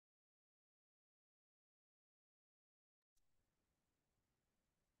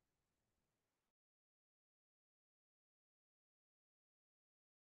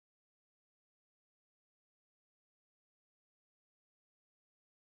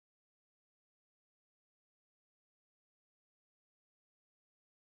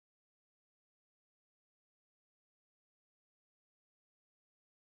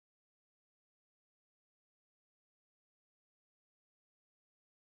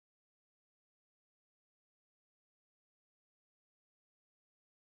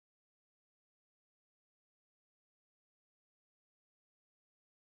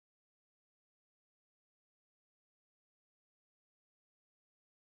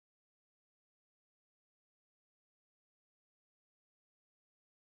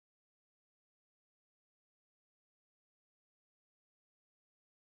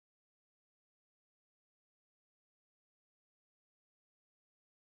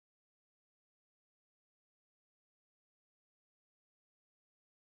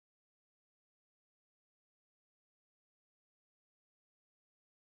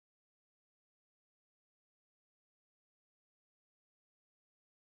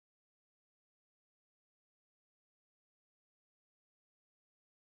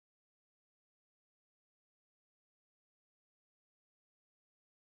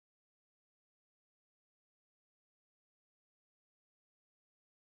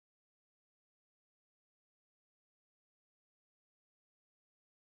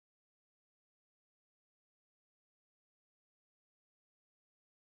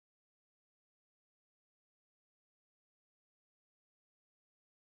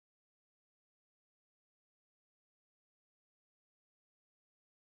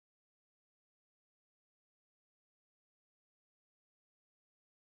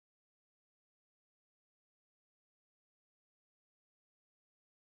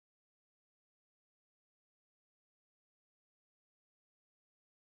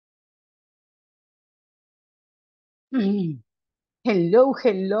Hello,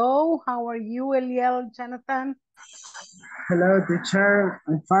 hello. How are you, Eliel, Jonathan? Hello, teacher.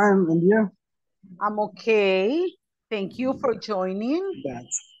 I'm fine, and you? I'm okay. Thank you for joining.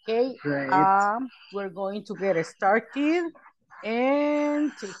 That's Okay, great. we're going to get started.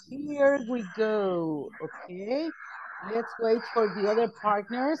 And here we go. Okay, let's wait for the other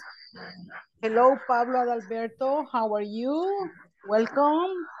partners. Hello, Pablo Adalberto. How are you?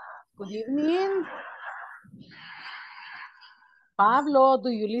 Welcome. Good evening. Pablo, do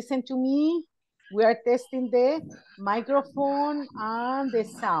you listen to me? We are testing the microphone and the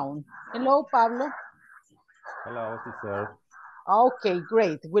sound. Hello, Pablo. Hello, teacher. Okay,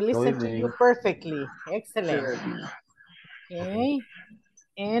 great. We Good listen to you evening. perfectly. Excellent. Good. Okay.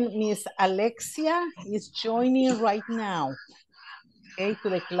 And Miss Alexia is joining right now. Okay, to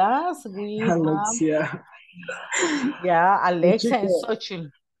the class. We have, Alexia. yeah, Hey, Alexa and Chico, Xochitl.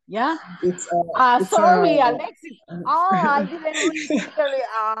 Yeah. it's Sorry, Alexis. Oh, I uh, didn't receive the,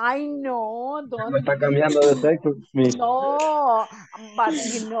 I know, Me don't está be. cambiando de sexo, Miss. No, but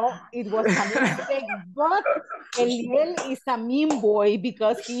it was a mistake. But Eliel is a mean boy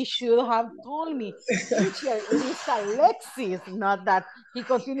because he should have told me, teacher, it is Alexis, not that he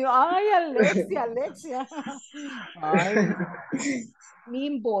continued, ay, Alexia, Alexia. I know.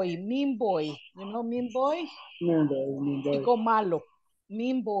 Mean boy, mean boy. You know, mean boy? Mundo. Chico malo,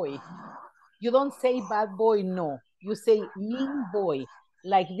 mean boy. You don't say bad boy, no. You say mean boy,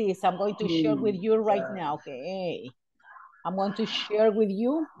 like this. I'm going to share with you right now. Okay. I'm going to share with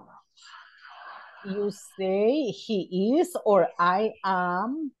you. You say he is or I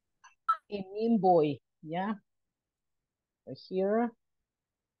am a mean boy. Yeah. Here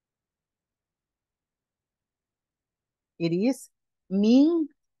it is mean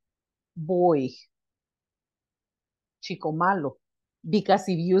boy. Chico malo. Because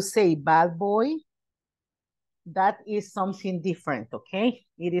if you say bad boy, that is something different, okay?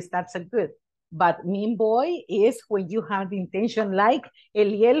 It is not so good. But mean boy is when you have the intention like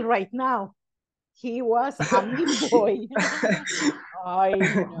Eliel right now. He was a mean boy. I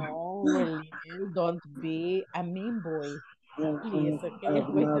know, Eliel, don't be a mean boy. Please, okay,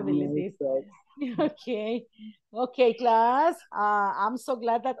 I'm going to Not delete this. myself. Okay, okay, class. I'm so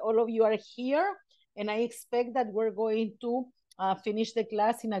glad that all of you are here, and I expect that we're going to finish the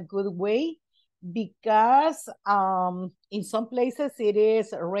class in a good way because in some places it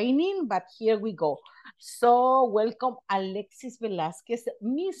is raining, but here we go. So welcome Alexis Velasquez,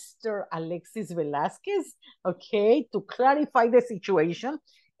 Mr. Alexis Velasquez, okay, to clarify the situation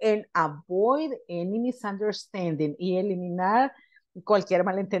and avoid any misunderstanding y eliminar cualquier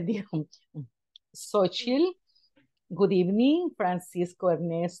malentendido. Xochitl, good evening. Francisco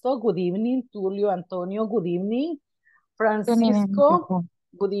Ernesto, good evening. Tulio Antonio, good evening. Francisco,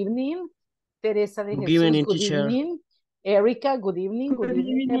 good evening. Teresa de Good Jesus, evening, good teacher. evening. Erica, good evening. Good Good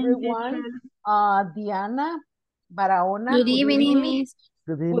evening, evening, everyone. teacher. Diana Barahona, Good good evening, evening. Miss.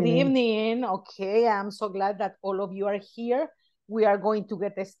 Good Good evening. evening. Okay, I'm so glad that all of you are here. We are going to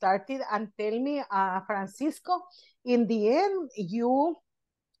get started. And tell me, Francisco, in the end, you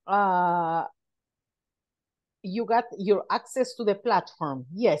got your access to the platform.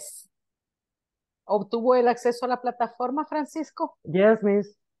 Yes. ¿Obtuvo el acceso a la plataforma, Francisco? Yes,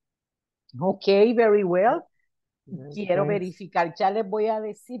 miss. Okay, very well. Quiero Thanks. verificar. Ya les voy a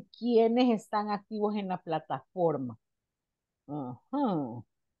decir quiénes están activos en la plataforma.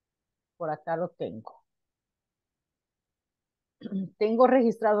 Por acá lo tengo. Tengo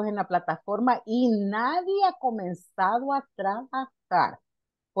registrados en la plataforma y nadie ha comenzado a trabajar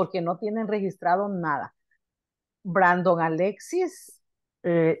porque no tienen registrado nada. Brandon Alexis.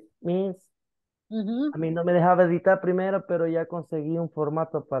 Miss, Uh-huh. a mí no me dejaba editar primero, pero ya conseguí un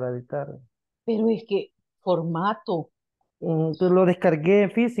formato para editar. Pero es que formato. Entonces lo descargué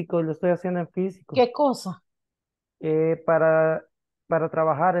en físico y lo estoy haciendo en físico. ¿Qué cosa? Para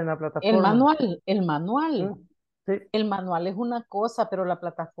trabajar en la El plataforma. manual, el manual. Sí. El manual es una cosa, pero la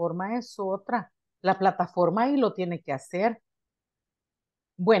plataforma es otra. La plataforma ahí lo tiene que hacer.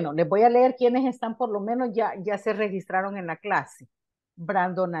 Bueno, les voy a leer quiénes están, por lo menos ya se registraron en la clase.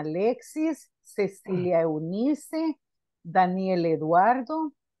 Brandon Alexis, Cecilia Eunice, Daniel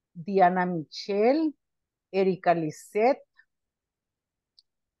Eduardo, Diana Michelle, Erika Lisette,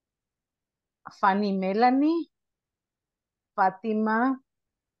 Fanny Melanie, Fátima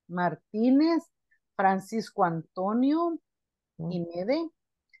Martínez, Francisco Antonio Inede,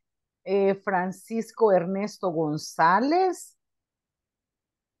 Francisco Ernesto González,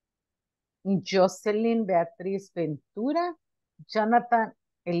 Jocelyn Beatriz Ventura, Jonathan,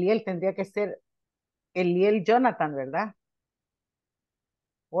 Eliel tendría que ser Eliel Jonathan, ¿verdad?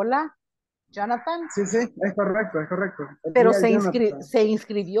 Hola. Jonathan. Sí, sí, es correcto, es correcto. Pero Sería Jonathan. ¿se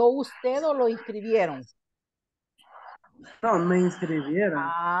inscribió usted o lo inscribieron? No, me inscribieron.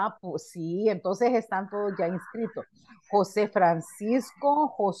 Ah, pues sí, entonces están todos ya inscritos. José Francisco,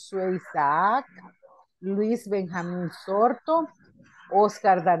 Josué Isaac, Luis Benjamín Sorto,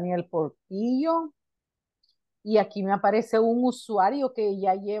 Oscar Daniel Portillo, y aquí me aparece un usuario que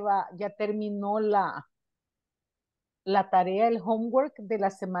ya terminó la tarea, el homework de la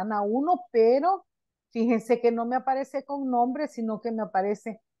semana 1, pero fíjense que no me aparece con nombre, sino que me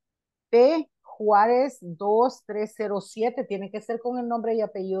aparece P. Juárez 2307. Tiene que ser con el nombre y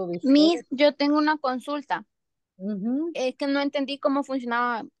apellido de Miss, ustedes. yo tengo una consulta. Ujú, Es que no entendí cómo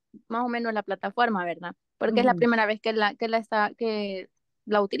funcionaba más o menos la plataforma, ¿verdad? Porque es la ujú. primera vez que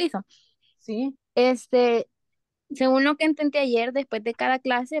la utilizo. Sí, Este, según lo que entendí ayer, después de cada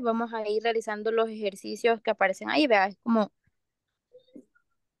clase vamos a ir realizando los ejercicios que aparecen ahí, ¿verdad?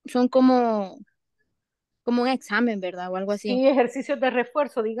 Son como un examen, ¿verdad? O algo así. sí, ejercicios de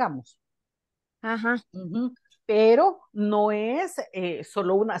refuerzo, digamos. Ajá. Ujú. Pero no es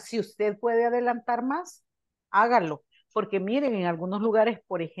solo una. Si usted puede adelantar más, hágalo. Porque miren, en algunos lugares,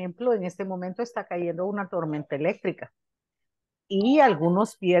 por ejemplo, en este momento está cayendo una tormenta eléctrica y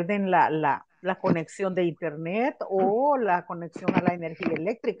algunos pierden la conexión de internet o la conexión a la energía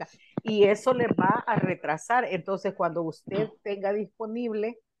eléctrica y eso les va a retrasar. Entonces, cuando usted tenga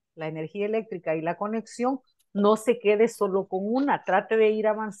disponible la energía eléctrica y la conexión, no se quede solo con una, trate de ir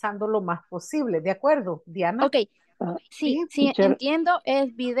avanzando lo más posible. ¿De acuerdo, Diana? Ok, Ah, sí, Sí. sí, teacher, entiendo.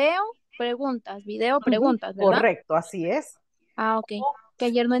 Es video, Ujú. preguntas, ¿verdad? Correcto, así es. Ah, ok. Que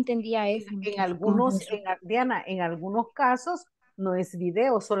ayer no entendía eso, me En quedé confuso. Diana, en algunos casos no es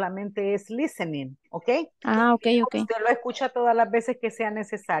video, solamente es listening, ¿ok? Ah, ok, ok. Usted lo escucha todas las veces que sea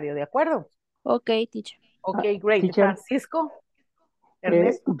necesario, ¿de acuerdo? Ok, teacher. Ok, great. teacher, Francisco,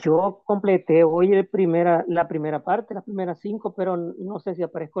 Ernesto, yo completé hoy la primera parte, las primeras 5, pero no sé si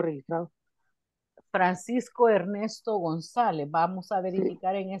aparezco registrado. Francisco Ernesto González. Vamos a Sí,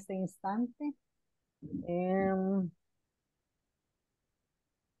 verificar en este instante. Em,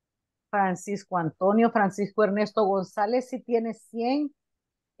 Francisco Antonio, Francisco Ernesto González, si tiene 100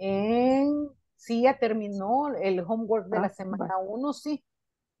 sí, ya terminó el homework de la va, semana 1, sí.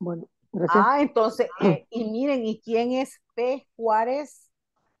 bueno, gracias. Ah, entonces, y miren, ¿y quién es P. Juárez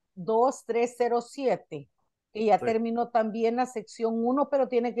 2307? Que ya Sí, terminó también la sección 1, pero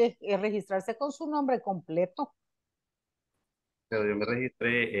tiene que registrarse con su nombre completo. pero yo me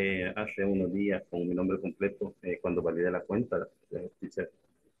registré hace unos días con mi nombre completo cuando validé la cuenta. Teacher.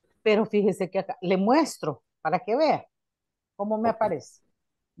 Pero fíjese que acá le muestro para que vea cómo me Ok, aparece.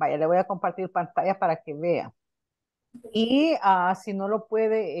 Vaya, le voy a compartir pantalla para que vea. Y si no lo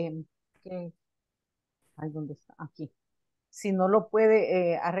puede, ay, ¿dónde está? Aquí. Si no lo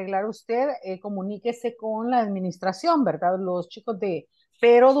puede arreglar usted, comuníquese con la administración, ¿verdad? Los chicos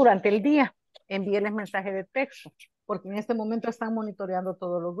pero durante el día, envíenles mensaje de texto, porque en este momento están monitoreando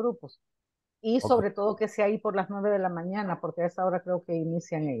todos los grupos. Y ok. sobre todo que sea ahí por las 9 de la mañana, porque a esa hora creo que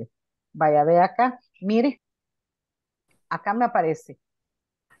inician ellos. Vaya, ve acá, mire, acá me aparece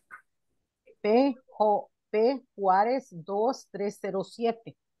P. Juárez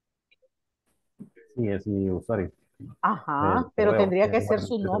 2307. Sí, es mi usuario. El Ajá, pero correo tendría es que ser Juan.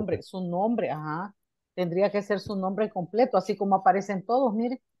 su nombre, ajá. Tendría que ser su nombre completo, así como aparecen todos,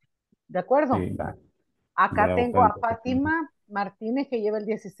 mire, ¿de acuerdo? Sí, voy Acá a tengo buscar a entonces. Fátima Martínez que lleva el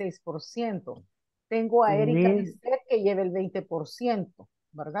 16%. Tengo a Erika Mi, Lisset que lleva el 20%,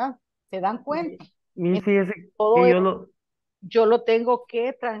 ¿verdad? ¿Se dan cuenta? Entonces, fíjese todo que esto yo lo tengo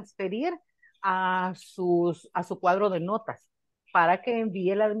que transferir a su cuadro de notas para que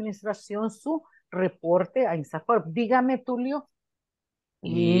envíe la administración su reporte a INSAFORP. Dígame, Tulio.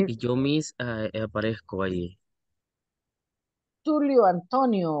 mi, Y yo, Miss, aparezco ahí. Tulio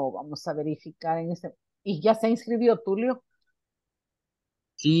Antonio, vamos a verificar en este. ¿Y ya se inscribió Tulio?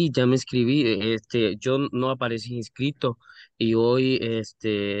 Sí, ya me inscribí. Yo no aparecí inscrito y hoy,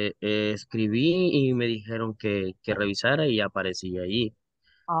 escribí y me dijeron que revisara y aparecí ahí.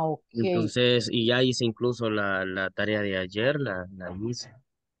 Ah, ok, Entonces, y ya hice incluso la tarea de ayer, la hice.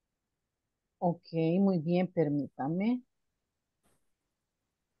 ok, muy bien, permítame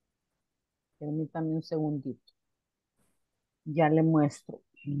un segundito, ya le muestro.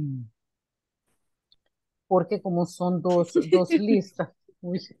 Porque como son dos listas,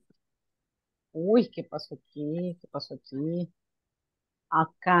 uy, uy, ¿qué pasó aquí? ¿Qué pasó aquí?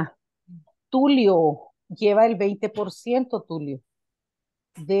 Acá, Tulio lleva el 20%, Tulio,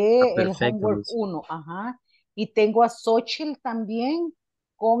 Ah, de el perfecto, homework Miss. 1, ajá. Y tengo a Xochitl también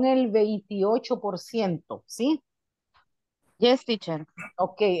con el 28%, ¿sí? Yes, teacher.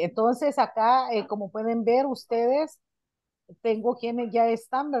 Ok, entonces acá, como pueden ver ustedes, tengo quienes ya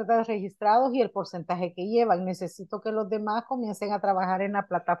están, ¿verdad? Registrados y el porcentaje que llevan. Necesito que los demás comiencen a trabajar en la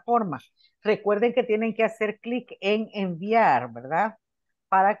plataforma. Recuerden que tienen que hacer clic en enviar, ¿verdad?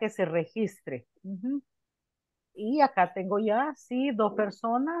 Para que se registre. Y acá tengo ya, sí, 2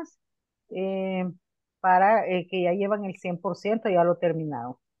 personas eh, para que ya llevan el 100%, ya lo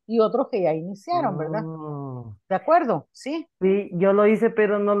terminaron. Y otros que ya iniciaron, ¿verdad? Oh, ¿De acuerdo? Sí. sí, yo lo hice,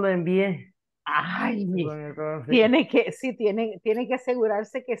 pero no lo envié. Ay, Con error, sí. tiene que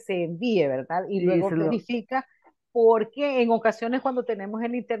asegurarse que se envíe, ¿verdad? Y Sí, luego verifica, porque en ocasiones cuando tenemos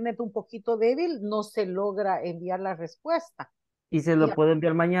el internet un poquito débil, no se logra enviar la respuesta. y se Y lo puedo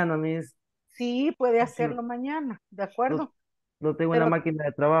enviar mañana, mis. sí, puede Yo hacerlo mañana, ¿de lo, acuerdo? lo tengo en la Pero máquina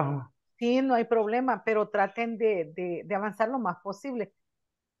de trabajo. sí, no hay problema, pero traten de avanzar lo más posible.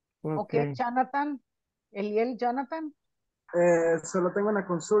 Ok. Ok, Jonathan, Eliel, Jonathan, Solo tengo una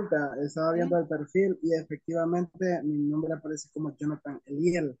consulta. Estaba sí, viendo el perfil y efectivamente mi nombre aparece como Jonathan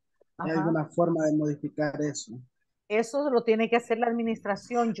Eliel. ¿Hay ajá. alguna forma de modificar eso? Eso lo tiene que hacer la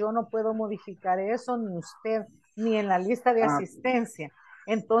administración. Yo no puedo modificar eso, ni usted, ni en la lista de Ah, asistencia.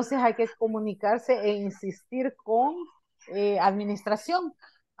 Entonces hay que comunicarse e insistir con administración,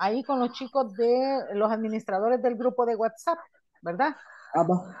 ahí con los chicos de los administradores del grupo de WhatsApp, ¿verdad?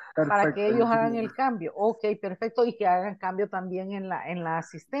 Para que perfecto. ellos hagan Muchísimas el cambio. Ok, perfecto. Y que hagan cambio también en la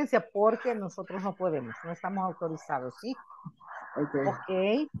asistencia, porque nosotros no podemos, no estamos autorizados, ¿sí? gracias. Ok.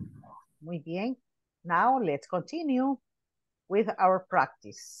 Ok, muy bien. Now let's continue with our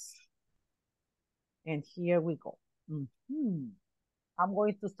practice. And here we go. I'm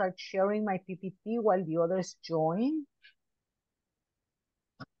going to start sharing my PPT while the others join.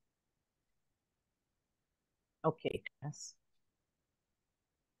 Okay,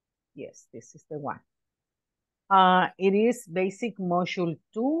 yes, this is the one. It is basic module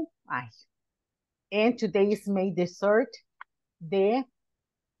 2. And today is May the 3rd, the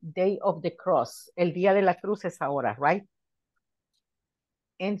day of the cross. El día de la cruz es ahora, right?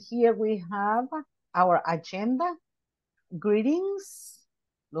 And here we have our agenda, greetings,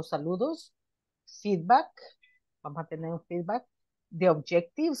 los saludos, feedback, vamos a tener un feedback, the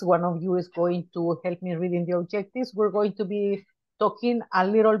objectives. One of you is going to help me reading the objectives. We're going to be talking a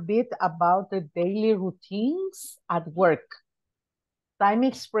little bit about the daily routines at work, time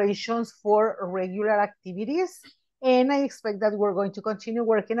expressions for regular activities, and I expect that we're going to continue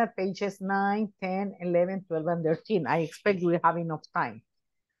working at pages 9, 10, 11, 12, and 13. I expect we have enough time.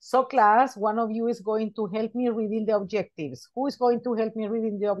 So class, one of you is going to help me reading the objectives. Who is going to help me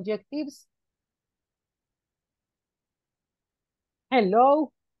reading the objectives?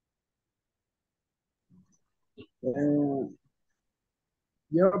 Hello?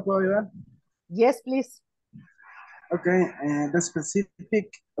 ¿Yo puedo ayudar? Yes, please. Okay, the specific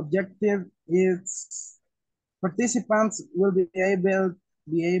objective is participants will be able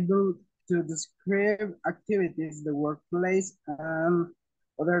to describe activities, the workplace, and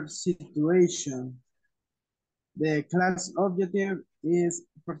other situations. The class objective is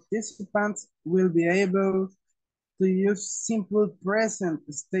participants will be able to use simple present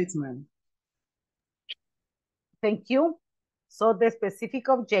statement. Thank you. So the specific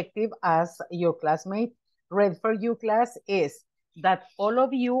objective, as your classmate read for you, class, is that all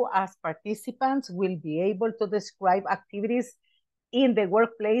of you as participants will be able to describe activities in the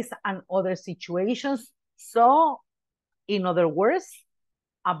workplace and other situations. So, in other words,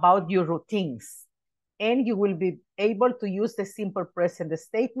 about your routines. And you will be able to use the simple present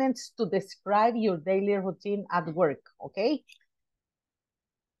statements to describe your daily routine at work, okay?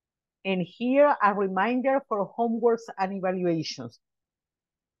 And here, a reminder for homeworks and evaluations.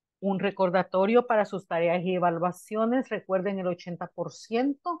 Un recordatorio para sus tareas y evaluaciones. Recuerden el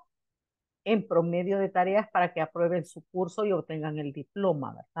 80% en promedio de tareas para que aprueben su curso y obtengan el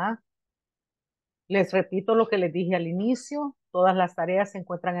diploma, ¿verdad? Les repito lo que les dije al inicio. Todas las tareas se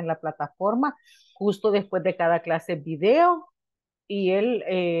encuentran en la plataforma justo después de cada clase video y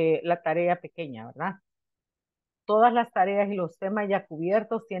la tarea pequeña, ¿verdad? Todas las tareas y los temas ya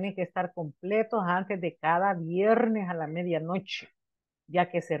cubiertos tienen que estar completos antes de cada viernes a la medianoche, ya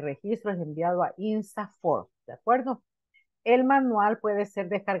que ese registro es enviado a INSA4, ¿de acuerdo? El manual puede ser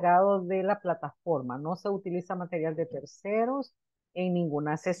descargado de la plataforma, no se utiliza material de terceros en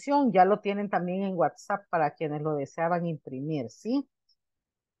ninguna sesión, ya lo tienen también en WhatsApp para quienes lo deseaban imprimir, ¿sí?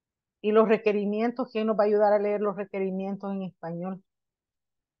 Y los requerimientos, ¿quién nos va a ayudar a leer los requerimientos en español?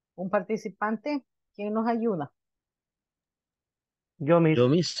 ¿Un participante? ¿Quién nos ayuda? Yo, mis. Yo,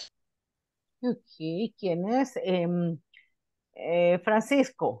 mis. Ok, ¿quién es?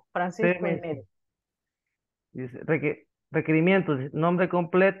 Francisco, Sí, Francisco en mis. medio. Dice, Requerimientos, nombre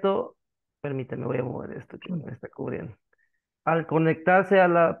completo. Permíteme, voy a mover esto que me está cubriendo. Al conectarse a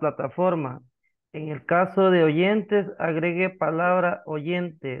la plataforma, en el caso de oyentes, agregue palabra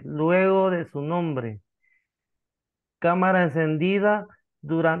oyente luego de su nombre. Cámara encendida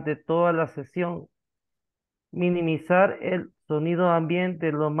durante toda la sesión. Minimizar el sonido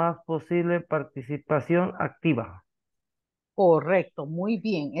ambiente lo más posible. Participación activa. Correcto, muy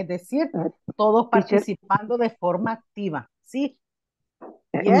bien. Es decir, Ah, todos teacher, participando de forma activa. ¿Sí?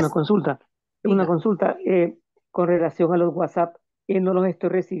 una Yes, consulta. Una diga. consulta con relación a los WhatsApp. No los estoy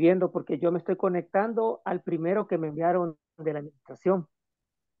recibiendo porque yo me estoy conectando al primero que me enviaron de la administración.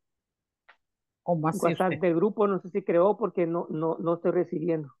 ¿Cómo así WhatsApp usted? del grupo, no sé si creó porque no estoy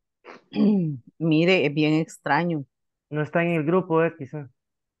recibiendo. Mire, es bien extraño. No está en el grupo, quizá.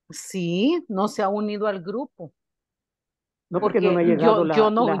 Sí, no se ha unido al grupo. No, porque no Porque me ha llegado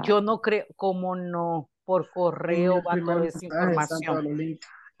yo no creo, como no, por En correo el va primer toda esa mensaje están todos información. los links.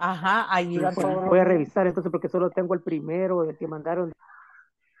 Ajá, ahí van todos Voy los a links. revisar entonces porque solo tengo el primero que mandaron.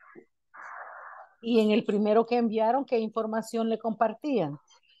 Y en el primero que enviaron, ¿qué información le compartían?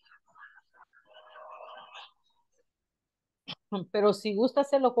 Pero si gusta,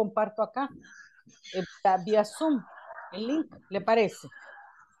 se lo comparto acá, vía Zoom, el link, ¿le parece?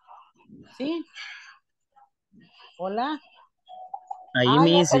 ¿Sí? Hola. Ahí, Ah, ya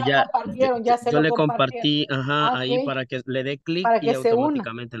Miss, se lo ya, compartieron, ya se yo lo le compartieron. compartí, ajá, Ah, ahí ok, para que le dé clic para y que se una.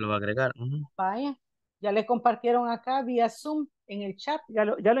 automáticamente lo va a agregar. Ujú. Vaya, ya le compartieron acá vía Zoom en el chat. Ya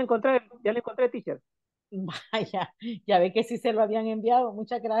lo encontré, teacher. Vaya, ya ve que sí se lo habían enviado.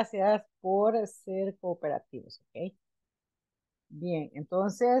 Muchas gracias por ser cooperativos, ¿ok? Bien,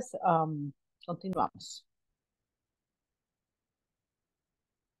 entonces, continuamos.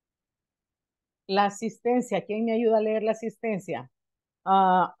 La asistencia, ¿quién me ayuda a leer la asistencia?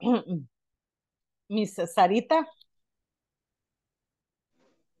 Ah, Miss Sarita.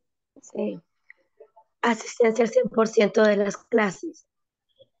 Sí. Asistencia al 100% de las clases.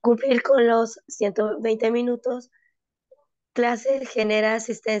 Cumplir con los 120 minutos. Clase genera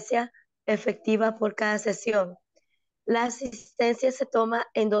asistencia efectiva por cada sesión. La asistencia se toma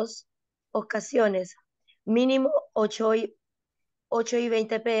en 2 ocasiones, mínimo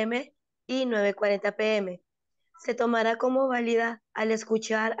 8:20 p.m. y 9:40 p.m. Se tomará como válida al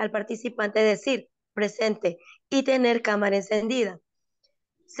escuchar al participante decir presente y tener cámara encendida.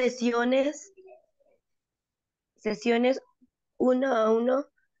 Sesiones 1 a 1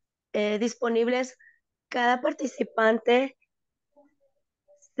 disponibles. Cada participante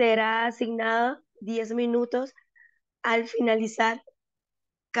será asignado 10 minutos al finalizar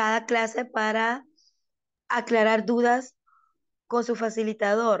cada clase para aclarar dudas con su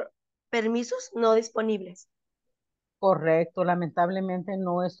facilitador. Permisos no disponibles. Correcto, lamentablemente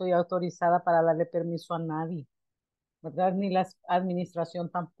no estoy autorizada para darle permiso a nadie, ¿verdad? Ni la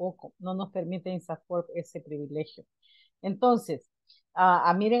administración tampoco. No nos permite ISSSS ese privilegio. Entonces,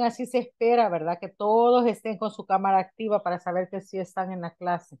 miren, así se espera, ¿verdad? Que todos estén con su cámara activa para saber que sí están en la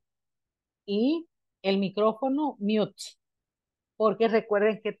clase. Y el micrófono mute, porque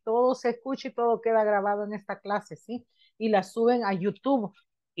recuerden que todo se escucha y todo queda grabado en esta clase, ¿sí? Y la suben a YouTube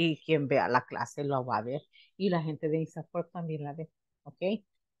y quien vea la clase lo va a ver y la gente de ISSSS también la ve, ¿ok?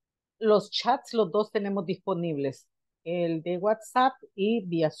 Los chats, los dos tenemos disponibles, el de WhatsApp y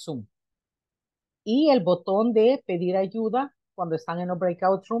vía Zoom. Y el botón de pedir ayuda cuando están en los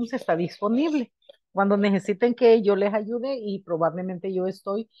breakout rooms está disponible. Cuando necesiten que yo les ayude y probablemente yo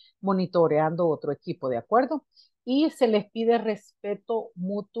estoy monitoreando otro equipo, ¿de acuerdo? Y se les pide respeto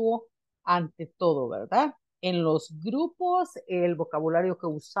mutuo ante todo, ¿verdad? En los grupos, el vocabulario que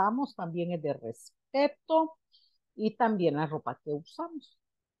usamos también es de respeto y también la ropa que usamos,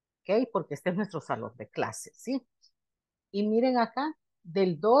 ¿ok? Porque este es nuestro salón de clases, ¿sí? Y miren acá,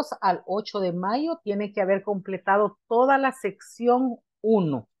 del 2 al 8 de mayo tiene que haber completado toda la sección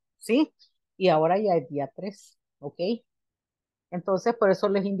 1, ¿sí? Y ahora ya es día 3, ¿ok? Entonces, por eso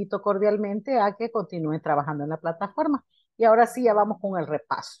les invito cordialmente a que continúen trabajando en la plataforma. Y ahora sí, ya vamos con el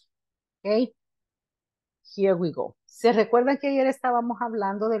repaso, ¿ok? Here we go. ¿Se recuerdan que ayer estábamos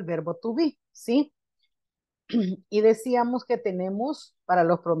hablando del verbo to be, ¿sí? Y decíamos que tenemos para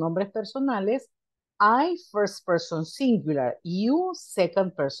los pronombres personales I first person singular, you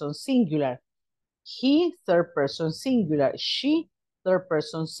second person singular, he third person singular, she third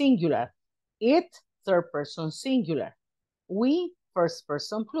person singular, it third person singular, we first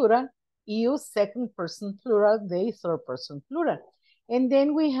person plural, you second person plural, they third person plural. And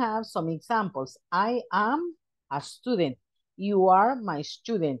then we have some examples. I am a student. You are my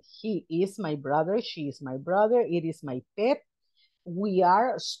student. He is my brother. She is my brother. It is my pet. We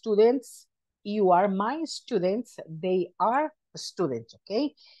are students You are my students. They are students,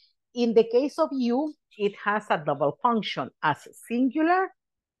 okay? In the case of you, it has a double function as singular,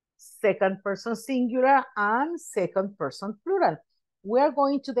 second person singular, and second person plural. We are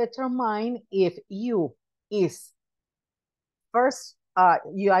going to determine if you is first,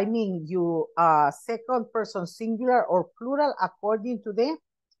 you second person singular or plural according to the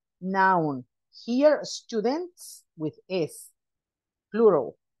noun. Here, students with S,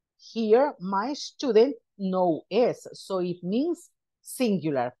 plural. Here, my student, no S, so it means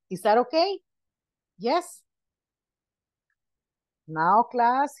singular. Is that okay? Yes? Now,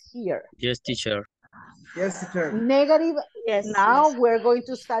 class, here. Yes, teacher. Yes, teacher. Negative, Yes, now yes. we're going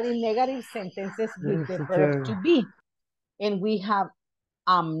to study negative sentences with Yes, the teacher. verb to be. And we have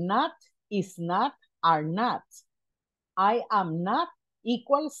am not, is not, are not. I am not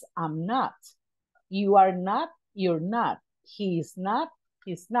equals am not. You are not, you're not. He is not,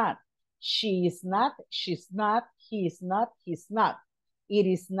 he's not. She is not, she's not. He is not, he's not. It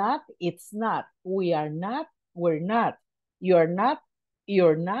is not, it's not. We are not, we're not. You're not,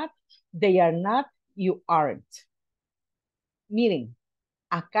 you're not. They are not, you aren't. Miren,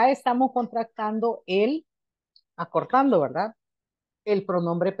 acá estamos contractando acortando, ¿verdad? El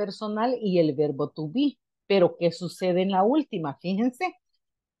pronombre personal y el verbo to be. Pero, ¿qué sucede en la última? Fíjense,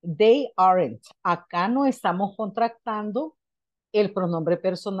 they aren't. Acá no estamos contractando el pronombre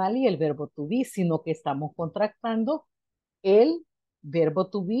personal y el verbo to be, sino que estamos contractando el verbo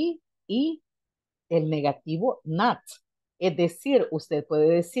to be y el negativo not. Es decir, usted puede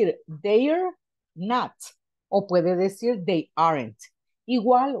decir they're not o puede decir they aren't.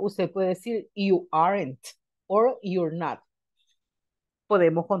 Igual usted puede decir you aren't or you're not.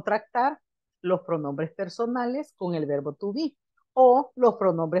 Podemos contractar los pronombres personales con el verbo to be o los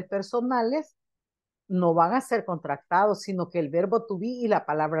pronombres personales no van a ser contractados, sino que el verbo to be y la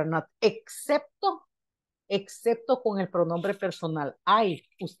palabra not, excepto con el pronombre personal I.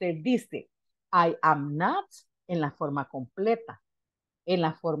 Usted dice I am not en la forma completa. En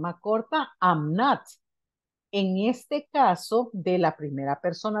la forma corta, am not. En este caso de la primera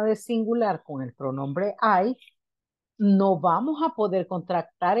persona de singular con el pronombre I, no vamos a poder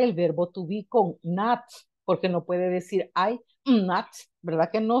contractar el verbo to be con not, porque no puede decir I am not,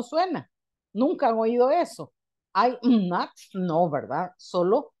 ¿verdad que no suena? Nunca han oído eso. I am not, no, ¿verdad?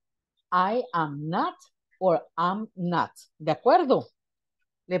 Solo I am not or am not. ¿De acuerdo?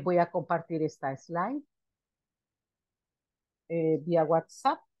 Les voy a compartir esta slide vía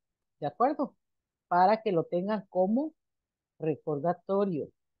WhatsApp, ¿de acuerdo? Para que lo tengan como recordatorio,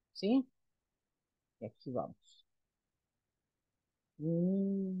 ¿sí? Y aquí vamos.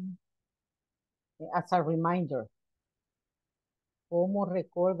 As a reminder, como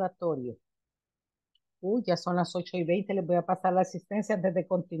recordatorio. Ya son las 8:20, les voy a pasar la asistencia antes de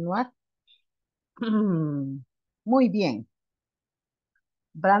continuar. Muy bien.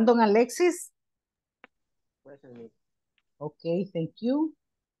 Brandon Alexis. Ok, thank you.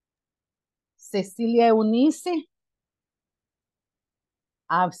 Cecilia Eunice.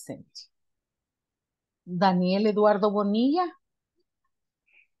 Absent. Daniel Eduardo Bonilla.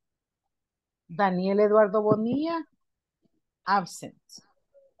 Daniel Eduardo Bonilla. Absent.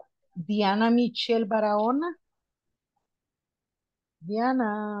 Diana Michelle Barahona.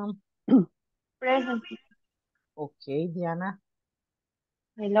 Diana. Present. Ok, Diana.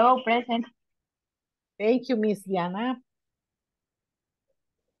 Hello, present. Thank you, Miss Diana.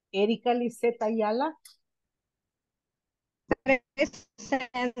 Erika Liseta Ayala.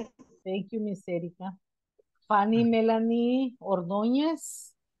 Present. Thank you, Miss Erika. Fanny Melanie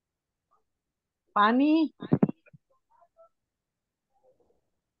Ordóñez. Fanny.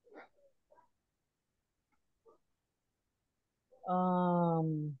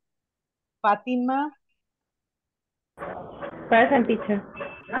 Fátima. Present, teacher.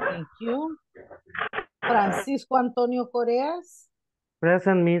 Thank you. Francisco Antonio Coreas.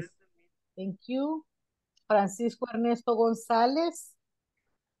 Present, Miss. Thank you. Francisco Ernesto González.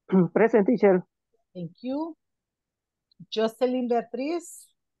 Present, teacher. Thank you. Jocelyn Beatriz.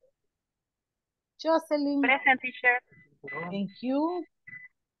 Jocelyn. Present, teacher. Thank you.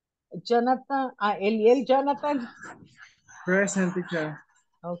 Jonathan. Eliel Jonathan. Present, teacher.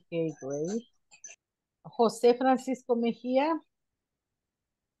 Okay, great. José Francisco Mejía.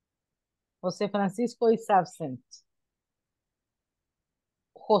 José Francisco is absent.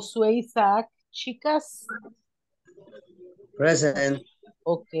 Josué Isaac Chicas. Present.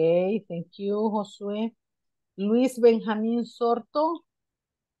 Okay, thank you, Josué. Luis Benjamín Sorto.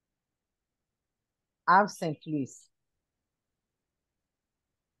 Absent, Luis.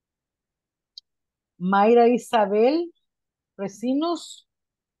 Mayra Isabel Recinos.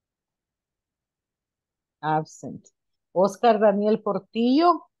 Absent. Oscar Daniel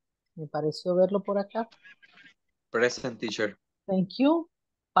Portillo. Me pareció verlo por acá. Present, teacher. Thank you.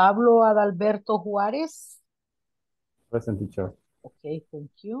 Pablo Adalberto Juárez. Present, teacher. Okay,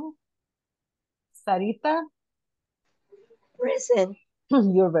 thank you. Sarita. Present.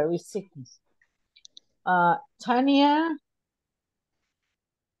 You're very sick. Tania.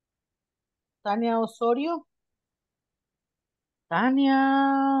 Tania Osorio.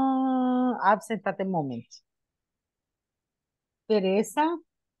 Tania, absent at the moment. Teresa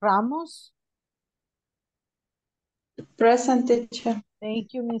Ramos. Present, teacher.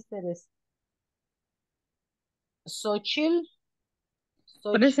 Thank you, Miss Teresa. Xochitl.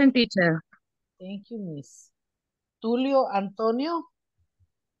 Present, teacher. Thank you, Miss. Tulio Antonio.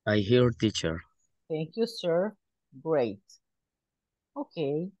 I hear teacher. Thank you, sir. Great.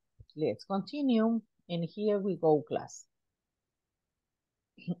 Okay, let's continue. And here we go, class.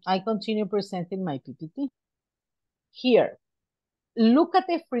 I continue presenting my PPT. Here, look at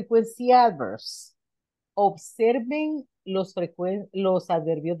the frequency adverbs. Observen los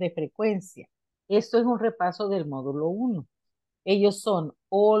adverbios de frecuencia. Esto es un repaso del módulo 1. Ellos son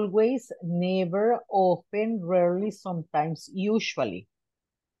always, never, often, rarely, sometimes, usually.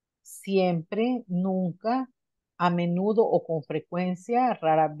 Siempre, nunca, a menudo o con frecuencia,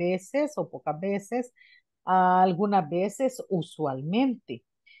 raras veces o pocas veces, algunas veces, usualmente.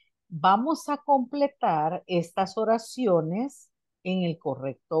 Vamos a completar estas oraciones en el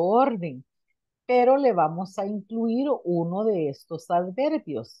correcto orden, pero le vamos a incluir uno de estos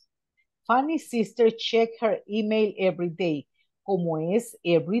adverbios. Fanny's sister check her email every day. Como es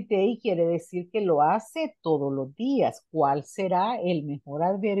every day, quiere decir que lo hace todos los días. ¿Cuál será el mejor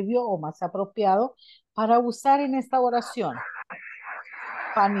adverbio o más apropiado para usar en esta oración?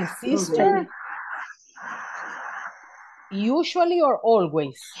 Fanny's sister, usually or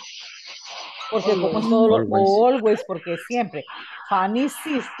always. Porque como es todo lo always, porque siempre. Fanny's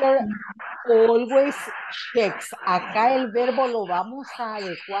sister always checks. Acá el verbo lo vamos a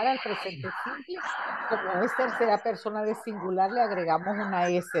adecuar al presente simple. Como es tercera persona de singular, le agregamos una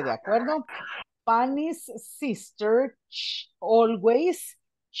S, ¿de acuerdo? Fanny's sister always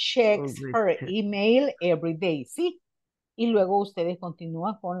checks her email every day, ¿sí? Y luego ustedes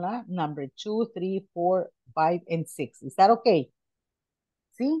continúan con la number 2, 3, 4, 5, and 6. ¿Is that okay?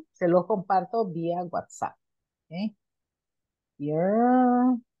 ¿Sí? Se los comparto vía WhatsApp. Okay.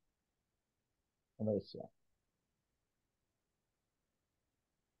 Here. Over here.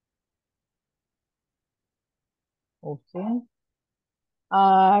 Okay.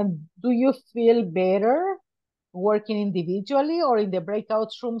 Do you feel better working individually or in the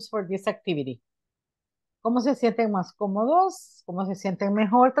breakout rooms for this activity? ¿Cómo se sienten más cómodos? ¿Cómo se sienten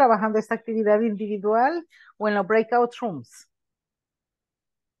mejor trabajando esta actividad individual o en los breakout rooms?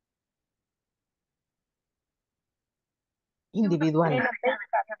 Individual.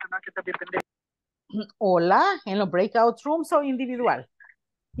 Hola, ¿en los breakout rooms o individual?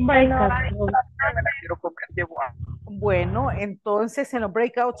 Bueno, entonces en los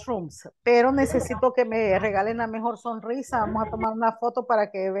breakout rooms, pero necesito que me regalen la mejor sonrisa. Vamos a tomar una foto para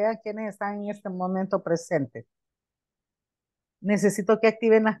que vean quiénes están en este momento presentes. Necesito que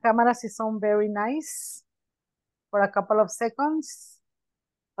activen las cámaras si son very nice. For a couple of seconds.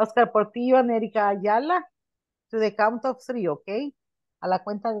 Oscar Portillo and Erika Ayala. To the count of 3, ¿ok? A la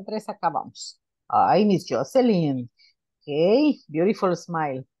cuenta de 3 acabamos. Ay, Miss Jocelyn. Okay, beautiful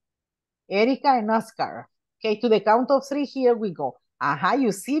smile. Erika and Oscar. Okay, to the count of 3, here we go. Aha,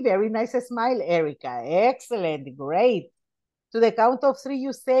 you see, very nice smile, Erika. Excellent, great. To the count of 3,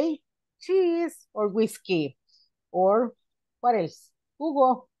 you say cheese or whiskey. Or what else?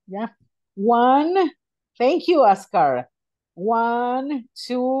 Hugo, yeah. 1, thank you, Oscar. 1,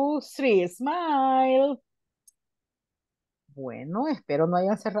 2, 3, smile. Bueno, espero no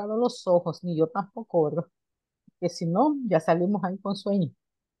hayan cerrado los ojos, ni yo tampoco, ¿verdad? Que si no, ya salimos ahí con sueño.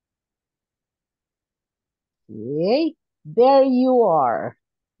 Okay, there you are.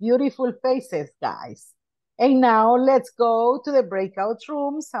 Beautiful faces, guys. And now let's go to the breakout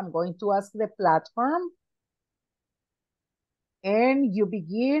rooms. I'm going to ask the platform. And you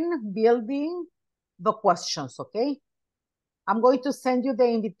begin building the questions, okay? I'm going to send you the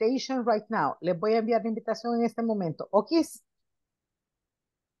invitation right now. Les voy a enviar la invitación en este momento. Okay?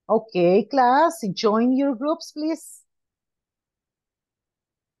 Okay, class, join your groups, please.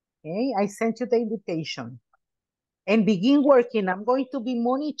 Okay, I sent you the invitation. And begin working. I'm going to be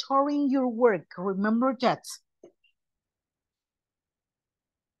monitoring your work. Remember that.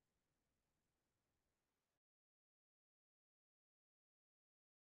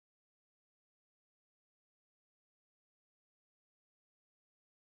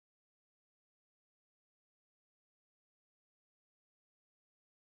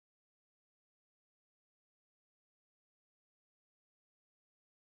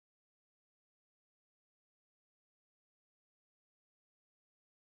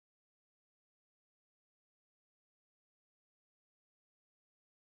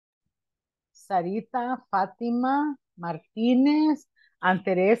 Sarita, Fátima, Martínez, and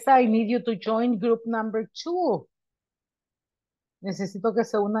Teresa, I need you to join group number 2. Necesito que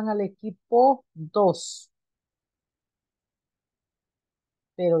se unan al equipo 2.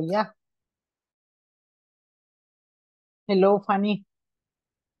 Pero ya. Hello, Fanny.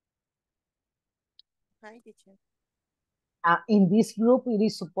 Hi, teacher. In this group, it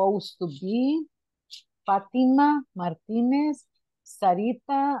is supposed to be Fatima, Martinez,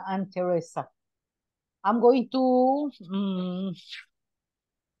 Sarita, and Teresa. I'm going to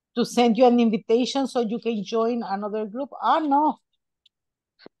send you an invitation so you can join another group. Ah, no.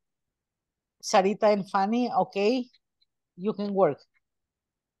 Sarita and Fanny, okay. You can work.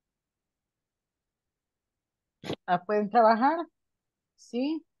 ¿Pueden trabajar?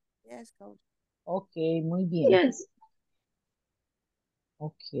 ¿Sí? Yes, coach. Ok, muy bien. Yes.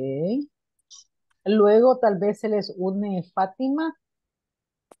 Ok. Luego tal vez se les une Fátima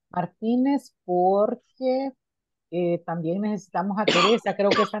Martínez porque también necesitamos a Teresa. Creo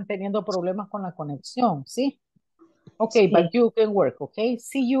que están teniendo problemas con la conexión, ¿sí? Ok, Sí. but you can work, ok?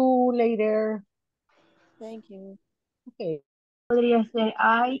 See you later. Thank you. Ok. Podría ser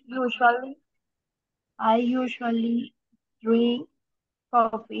I usually drink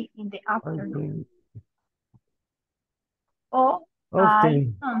coffee in the I afternoon. drink Or I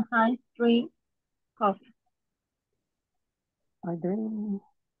often. sometimes drink coffee. I drink.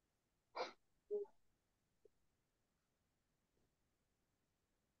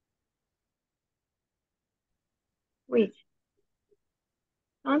 Which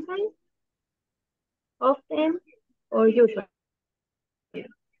sometimes, often, or usually.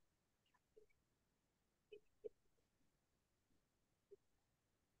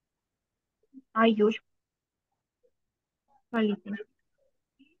 I usually drink.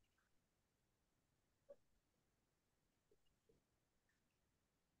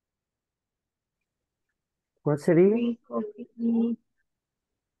 ¿Cuál sería? Drink coffee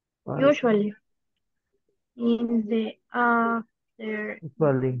Vale. usually in the after.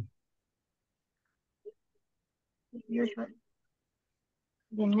 Usually. Usually.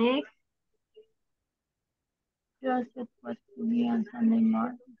 The next Joseph was to be on Sunday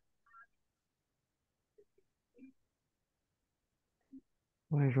morning.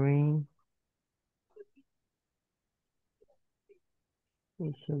 I drink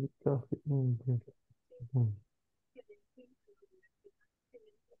usually coffee in the afternoon.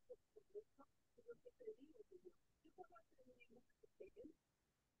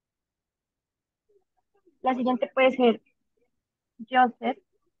 La siguiente puede ser Joseph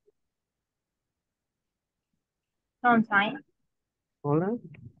sometimes. Hola.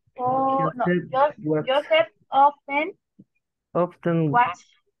 Or no, What Joseph often often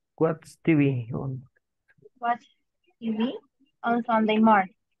watch TV on watch TV on Sunday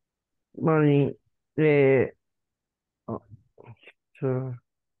morning. morning? Oh, sure.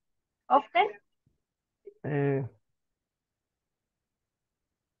 Often, Uh,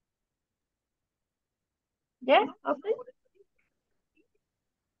 yes, often.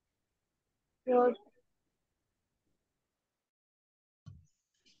 Yo-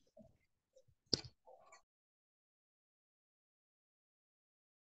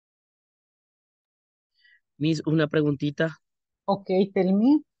 Miss, una preguntita. Ok, tell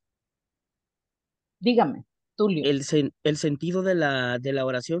me. Dígame, Tulio. El sentido de la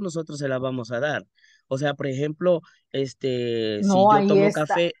oración nosotros se la vamos a dar. O sea, por ejemplo, si No, yo ahí tomo está.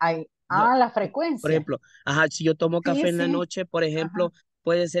 café, Ahí. no, Ah, la por frecuencia. ejemplo, ajá, si yo tomo Sí, café en la sí. noche, por ejemplo, Ajá.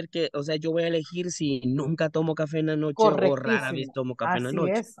 puede ser que, o sea, yo voy a elegir si nunca tomo café en la noche o rara vez Correctísimo. tomo café en la Así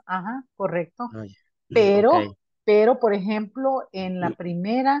noche. es. Ajá, correcto. Ay, ok. Pero, por ejemplo, en la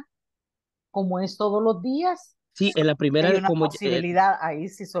primera, como es todos los días, Sí, en la hay primera, una posibilidad, ahí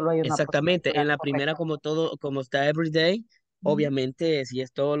sí solo hay una exactamente, posibilidad, en la primera correcto. como todo, como está everyday, obviamente si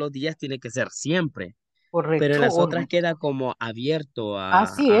es todos los días tiene que ser siempre, pero en Correcto. las otras queda como abierto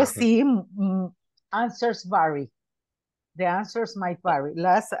Así es, sí. Answers vary. The answers might vary.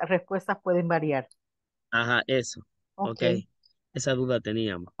 Las respuestas pueden variar. ajá, eso, ok, Ok. esa duda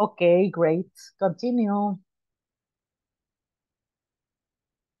teníamos. Ok, great. Continue.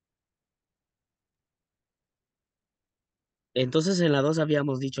 Entonces en la dos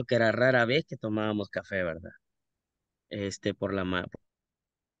habíamos dicho que era rara vez que tomábamos café, ¿verdad? Por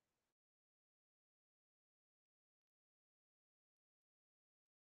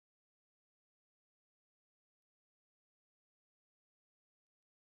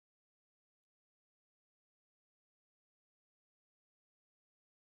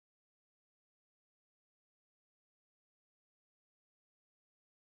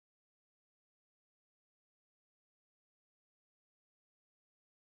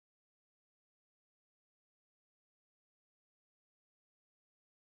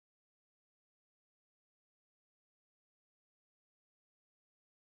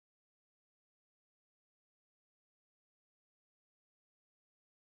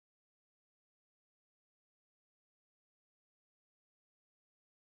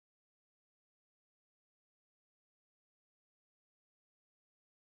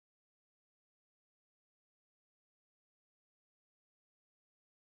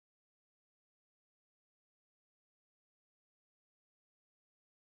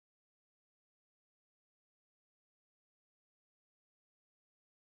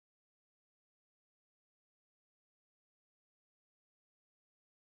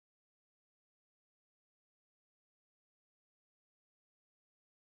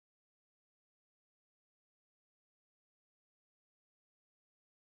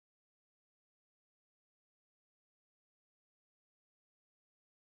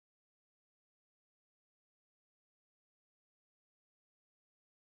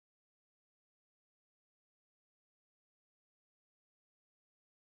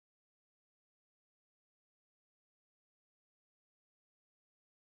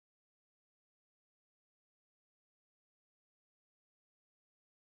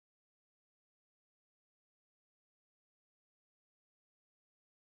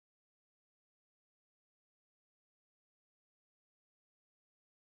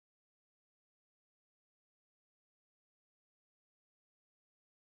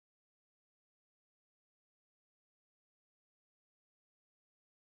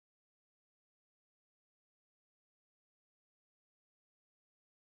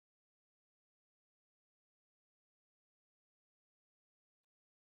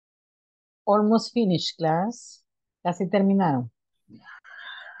Almost finished, class. Casi terminaron.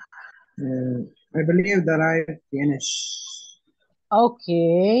 I believe that I finished.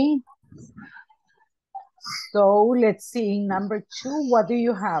 Okay. So let's see. Number 2, what do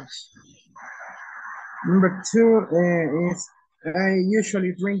you have? Number 2 is I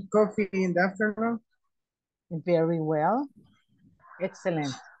usually drink coffee in the afternoon. Very well.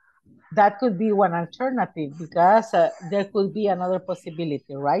 Excellent. That could be one alternative because there could be another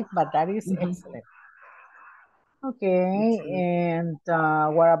possibility, right? But that is excellent. Okay. And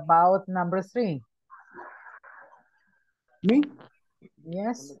what about number 3? Me?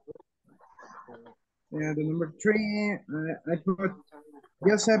 Yes. Yeah, the number 3, I put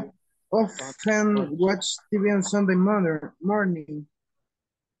Joseph often watch TV on Sunday morning.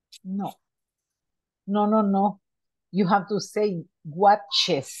 No. No. You have to say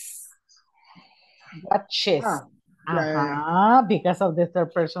watches. Watches. Yeah. Because of the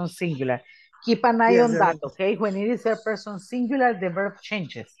third person singular. Keep an eye on that, okay? When it is third person singular, the verb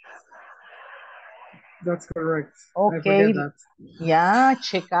changes. That's correct. Okay. I forget that. Yeah,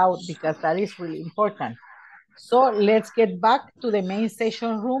 check out because that is really important. So let's get back to the main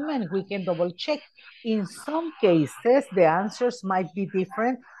session room and we can double check. In some cases, the answers might be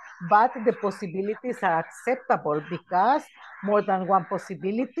different, but the possibilities are acceptable because more than one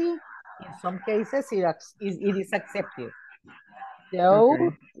possibility, in some cases, it is accepted. So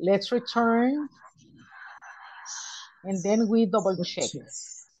let's return and then we double check.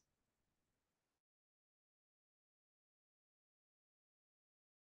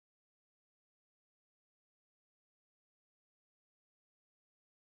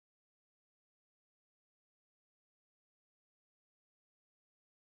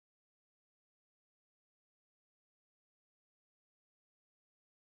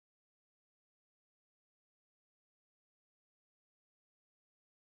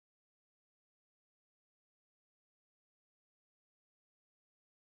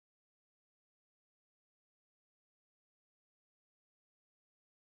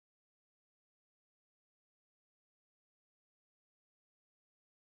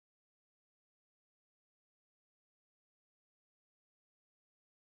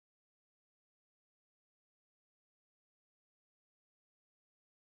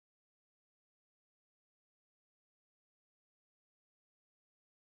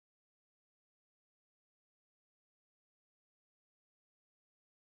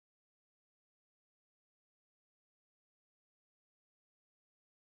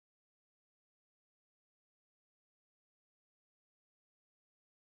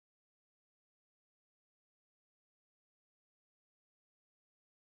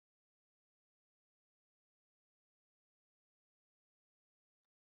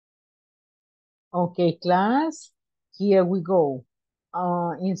 Okay, class, here we go.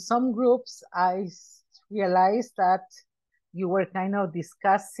 In some groups, I realized that you were kind of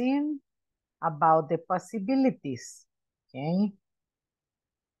discussing about the possibilities, okay?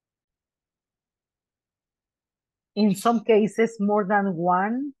 In some cases, more than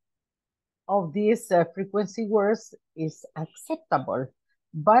one of these frequency words is acceptable.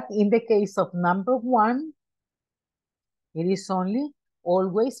 But in the case of number 1, it is only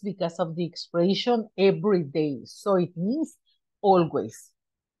always because of the expression every day. So it means always.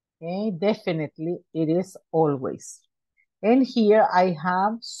 Okay, definitely it is always. And here I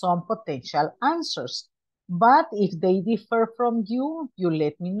have some potential answers. But if they differ from you, you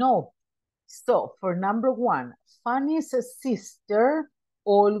let me know. So for number 1, Fanny's sister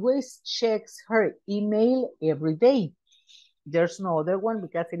always checks her email every day. There's no other one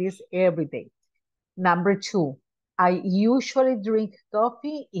because it is every day. Number 2, I usually drink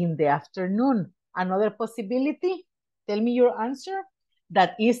coffee in the afternoon. Another possibility? Tell me your answer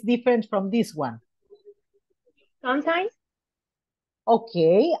that is different from this one. Sometimes.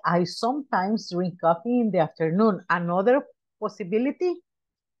 Okay, I sometimes drink coffee in the afternoon. Another possibility?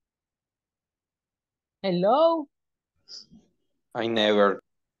 Hello? I never.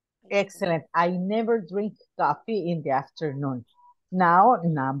 Excellent. I never drink coffee in the afternoon. Now,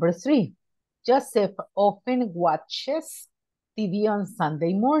 number 3. Joseph often watches TV on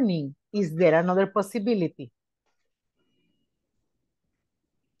Sunday morning. Is there another possibility?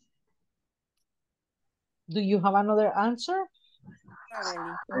 Do you have another answer?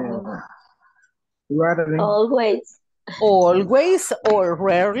 Rarely. Always. Always or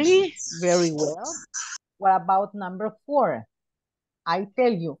rarely? Very well. What about number 4? I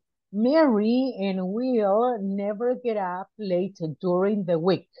tell you, Mary and Will never get up late during the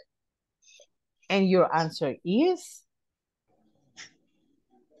week. And your answer is?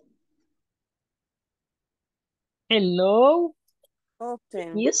 Hello?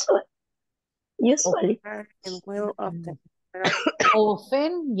 Often. Usually. Usually. And will often.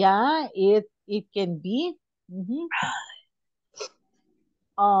 Often, yeah, it can be. Mhm.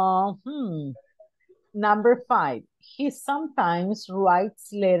 Number 5, he sometimes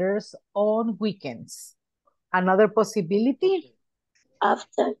writes letters on weekends. Another possibility?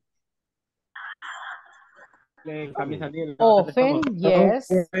 Often. Often,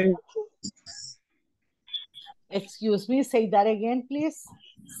 yes. Excuse me, say that again, please.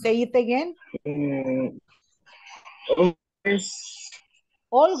 Say it again.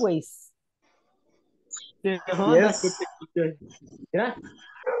 Always. Yes.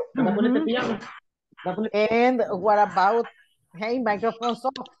 Mhm. And what about, hey, microphone's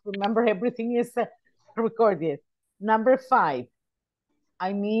off. Remember, everything is recorded. Number 5,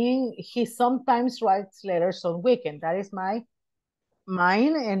 I mean, he sometimes writes letters on weekend. That is mine,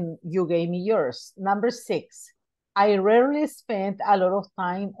 and you gave me yours. Number 6, I rarely spend a lot of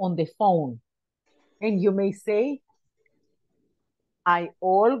time on the phone. And you may say, I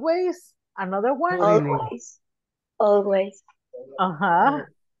always, another one? Always. Always. Uh-huh.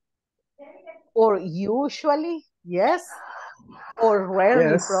 Or usually, yes. Or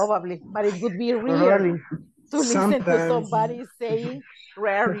rarely, Yes. probably. But it would be weird to listen to Sometimes. somebody saying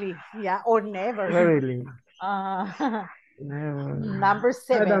rarely, yeah, or never. Rarely. Number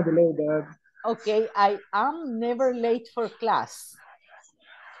I don't 7. believe that. Okay, I am never late for class.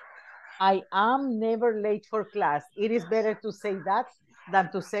 I am never late for class. It is better to say that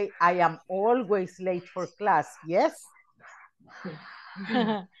than to say I am always late for class. Yes?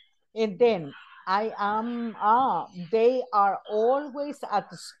 And then I am, they are always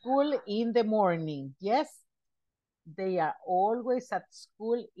at school in the morning. Yes? They are always at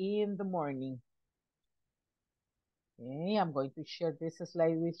school in the morning. Okay, I'm going to share this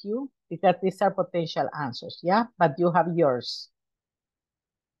slide with you because these are potential answers, yeah? But you have yours.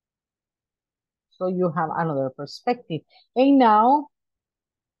 So you have another perspective. And now,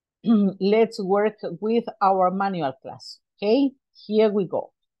 let's work with our manual class, okay? Here we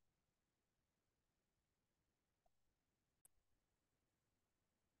go.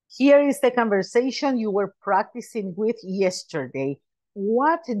 Here is the conversation you were practicing with yesterday.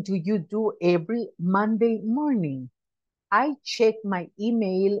 What do you do every Monday morning? I check my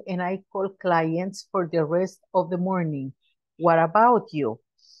email and I call clients for the rest of the morning. What about you?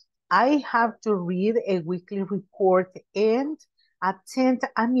 I have to read a weekly report and attend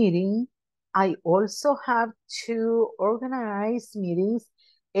a meeting. I also have to organize meetings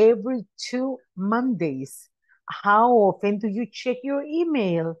every 2 Mondays. How often do you check your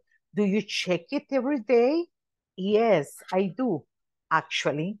email? Do you check it every day? Yes, I do.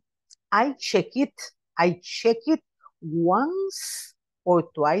 Actually, I check it once or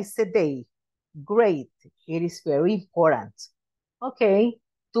twice a day. Great. It is very important. Okay.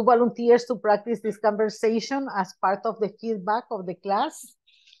 2 volunteers to practice this conversation as part of the feedback of the class.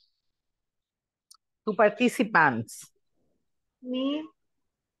 2 participants. Me.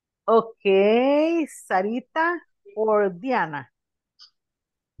 Okay. Sarita or Diana?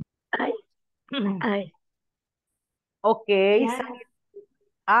 I. Okay. Yeah.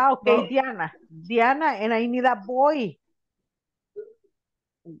 Okay, Diana. Diana, and I need a boy.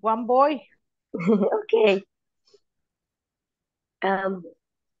 One boy. Okay.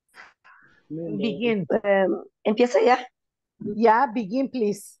 Begin. ¿Empieza ya? Yeah, begin,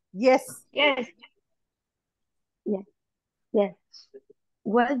 please. Yes. Yes. Yes. Yes.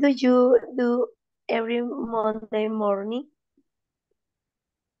 What do you do every Monday morning?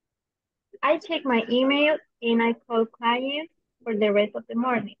 I check my email and I call clients for the rest of the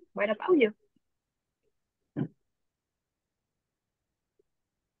morning. What about you?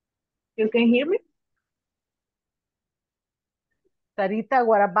 You can hear me? Sarita,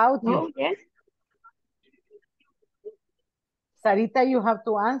 what about you? No, yes. Sarita, you have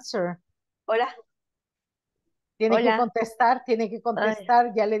to answer. Hola. Tiene Hola. que contestar.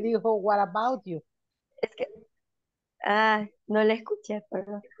 Ay. Ya le dijo, what about you? Es que, no le escuché,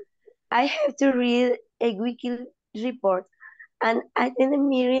 perdón. I have to read a weekly report and attend a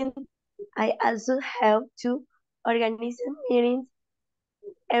meeting. I also have to organize meetings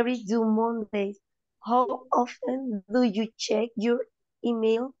every 2 Mondays. How often do you check your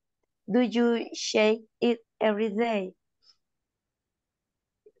email? Do you check it every day?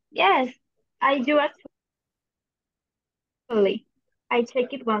 Yes, I do actually. I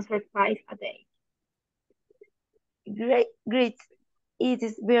check it once or twice a day. Great. It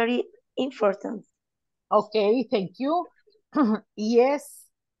is very important. Okay, thank you. Yes,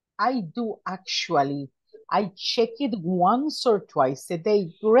 I do actually. I check it once or twice a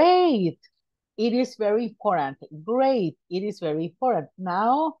day. Great. It is very important. Great. It is very important.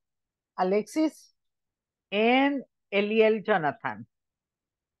 Now, Alexis, and Eliel Jonathan.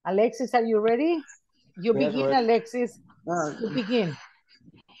 Alexis, are you ready? You Yes, begin, right. Alexis. You begin.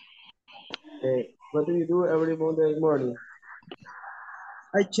 What do you do every Monday morning?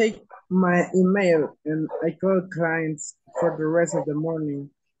 I check my email and I call clients for the rest of the morning.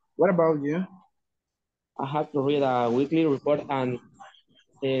 What about you? I have to read a weekly report and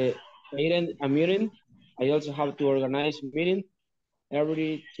attend a meeting. I also have to organize meeting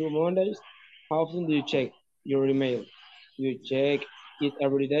every 2 Mondays. How often do you check your email? Do you check it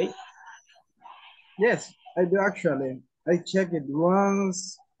every day? Yes, I do actually. I check it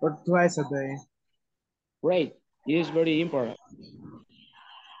once or twice a day. Great. It is very important.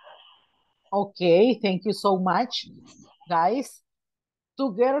 Okay, thank you so much, guys.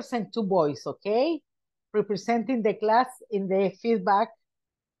 2 girls and 2 boys, okay? Representing the class in the feedback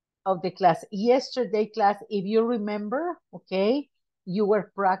of the class. Yesterday class, if you remember, okay, you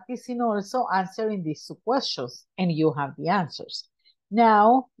were practicing also answering these 2 questions and you have the answers.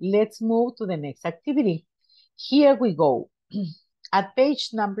 Now, let's move to the next activity. Here we go. At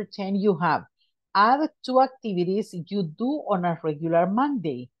page number 10, you have add 2 activities you do on a regular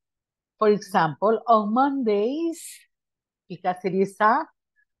Monday. For example, on Mondays, because it is a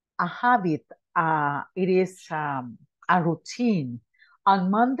habit, it is a routine.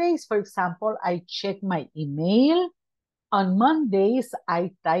 On Mondays, for example, I check my email. On Mondays,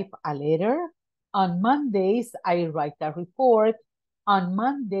 I type a letter. On Mondays, I write a report. On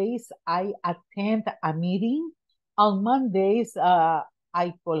Mondays, I attend a meeting. On Mondays,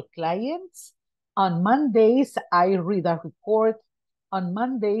 I call clients. On Mondays, I read a report. On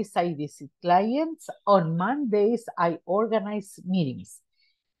Mondays, I visit clients. On Mondays, I organize meetings.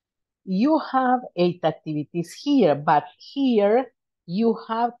 You have 8 activities here, but here you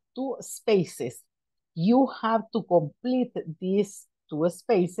have 2 spaces. You have to complete these 2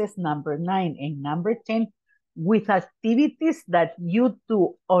 spaces, number 9 and number 10, with activities that you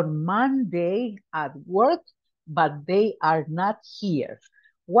do on Monday at work, but they are not here.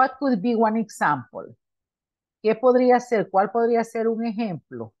 What could be one example? ¿Qué podría ser? ¿Cuál podría ser un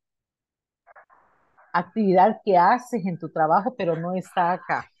ejemplo? Actividad que haces en tu trabajo, pero no está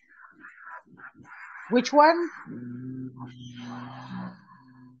acá. Which one?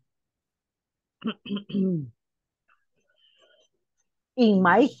 In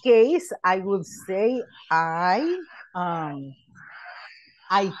my case, I would say I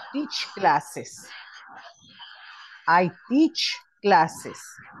teach classes. I teach classes.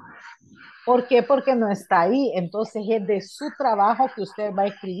 ¿Por qué? Porque no está ahí. Entonces es de su trabajo que usted va a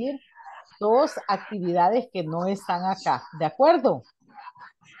escribir 2 actividades que no están acá. ¿De acuerdo?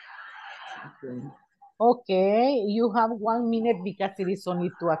 Okay, you have 1 minute because it is only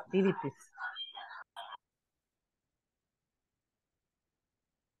 2 activities.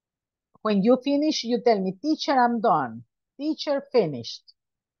 When you finish, you tell me, teacher, I'm done. Teacher, finished.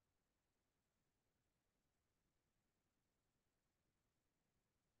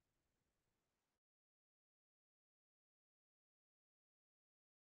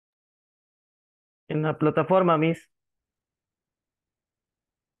 En la plataforma, Miss.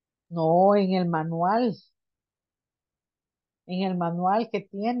 No, en el manual. En el manual que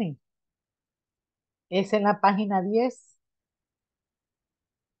tiene. Es en la página 10.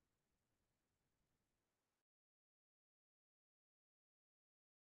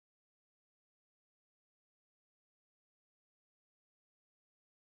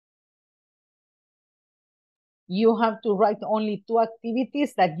 You have to write only 2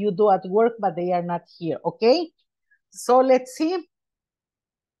 activities that you do at work, but they are not here, okay? So let's see.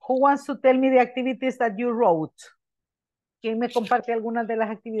 Who wants to tell me the activities that you wrote? ¿Quién me comparte algunas de las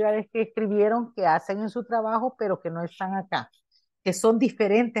actividades que escribieron, que hacen en su trabajo, pero que no están acá? Que son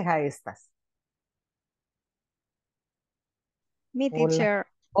diferentes a estas. Me, Hola. teacher.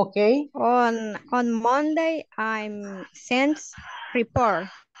 Okay. On Monday, I'm sent report.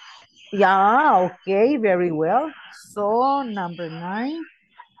 Yeah, okay, very well. So number 9,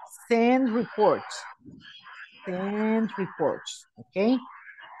 send reports. Send reports, okay.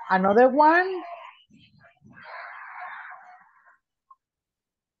 Another one.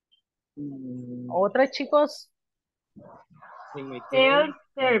 Otra, chicos. Sales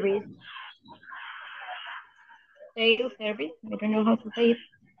service. Sales service. I don't know how to say it.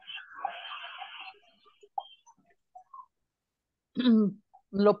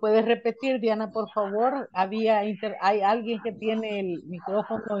 ¿Lo puedes repetir, Diana, por favor? Hay alguien que tiene el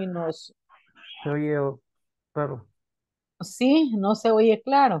micrófono y nos... Se oye claro. Sí, no se oye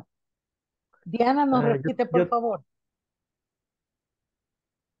claro. Diana, nos repite, por favor.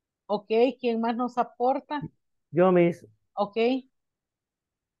 Ok, ¿quién más nos aporta? Yo, Miss. Ok.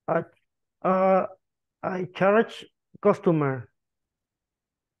 Uh, I charge customer.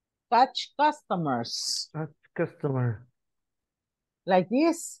 Catch customers. Customer. Like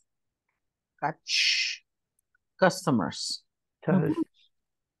this. Catch customers. Charge.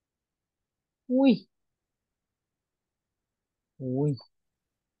 Uy. Uy.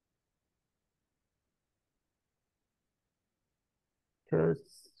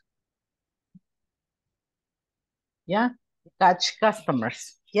 Yeah. Catch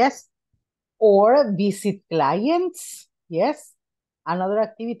customers. Yes. Or visit clients. Yes. Another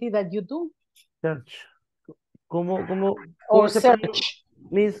activity that you do. Search. ¿Cómo Or se search.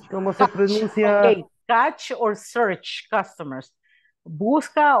 Miss, ¿cómo se Catch. pronuncia? Okay. Catch or search customers.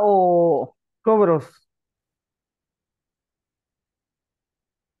 Busca o... Cobros.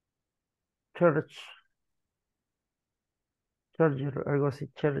 Church. Charger, algo así.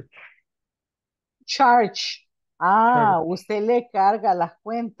 Church. Charge. Ah, Charge. usted le carga las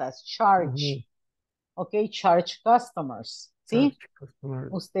cuentas. Charge. Ok, charge customers. ¿Sí? Charge customer.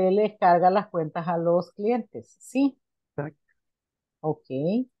 Usted le carga las cuentas a los clientes. ¿Sí? Exacto. Ok,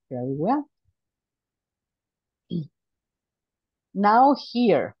 very well. Now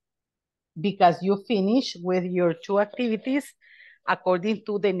here, because you finish with your two activities according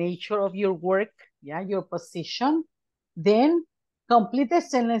to the nature of your work, yeah, your position, then complete the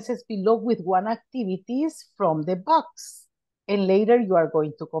sentences below with one activities from the box. And later you are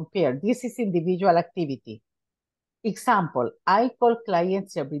going to compare. This is individual activity. Example, I call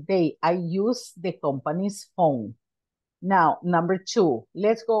clients every day. I use the company's phone. Now, number two,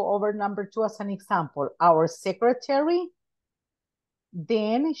 let's go over number two as an example. Our secretary,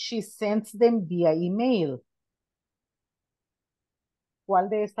 then she sends them via email. ¿Cuál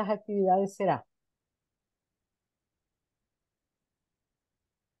de estas actividades será?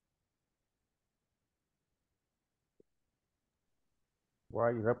 Why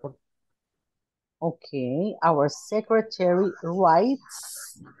report? Okay, our secretary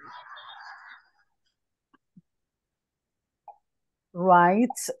writes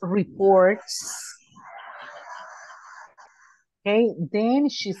reports. Okay, then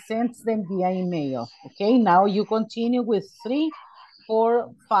she sends them via email. Okay, now you continue with 3,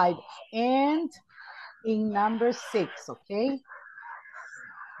 4, 5, and in number 6, okay?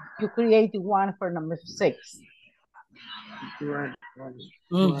 You create one for number 6. Right.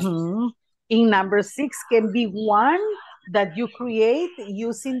 In number 6 can be one that you create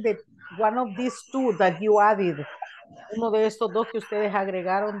using the one of these two that you added. Uno de estos dos que ustedes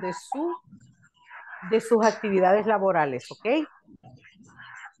agregaron de sus actividades laborales, ¿ok?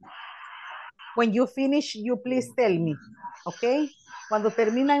 When you finish, you please tell me, ¿ok? Cuando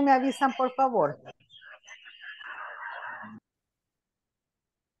terminan, me avisan, por favor.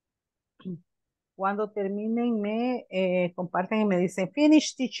 Cuando terminen, me comparten y me dicen,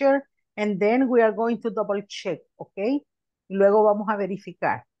 finish, teacher, and then we are going to double check, ¿ok? Y luego vamos a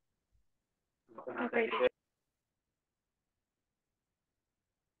verificar. Okay.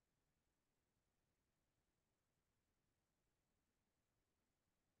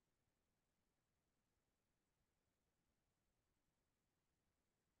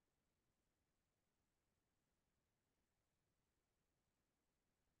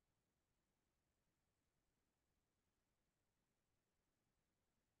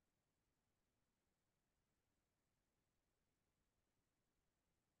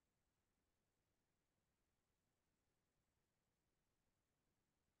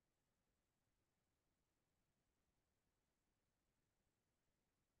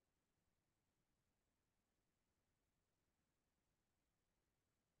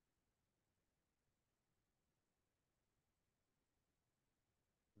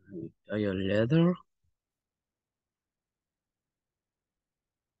 Are you leather?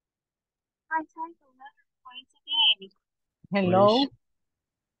 Hello. Wish.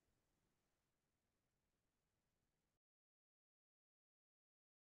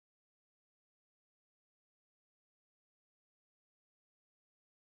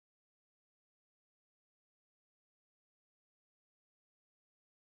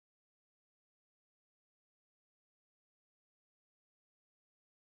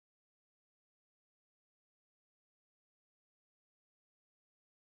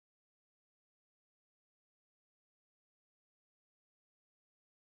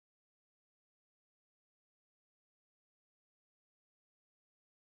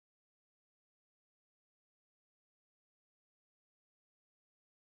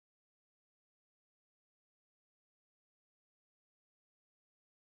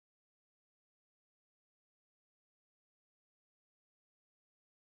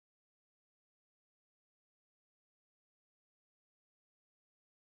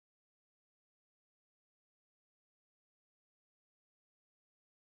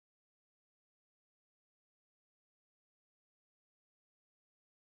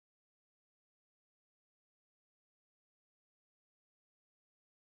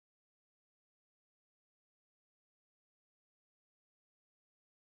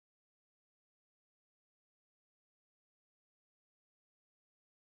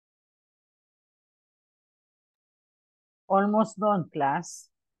 Almost done, class.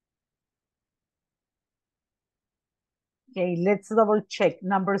 Okay, let's double check.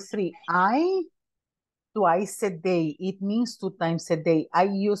 Number 3, I, twice a day. It means 2 times a day. I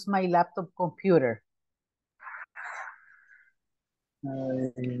use my laptop computer.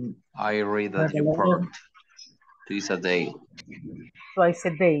 I read a report twice a day. Twice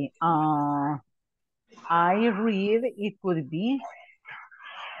a day. I read, it could be.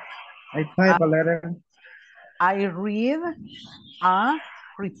 I type a letter. I read a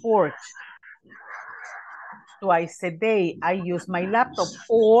report. Twice a day, I use my laptop,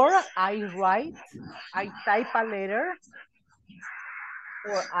 or I type a letter,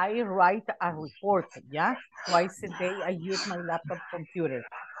 or I write a report, yeah? Twice a day, I use my laptop computer.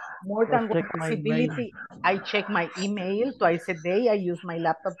 More than one possibility, I check my email. Twice a day, I use my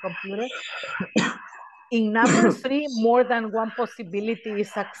laptop computer. In number 3, more than one possibility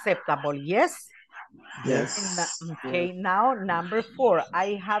is acceptable, yes? Yes. Okay, now number 4,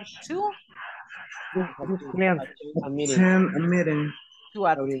 I have to Attend a meeting. To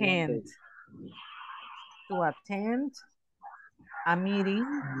attend a meeting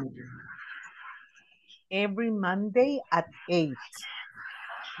every Monday at 8.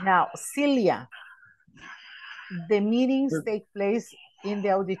 Now, Celia, the meetings take place in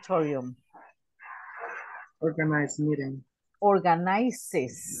the auditorium. Organized meeting.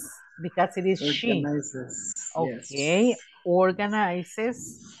 Organizes, because it is she. Okay, yes.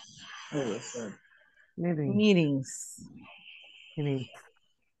 Organizes meetings.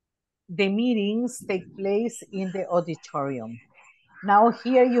 The meetings take place in the auditorium. Now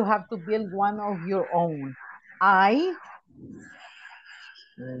here you have to build one of your own.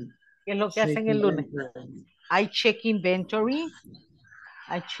 ¿Qué es lo que hacen el lunes? I check inventory.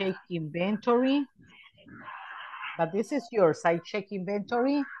 I check inventory. But this is yours. I check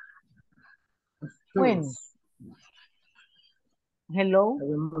inventory. When? Hello?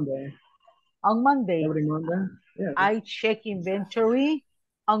 Every Monday. On Monday. Every Monday. Yeah. I check inventory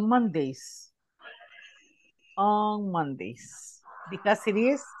on Mondays. On Mondays. Because it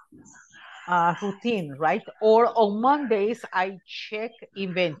is routine, right? Or on Mondays, I check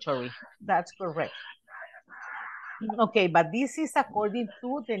inventory. That's correct. Okay, but this is according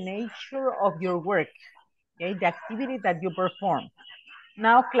to the nature of your work, okay? The activity that you perform.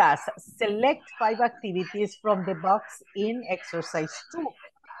 Now, class, select 5 activities from the box in exercise 2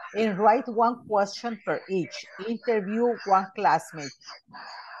 and write 1 question per each. Interview 1 classmate.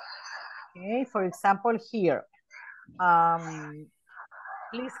 Okay, for example, here,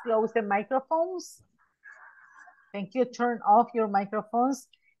 please close the microphones. Thank you. Turn off your microphones.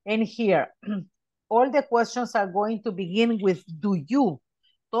 And here, all the questions are going to begin with do you.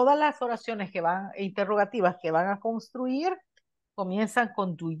 Todas las oraciones que van, interrogativas que van a construir, comienzan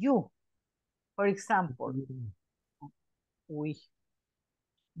con do you. For example,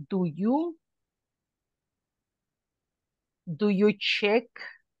 do you check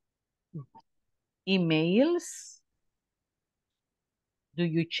emails? Do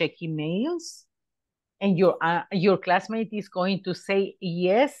you check emails? And your classmate is going to say,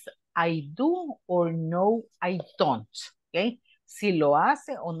 yes, I do, or no, I don't. Okay? Si lo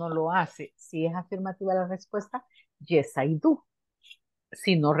hace o no lo hace. Si es afirmativa la respuesta, yes, I do.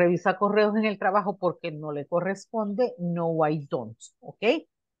 Si no revisa correos en el trabajo porque no le corresponde, no, I don't. ¿Ok?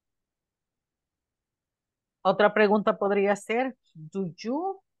 Otra pregunta podría ser, do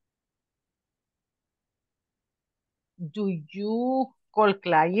you call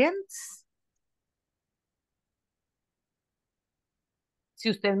clients? Si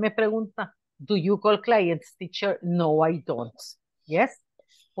usted me pregunta, do you call clients, teacher? No, I don't. Yes.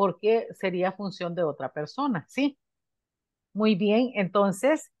 Porque sería función de otra persona, ¿sí? Muy bien,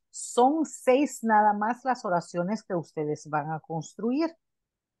 entonces son 6 nada más las oraciones que ustedes van a construir.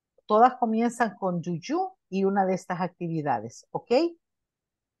 Todas comienzan con do you y una de estas actividades, ¿ok?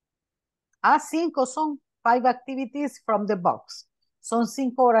 5 son 5 activities from the box. Son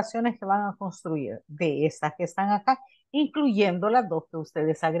 5 oraciones que van a construir de estas que están acá, incluyendo las 2 que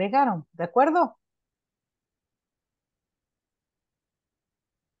ustedes agregaron, ¿de acuerdo?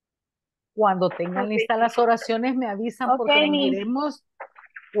 Cuando tengan listas las oraciones me avisan porque miremos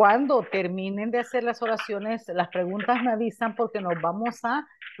cuando terminen de hacer las oraciones, las preguntas me avisan porque nos vamos a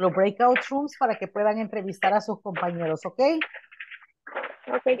los breakout rooms para que puedan entrevistar a sus compañeros, ¿ok?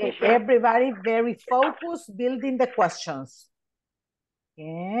 Okay, everybody very focused, building the questions.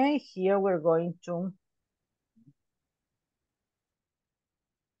 Okay, here we're going to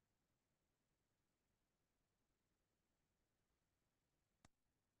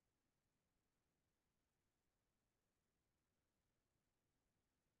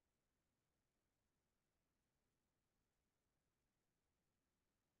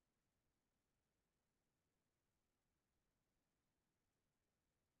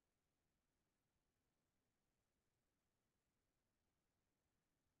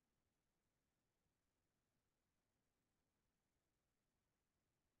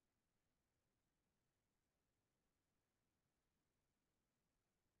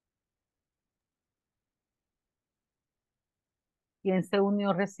 ¿Quién se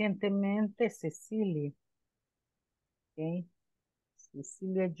unió recientemente? Cecilia. Okay.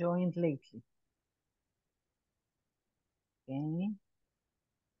 Cecilia joined lately. Okay.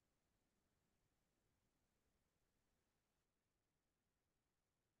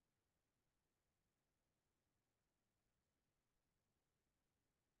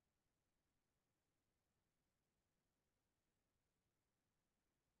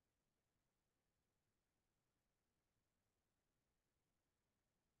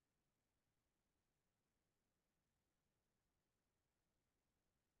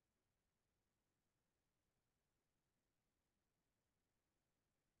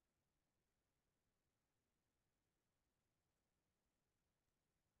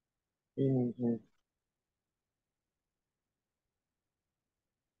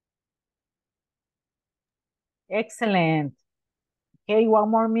 Excellent. Okay,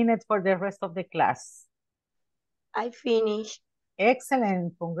 one more minute for the rest of the class. I finished.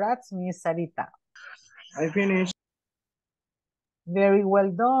 Excellent. Congrats, Miss Sarita. I finished. Very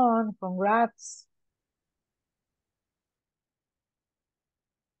well done. Congrats.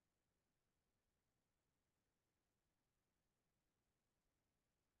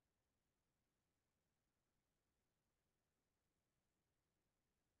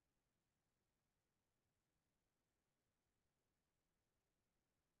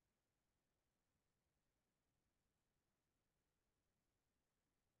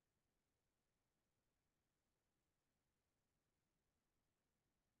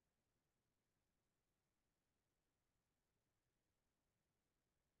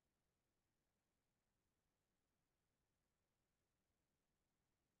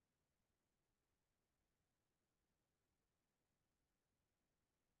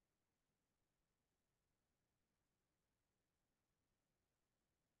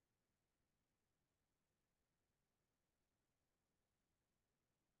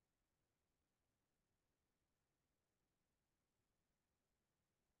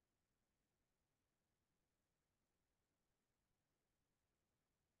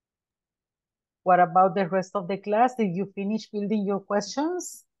 What about the rest of the class? Did you finish building your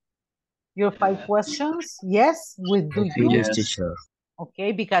questions? Your 5 questions? Yes, with do you? Yes, teacher.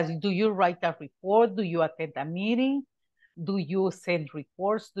 Okay, because do you write a report? Do you attend a meeting? Do you send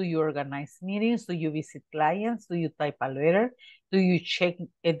reports? Do you organize meetings? Do you visit clients? Do you type a letter? Do you check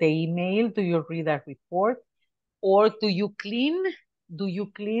the email? Do you read a report? Or do you clean? Do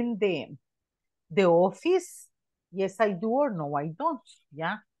you clean the office? Yes, I do, or no, I don't.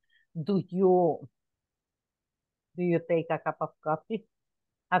 Yeah. Do you take a cup of coffee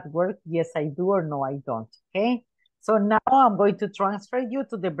at work? Yes, I do, or no, I don't. Okay. So now I'm going to transfer you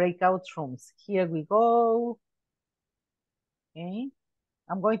to the breakout rooms. Here we go. Okay.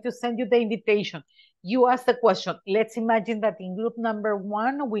 I'm going to send you the invitation. You ask the question. Let's imagine that in group number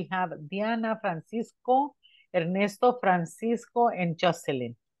 1, we have Diana, Francisco, Ernesto, Francisco, and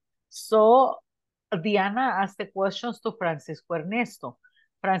Jocelyn. So Diana asked the questions to Francisco Ernesto.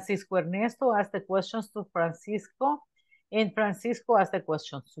 Francisco Ernesto asked the questions to Francisco, and Francisco asked the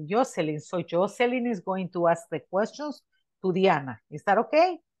questions to Jocelyn. So Jocelyn is going to ask the questions to Diana. Is that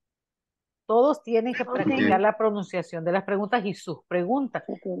okay? Todos tienen que practicar la pronunciación de las preguntas y sus preguntas.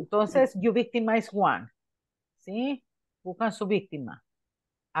 Entonces, you victimize one. ¿Sí? Buscan su víctima.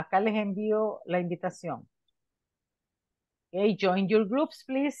 Acá les envío la invitación. Okay, join your groups,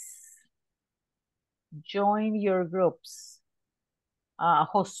 please. Join your groups.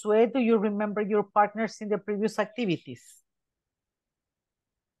 Josué, do you remember your partners in the previous activities?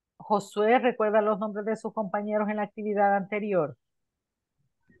 Josué, ¿recuerda los nombres de sus compañeros en la actividad anterior?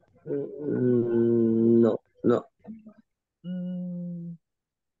 No.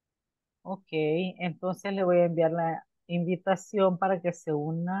 Ok, entonces le voy a enviar la invitación para que se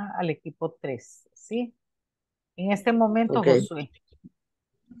una al equipo 3, ¿sí? En este momento, Okay. Josué.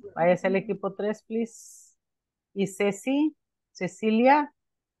 Váyase al equipo 3, please. Y Cecilia,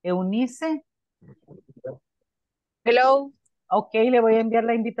 Eunice. Hello. Ok, le voy a enviar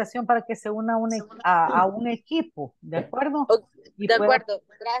la invitación para que se una a un equipo, ¿de acuerdo? Y De acuerdo,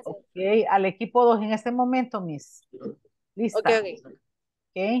 gracias. Ok, al equipo 2 en este momento, Miss. Lista.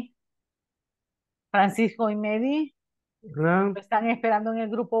 Ok. Francisco y Medi. ¿Verdad? Están esperando en el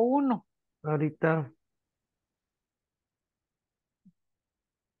grupo 1. Ahorita.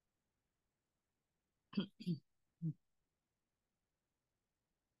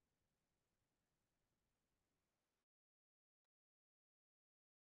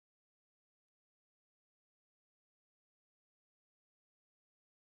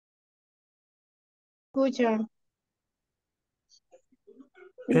 Escucha.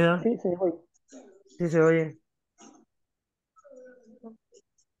 ¿Queda? Sí, se oye. Sí se oye.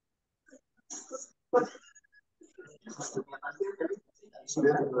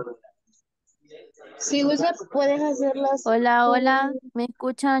 Si gusta, puedes hacerlas. Hola, hola, ¿me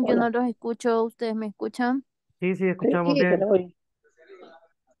escuchan? Yo no los escucho, ¿ustedes me escuchan? Sí, sí, Sí, escuchamos te bien. la oí.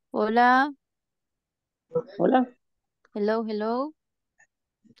 Hola, Hola. hello, hello.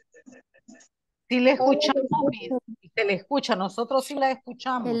 Sí le Hola, escuchamos, te Miss. escucho. Se le escucha, nosotros sí la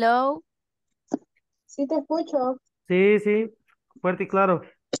escuchamos. Hello, Sí, te escucho. Sí, sí, fuerte y claro.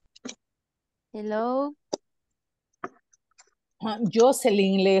 hello.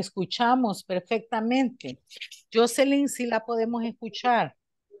 Jocelyn, le escuchamos perfectamente. Jocelyn, sí la podemos escuchar.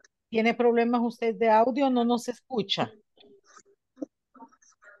 ¿Tiene problemas usted de audio? No nos escucha.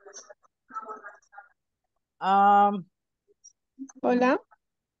 Ah, Hola.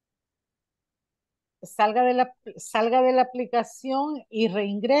 salga de la aplicación y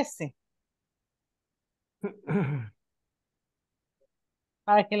reingrese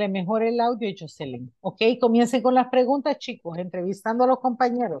para que le mejore el audio, Jocelyn. Ok, comiencen con las preguntas, chicos, entrevistando a los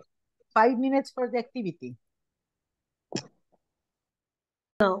compañeros. 5 minutes for the activity.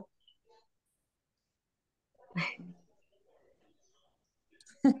 No.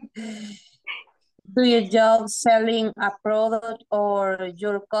 Do you job selling a product or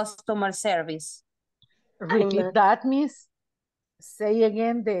your customer service? Repeat that, Miss. Say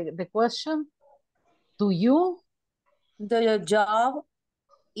again the question. Do you? Do your job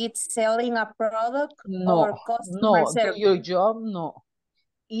it's selling a product or No, customer no. Do service? your job? No.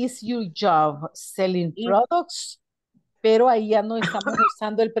 Is your job selling If- products? Pero ahí ya no estamos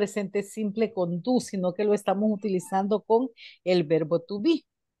usando el presente simple con do, sino que lo estamos utilizando con el verbo to be.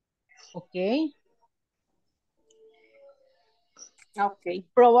 ¿Ok? Okay.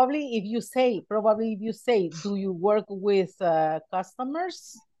 Probably if you say, do you work with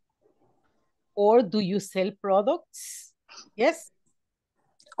customers? Or do you sell products? Yes?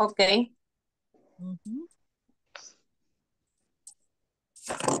 Okay. Mhm.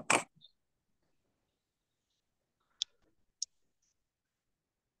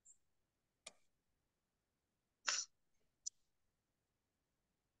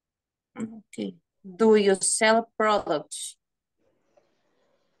 Okay. Do you sell products?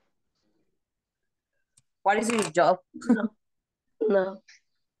 What is your job? No. No.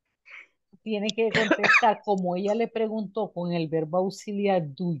 Tiene que contestar como ella le preguntó con el verbo auxiliar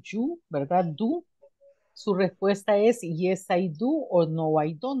do you, ¿verdad? Do. Su respuesta es yes, I do or no,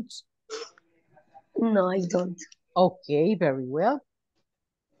 I don't. No, I don't. Okay, very well.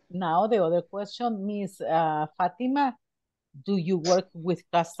 Now the other question, Miss Fatima, do you work with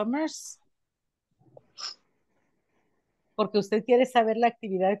customers? Porque usted quiere saber la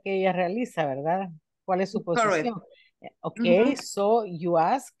actividad que ella realiza, ¿verdad? ¿Cuál es su Correct. posición? Okay, so you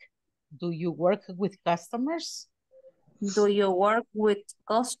ask, do you work with customers? Do you work with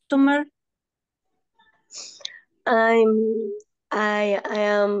customer? I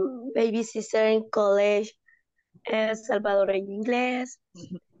am babysitter in college, salvadoreña inglés.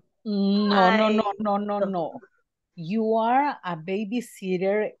 No. You are a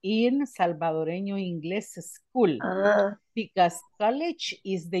babysitter in Salvadoreño Inglés School because college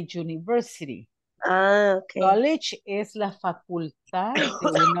is the university. Okay. College es la facultad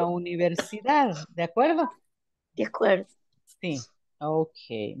de una universidad, ¿de acuerdo? De acuerdo. Sí,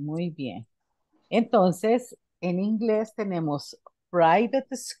 ok, muy bien. Entonces, en inglés tenemos private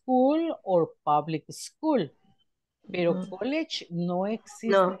school or public school, pero college no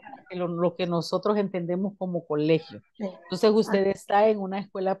existe lo que nosotros entendemos como colegio. Entonces, usted está en una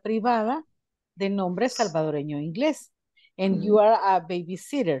escuela privada de nombre salvadoreño inglés, and you are a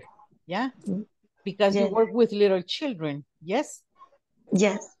babysitter, ¿ya? Because you work with little children, yes?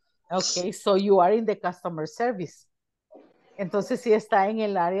 Yes. Okay, so you are in the customer service. Entonces sí está en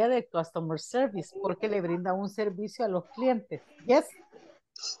el área de customer service porque le brinda un servicio a los clientes. Yes?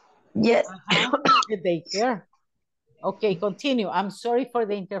 Yes. The daycare. Okay, continue. I'm sorry for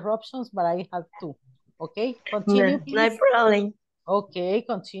the interruptions, but I have to. Okay, continue, No, please. no problem. Okay,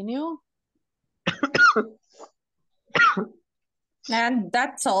 continue. And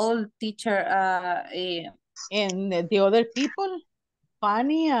that's all, teacher. And the other people,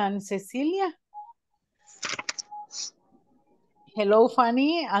 Fanny and Cecilia. Hello,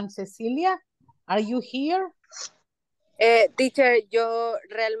 Fanny and Cecilia. Are you here? Teacher, yo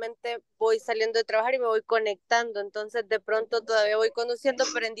realmente voy saliendo de trabajar y me voy conectando, entonces de pronto todavía voy conduciendo,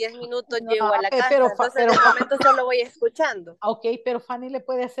 pero en 10 minutos llego a la casa, entonces de momento solo voy escuchando. Ok, pero Fanny le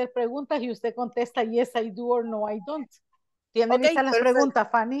puede hacer preguntas y usted contesta yes, I do or no, I don't. ¿Tiene listas las preguntas,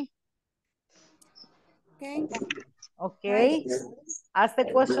 Fanny? Okay. Ok. Ask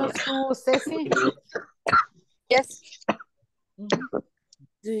the questions to Ceci. Yes.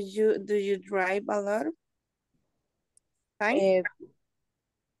 Do you drive a lot of time?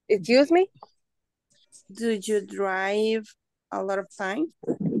 Excuse me? Do you drive a lot of time?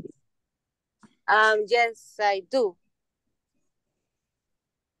 Yes, I do.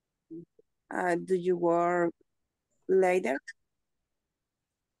 Do you work later?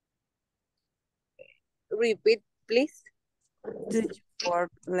 Repeat, please. Do you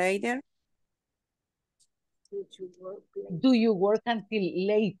work later? Do you work until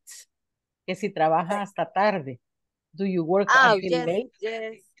late? Que si trabaja hasta tarde. Do you work until yes, late?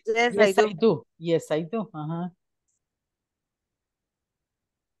 yes, Yes, I do. Yes, I do. Uh-huh.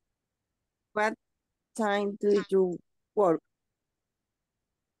 What time do you work?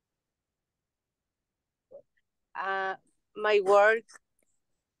 My work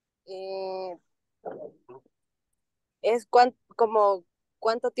es como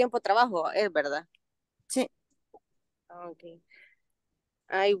cuánto tiempo trabajo, es verdad. Sí. Okay.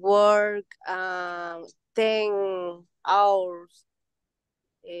 I work 10 hours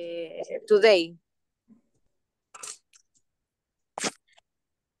today.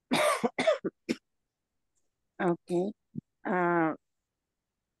 Okay.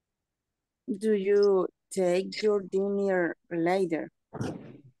 Do you take your dinner later?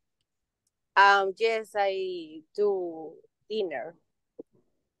 Yes, I do dinner.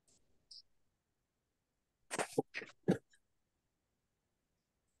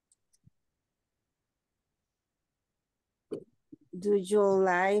 Do you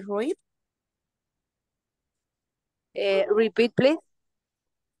like read? Repeat, please.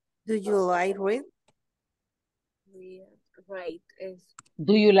 Do you like read? Right.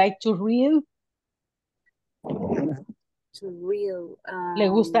 Do you like to read? To read. ¿Le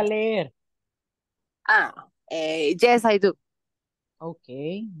gusta leer? Yes, I do.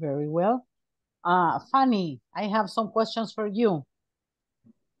 Okay, very well. Fanny, I have some questions for you.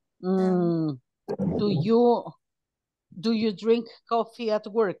 Do you drink coffee at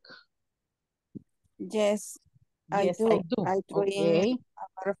work? Yes, Yes, I do. I drink a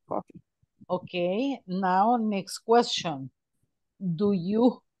lot of coffee. Okay, now next question. Do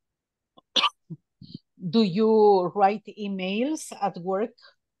you write emails at work?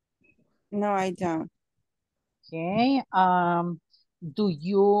 No, I don't. Okay. Do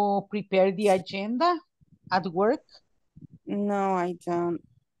you prepare the agenda at work? No, I don't.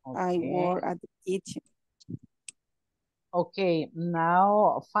 Okay. I work at the kitchen. Okay,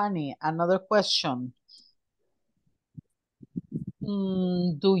 now, Fanny, another question.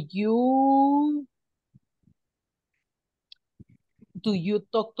 Do you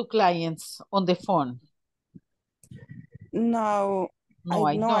talk to clients on the phone? No,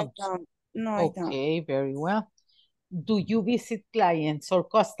 I don't. I don't. No, I don't. Okay, very well. Do you visit clients or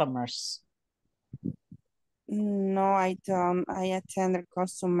customers? No, I don't. I attend a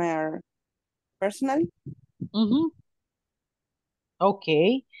customer personally. Ok,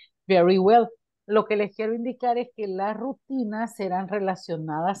 very well. Lo que les quiero indicar es que las rutinas eran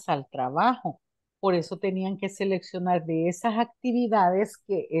relacionadas al trabajo. Por eso tenían que seleccionar de esas actividades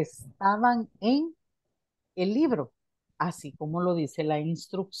que estaban en el libro, así como lo dice la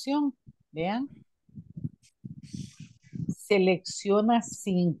instrucción. Vean. Selecciona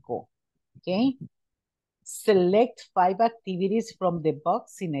 5. Ok. Select 5 activities from the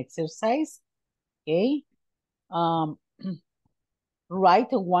box in exercise. Ok. Write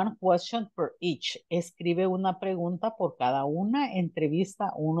one question per each. Escribe una pregunta por cada una. Entrevista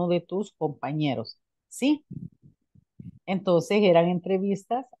a uno de tus compañeros. ¿Sí? Entonces eran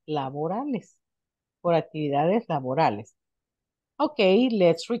entrevistas laborales, por actividades laborales. Okay,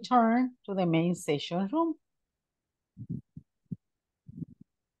 let's return to the main session room.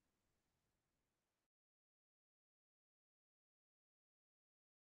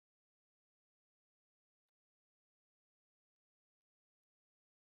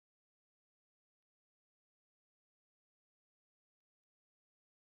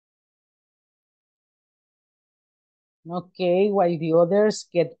 Okay, while the others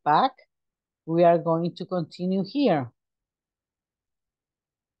get back, we are going to continue here.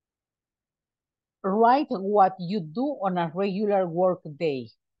 Write what you do on a regular work day.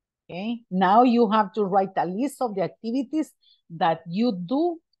 Okay, now you have to write a list of the activities that you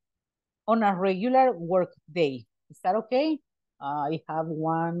do on a regular work day. Is that okay? I have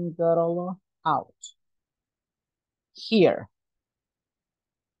one girl out here.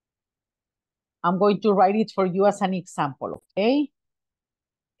 I'm going to write it for you as an example, okay?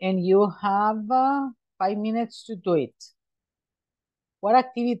 And you have 5 minutes to do it. What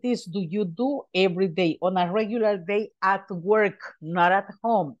activities do you do every day on a regular day at work, not at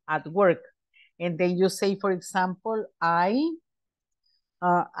home, at work? And then you say, for example, I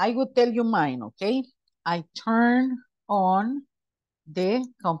I would tell you mine, okay? I turn on the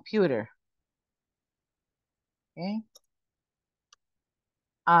computer. Okay.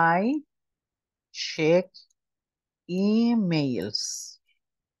 I check emails.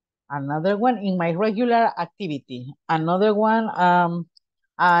 Another one in my regular activity. Another one,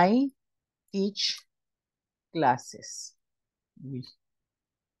 I teach classes.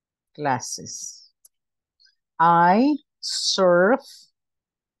 Classes. I surf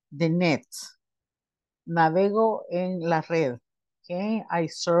the net. Navego en la red. Okay, I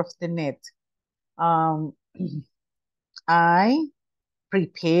surf the net. I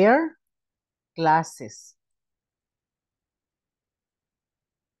prepare classes.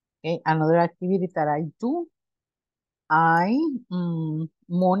 Okay, another activity that I do, I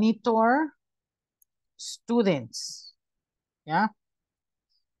monitor students. Yeah.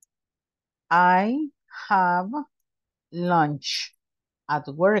 I have lunch at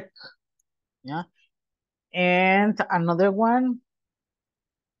work. Yeah. And another one,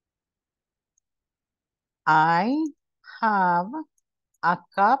 I have a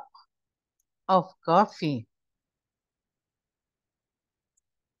cup of coffee.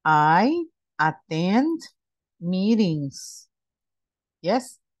 I attend meetings.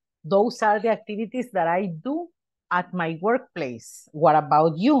 Yes, those are the activities that I do at my workplace. What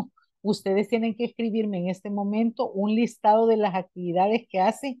about you? Ustedes tienen que escribirme en este momento un listado de las actividades que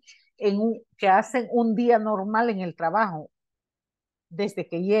hacen un día normal en el trabajo, desde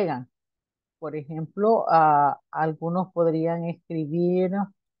que llegan. Por ejemplo, algunos podrían escribir,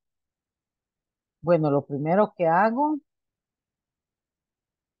 bueno, lo primero que hago,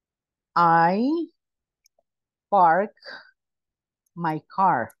 I park my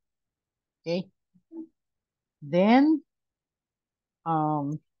car. Okay. Then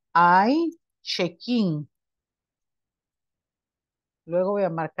I check in. Luego voy a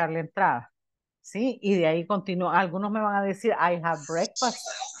marcar la entrada. ¿Sí? Y de ahí continúo. Algunos me van a decir I have breakfast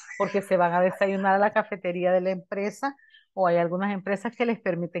porque se van a desayunar a la cafetería de la empresa, o hay algunas empresas que les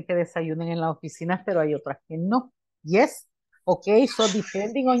permiten que desayunen en las oficinas, pero hay otras que no. Yes. Okay, so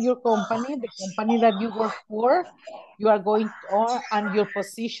depending on your company, the company that you work for, you are going on and your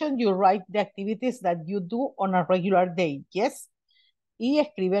position, you write the activities that you do on a regular day. Yes. Y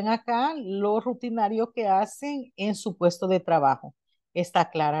escriben acá lo rutinario que hacen en su puesto de trabajo. ¿Está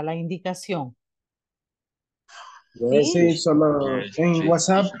clara la indicación? Sí, solo en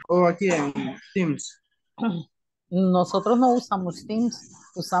WhatsApp o aquí en Teams. Nosotros no usamos Teams,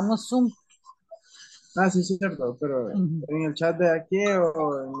 usamos Zoom. Ah, sí, cierto, pero en el chat de aquí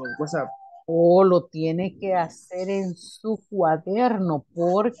o en el WhatsApp. O lo tiene que hacer en su cuaderno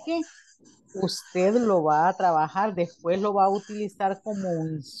porque usted lo va a trabajar, después lo va a utilizar como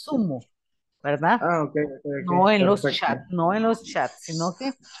un insumo, ¿verdad? Ah, ok. No en los Perfecto. chats, no en los chats, sino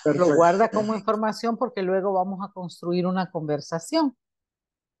que Perfecto. lo guarda como información porque luego vamos a construir una conversación.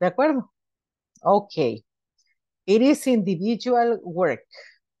 ¿De acuerdo? Ok. It is individual work.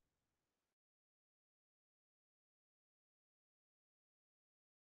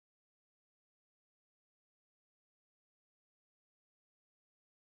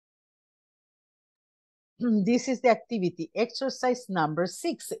 This is the activity. Exercise number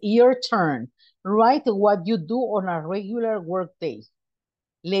 6. Your turn. Write what you do on a regular work day.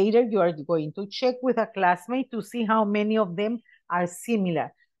 Later, you are going to check with a classmate to see how many of them are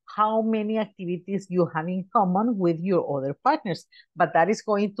similar, how many activities you have in common with your other partners. But that is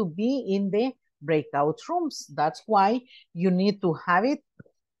going to be in the breakout rooms. That's why you need to have it,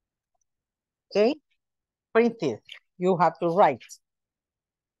 okay, printed. You have to write.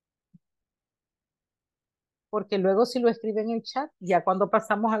 Porque luego si lo escriben en el chat, ya cuando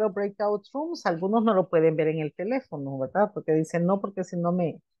pasamos a los breakout rooms, algunos no lo pueden ver en el teléfono, ¿verdad? Porque dicen no, porque si no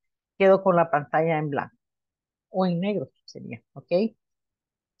me quedo con la pantalla en blanco o en negro sería, ¿ok?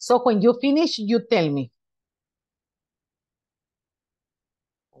 So when you finish, you tell me.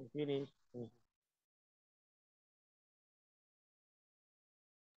 I finished.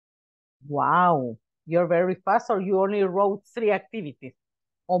 Wow, you're very fast, or you only wrote 3 activities.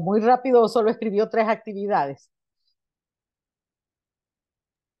 O muy rápido o solo escribió 3 actividades.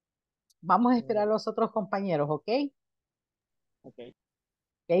 Vamos a esperar a los otros compañeros, ¿ok? Okay.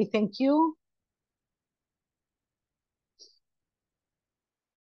 Okay, thank you.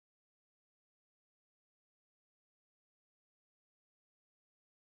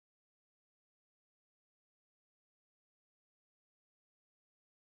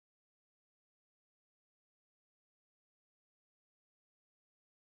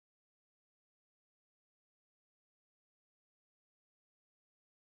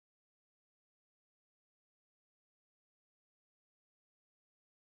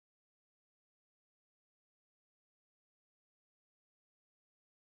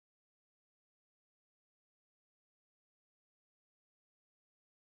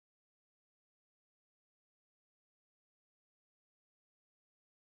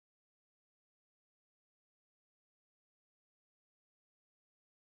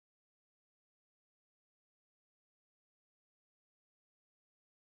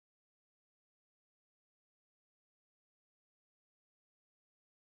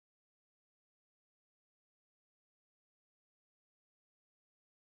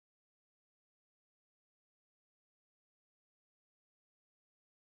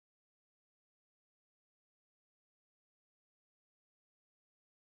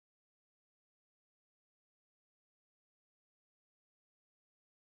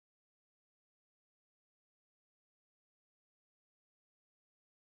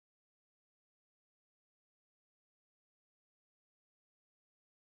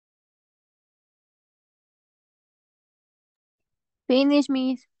 Finish,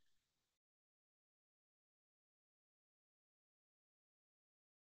 Miss.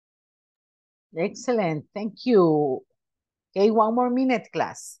 Excellent. Thank you. Okay, 1 more minute,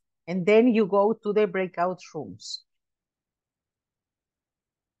 class. And then you go to the breakout rooms.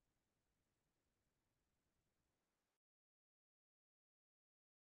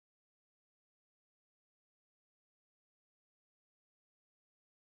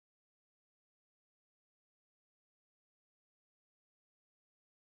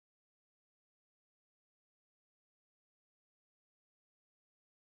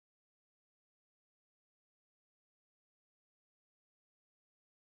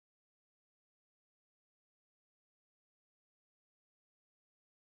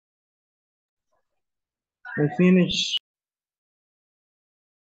 I finished.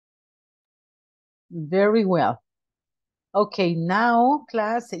 Very well. Okay, now,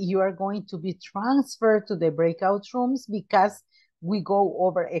 class, you are going to be transferred to the breakout rooms because we go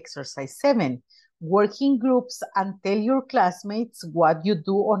over exercise 7. Working groups and tell your classmates what you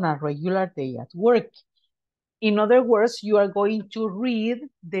do on a regular day at work. In other words, you are going to read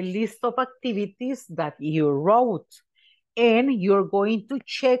the list of activities that you wrote, and you're going to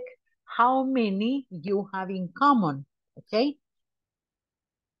check how many you have in common, okay?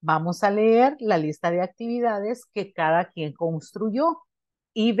 Vamos a leer la lista de actividades que cada quien construyó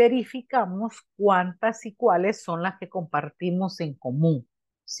y verificamos cuántas y cuáles son las que compartimos en común,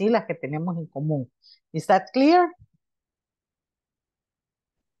 ¿sí? Las que tenemos en común. Is that clear?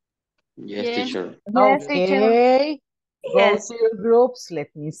 Yes, Yes. teacher. Yes, teacher. Okay. Go Yes. to your groups.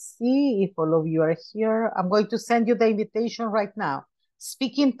 Let me see if all of you are here. I'm going to send you the invitation right now.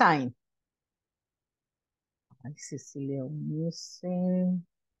 Speaking time. Ay, Cecilia, missing.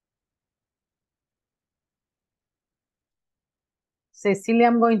 Cecilia,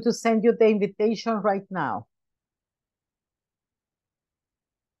 I'm going to send you the invitation right now.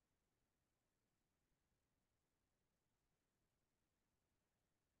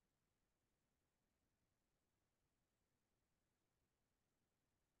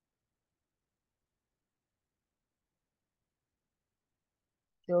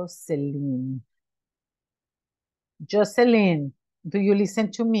 Jocelyn. Jocelyn, do you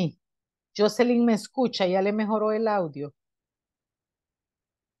listen to me? Jocelyn me escucha, ya le mejoró el audio.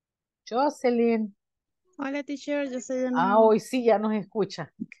 Jocelyn. Hola, teacher, yo soy de Ah, nuevo. hoy sí ya nos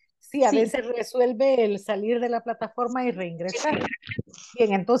escucha. Sí, a Sí. veces resuelve el salir de la plataforma y reingresar.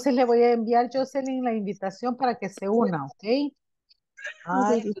 Bien, entonces le voy a enviar, Jocelyn, la invitación para que se una, ¿ok?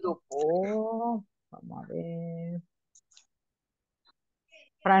 Ay, teacher. grupo. Vamos a ver.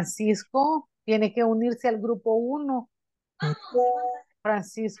 Francisco tiene que unirse al grupo 1.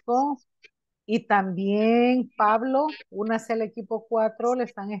 Francisco. Y también Pablo, únase al equipo 4, le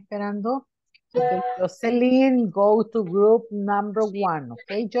están esperando. Okay, Jocelyn, go to group number 1.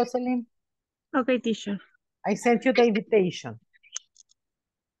 Okay, Jocelyn? Okay, teacher. I sent you the invitation.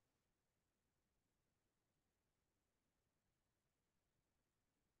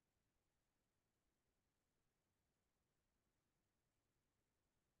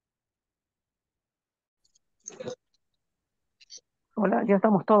 Hola, ya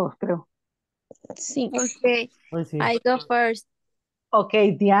estamos todos, creo. Sí. Okay. Pues sí. I go first.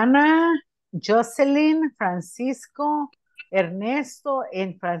 Okay, Diana, Jocelyn, Francisco, Ernesto,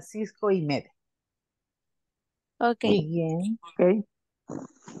 and Francisco y Med. Okay. Begin. Okay.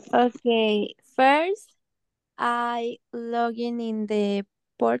 Okay. First, I log in the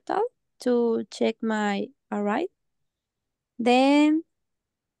portal to check my arrival. Then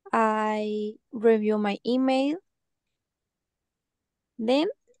I review my email. Then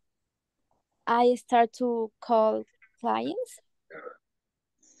I start to call clients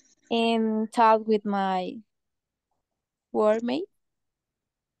and talk with my workmate.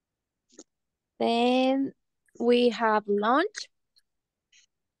 Then we have lunch.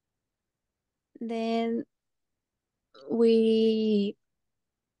 Then we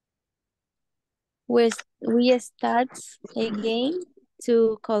start again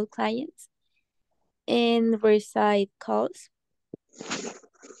to call clients and receive calls.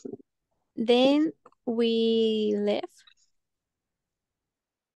 Then we left.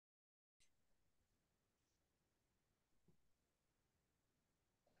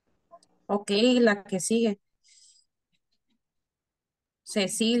 Ok, la que sigue.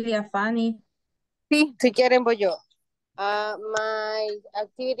 Cecilia, Fanny. Sí, si quieren voy yo. My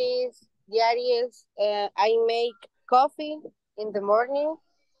activities, diaries, I make coffee in the morning.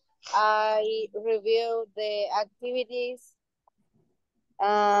 I review the activities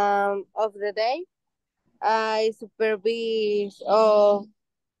of the day. I supervise,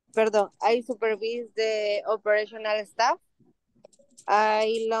 I supervise the operational staff.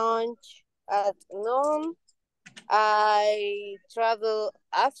 I lunch at noon. I travel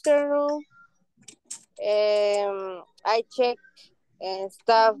afternoon. I check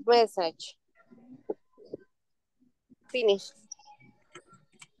staff message. Finish.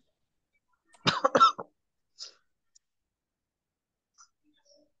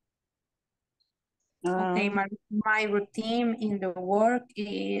 Okay, my routine in the work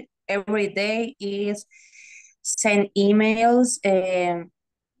is every day is send emails,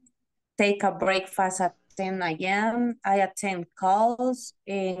 take a breakfast at 10 a.m. I attend calls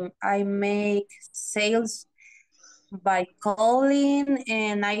and I make sales by calling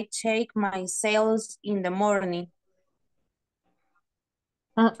and I check my sales in the morning.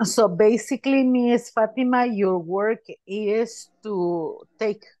 So basically, Miss Fatima, your work is to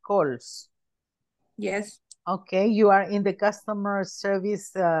take calls. Yes. Okay, you are in the customer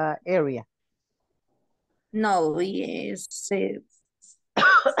service area. No, yes,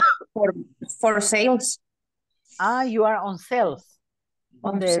 for sales. Ah, you are on sales,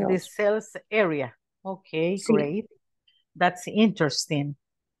 on the sales area. Okay, Sí. great. That's interesting.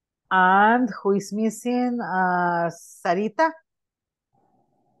 And who is missing? Sarita?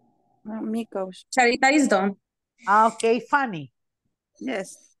 Mikos. Sarita is done. Ah, okay, Fanny.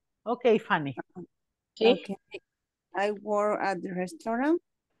 Yes. Okay, Fanny. Okay. I work at the restaurant.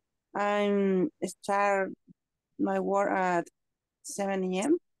 I start my work at 7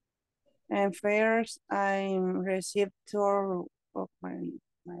 a.m. And first I receive tour of my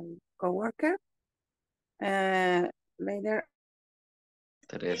coworker. Later.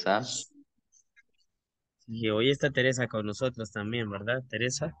 Teresa. Y hoy está Teresa con nosotros también, ¿verdad,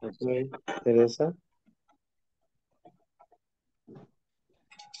 Teresa? Okay. Teresa.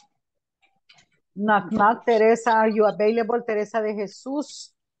 Knock, knock, Teresa, are you available? Teresa de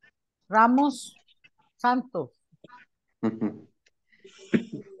Jesús Ramos Santos.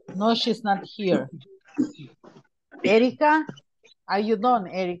 No, she's not here. Erica, are you done,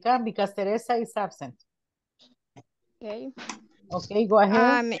 Erica? Because Teresa is absent. Okay. Okay, go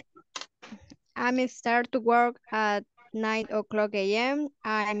ahead. I'm start to work at 9 o'clock a.m.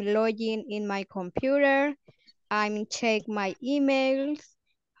 I'm logging in my computer. I'm check my emails.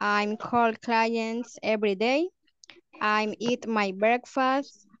 I'm call clients every day. I'm eat my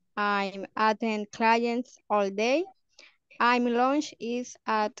breakfast. I'm attend clients all day. I'm lunch is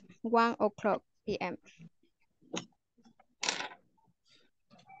at 1 o'clock p.m.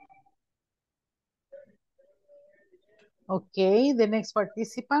 Okay, the next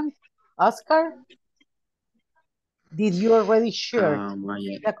participant, Oscar. Did you already share?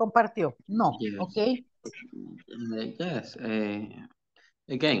 ¿Ya compartió? No, Yes. okay. Yes.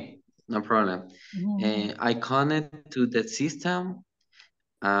 Again, no problem. I connect to the system,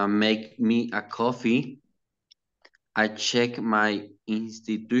 make me a coffee. I check my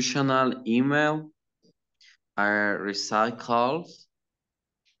institutional email. I receive calls.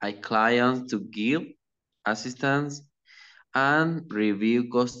 I clients to give assistance and review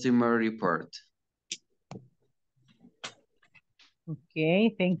customer report.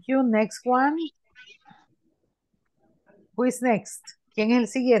 Okay, thank you. Next one. Who is next? ¿Quién es el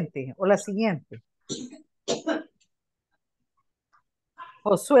siguiente o la siguiente?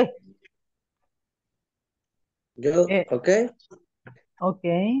 Josué. Yo, okay.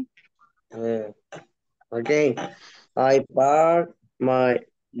 Okay. Okay. I park my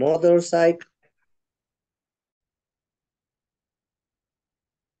motorcycle.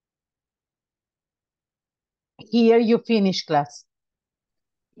 Here you finish class.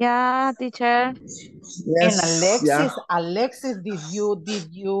 Yeah, teacher. And Alexis, Alexis, did you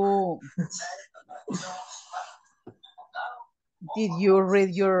read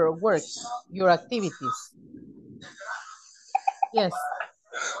your work, your activities? Yes.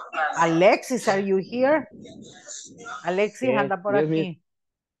 Alexis, are you here? Alexis, Yes, anda por yes, aquí.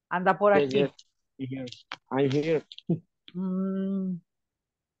 Anda por yes, aquí. yes. I'm here.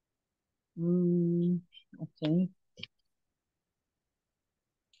 Okay.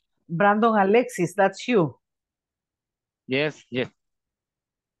 Brandon Alexis, that's you. Yes, yes.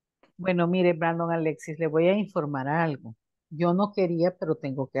 Bueno, mire, Brandon Alexis, le voy a informar algo. Yo no quería, pero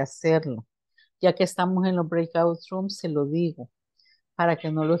tengo que hacerlo. Ya que estamos en los breakout rooms, se lo digo, para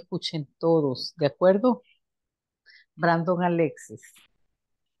que no lo escuchen todos, ¿de acuerdo? Brandon Alexis,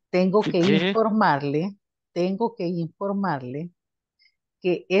 tengo que informarle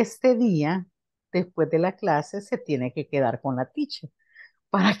que este día, después de la clase, se tiene que quedar con la teacher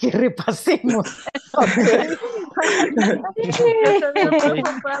para que repasemos. Okay.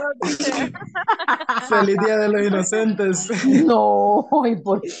 Feliz Día de los Inocentes. No, ¿y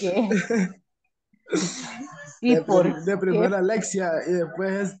por qué? ¿Y por de qué? primero Alexia y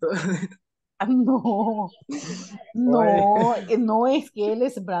después esto. No, no, no es que él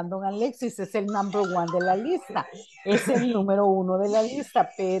es Brandon Alexis, es el number one de la lista, es el número uno de la lista,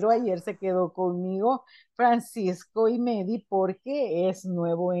 pero ayer se quedó conmigo Francisco y Medi porque es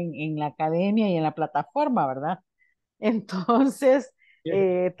nuevo en la academia y en la plataforma, ¿verdad? Entonces,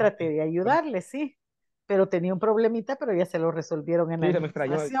 traté de ayudarle, sí, pero tenía un problemita, pero ya se lo resolvieron en la Sí, se me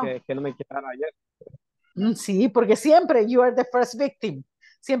extrañó administración. que no me quedara ayer. Sí, porque siempre you are the first victim,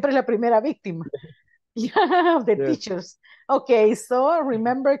 siempre la primera víctima. Yeah, of the Yes. teachers. Okay, so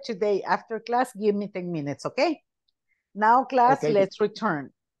remember today after class, give me 10 minutes, okay? Now class, Okay. let's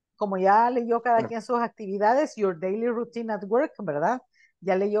return. Como ya leyó cada Bueno, quien sus actividades, your daily routine at work, ¿verdad?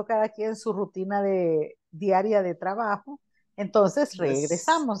 Ya leyó cada quien su rutina diaria de trabajo. Entonces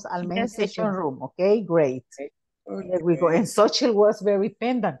regresamos al main Yes, teacher. session room, okay? Great. Here we go. Okay. And Xochitl was very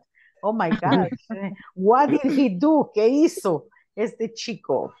pendant. Oh my gosh. What did he do? ¿Qué hizo este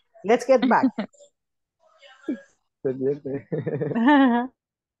chico? Let's get back. pendiente.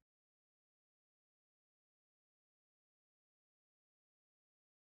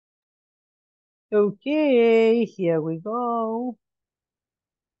 Okay, here we go.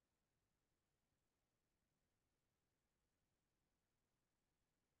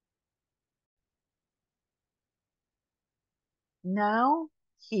 Now,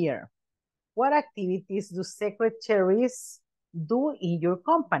 here. What activities do secretaries do in your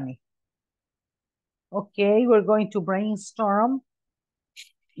company? Okay, we're going to brainstorm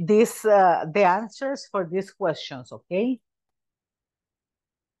the answers for these questions, okay?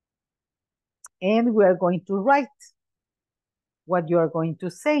 And we are going to write what you are going to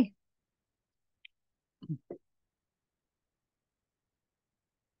say.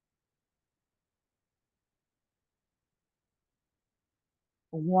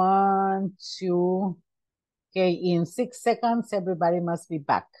 One, two, okay, in 6 seconds, everybody must be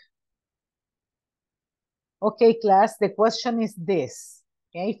back. Okay, class, the question is this,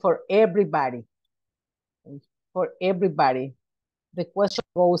 okay, for everybody. For everybody. The question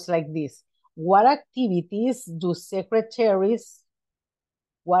goes like this. What activities do secretaries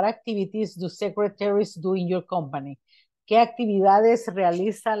do in your company? ¿Qué actividades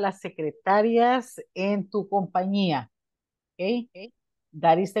realizan las secretarias en tu compañía? Okay,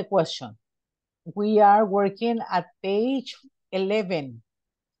 that is the question. We are working at page 11.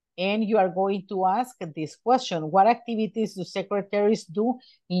 And you are going to ask this question. What activities do secretaries do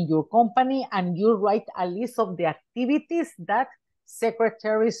in your company? And you write a list of the activities that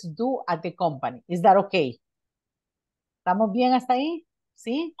secretaries do at the company. Is that okay? ¿Estamos bien hasta ahí?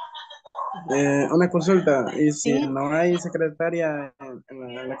 ¿Sí? Una consulta, ¿y si ¿Sí? no hay secretaria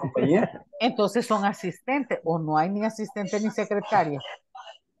en la compañía? Entonces son asistentes o no hay ni asistente ni secretaria.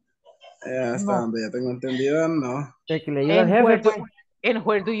 Hasta No. donde ya tengo entendido, no. El que le ayuda al jefe, pues. And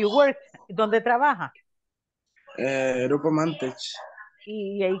where do you work? ¿Dónde trabaja? Grupo Mantech.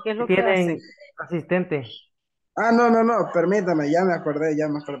 ¿Y ahí qué es lo que Tienen hace? asistente. Ah, no, permítame, ya me acordé.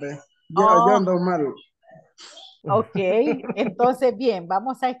 Yo Oh, ando mal. ok, entonces bien,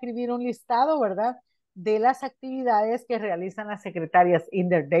 vamos a escribir un listado, ¿verdad? De las actividades que realizan las secretarias in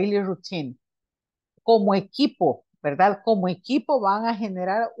their daily routine. Como equipo, ¿verdad? Como equipo van a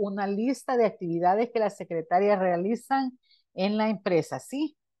generar una lista de actividades que las secretarias realizan en la empresa,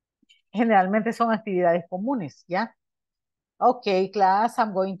 ¿sí? Generalmente son actividades comunes, ¿ya? Okay, class,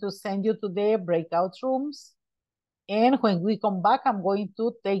 I'm going to send you to the breakout rooms. And when we come back, I'm going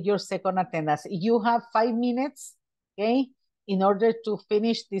to take your second attendance. You have 5 minutes, okay, in order to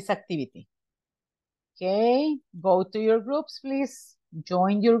finish this activity. Okay, go to your groups, please.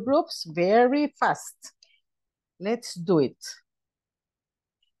 Join your groups very fast. Let's do it.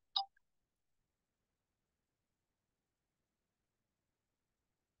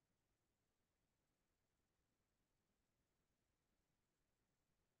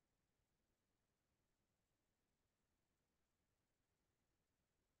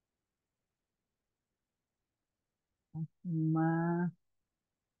 Ma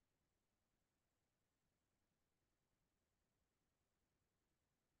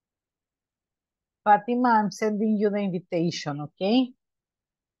Fatima, I'm sending you the invitation, okay?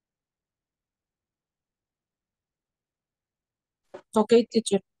 Okay,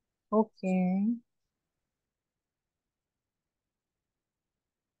 teacher. Okay.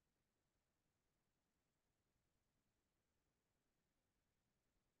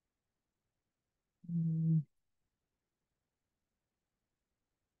 Mm.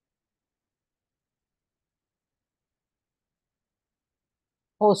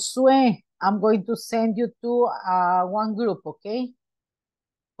 Josue, I'm going to send you to one group, okay?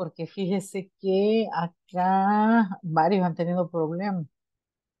 porque fíjese que acá varios han tenido problemas.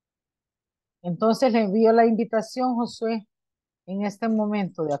 Entonces le envío la invitación, Josué, en este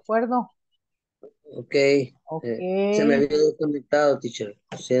momento, ¿de acuerdo? Ok. Ok. Se me había desconectado, teacher.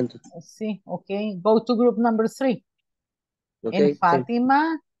 Lo siento. Sí, ok. Go to group number 3. Ok. And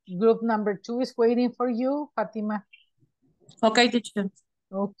Fatima, group number 2 is waiting for you, Fatima. Okay, teacher.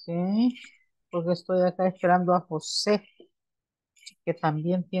 Ok. Porque estoy acá esperando a José, que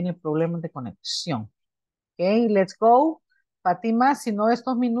también tiene problemas de conexión. Ok, let's go. Fatima, si no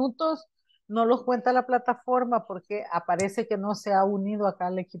estos minutos, no los cuenta la plataforma porque aparece que no se ha unido acá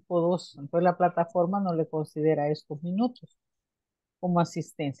al equipo 2. Entonces la plataforma no le considera estos minutos como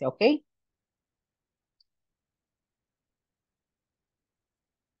asistencia, ¿ok?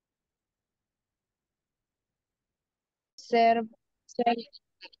 Ser, ser,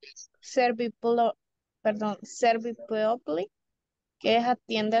 servipublic, que es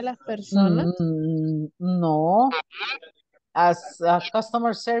atiende a las personas. No, as a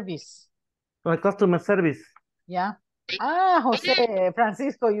customer service. Customer service. ¿Ya? Ah, José,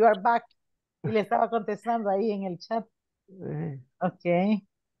 Francisco, you are back. Y le estaba contestando ahí en el chat. Ok.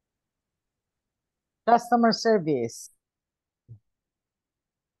 Customer service.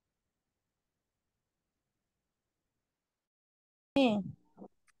 Sí.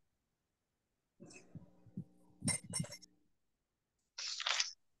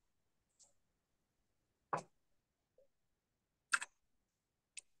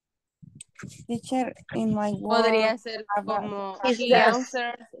 Teacher, in my work, Podría ser como he that-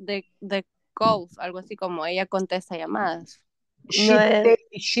 answers the calls, algo así como ella contesta llamadas. No es.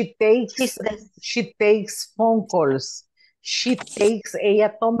 She takes phone calls. She takes,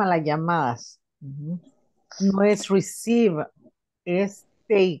 ella toma las llamadas. Ujú. No es receive, es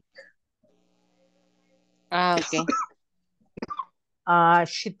take. Ah, ok.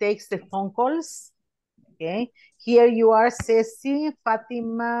 She takes the phone calls. Okay. Here you are, Ceci,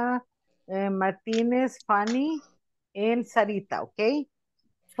 Fatima, Martínez, Fanny, and Sarita. Okay.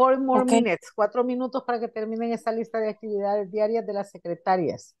 4 more Okay. minutes. 4 minutos para que terminen esta lista de actividades diarias de las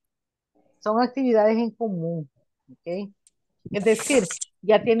secretarias. Son actividades en común. Okay. Es decir,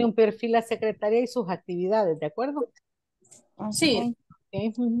 ya tiene un perfil la secretaria y sus actividades, ¿de acuerdo? Sí.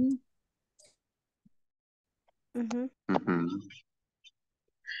 Okay. Ujú.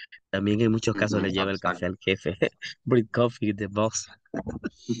 También en muchos casos le lleva el café al jefe. Bring coffee, the boss.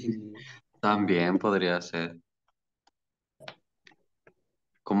 También podría ser.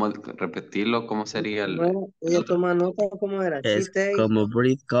 ¿Cómo repetirlo? ¿Cómo sería el No, ella toma nota, ¿cómo era? She Es takes. como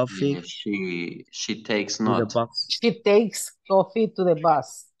bring coffee she takes to the note. boss. She takes coffee to the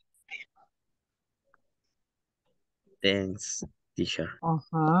bus. Thanks, teacher.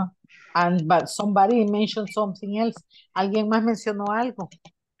 But somebody mentioned something else. ¿Alguien más mencionó algo?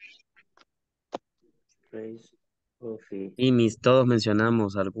 Coffee. Y todos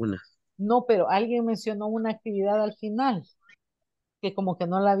mencionamos alguna. No, pero alguien mencionó una actividad al final que como que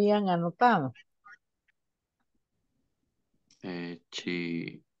no la habían anotado.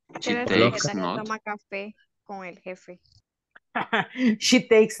 She Pero sí, takes que note. toma café con el jefe. She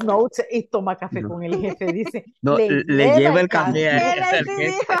takes notes y toma café No. con el jefe, dice. No, Le le lleva el café. café al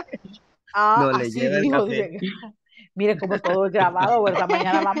jefe. No, le Así lleva el dijo. café. Dice, mire como todo es grabado, ¿verdad?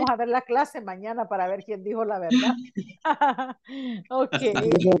 Mañana vamos a ver la clase, mañana para ver quién dijo la verdad. Ok.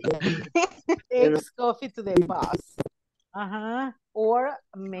 Takes coffee to the bus. Or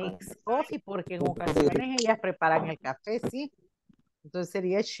makes coffee, porque en ocasiones ellas preparan el café, ¿sí? Entonces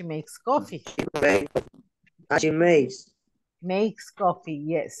sería she makes coffee. She makes. Makes coffee,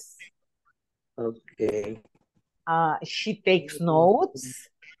 yes. Okay. She takes notes.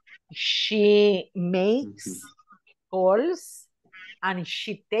 She makes calls and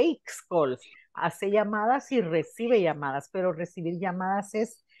she takes calls. Hace llamadas y recibe llamadas, pero recibir llamadas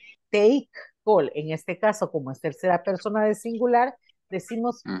es take call. En este caso, como es tercera persona de singular,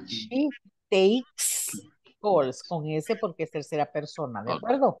 decimos she takes calls con S porque es tercera persona, ¿de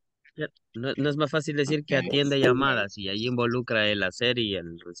acuerdo? No es más fácil decir que atiende llamadas y ahí involucra el hacer y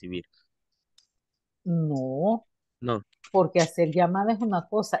el recibir. No, No. porque hacer llamada es una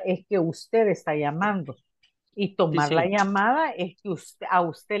cosa, es que usted está llamando. Y tomar Sí. la llamada es que a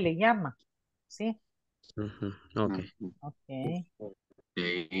usted le llama. ¿Sí? Okay.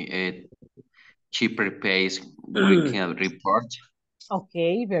 She prepares weekend report.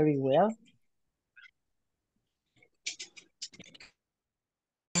 Okay, very well.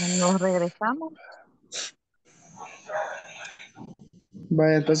 Nos regresamos.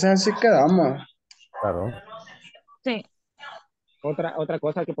 Vaya, entonces así quedamos. Claro. Sí. Otra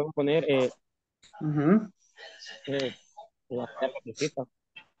cosa que podemos poner es Ujú. la cita.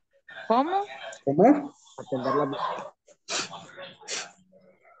 ¿Cómo? ¿Cómo? Atender la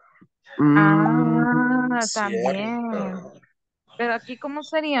Ah, Cierto. también. Pero aquí, ¿cómo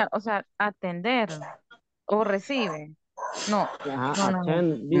sería? O sea, atender o recibe. No, Ajá, no, no, no.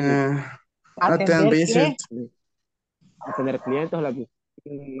 attend visit. Attend ¿Atender visit. qué? Atender clientes o más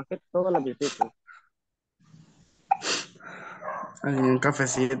que todo las visitas. Un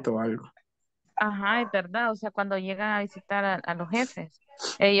cafecito o algo. Ajá, es verdad. O sea, cuando llegan a visitar a los jefes,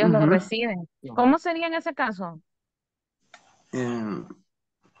 ellos lo Ujú. reciben. Ajá. ¿Cómo sería en ese caso? Entonces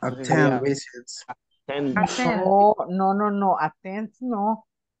Attend sería visits. attend. Attend. No, attend no,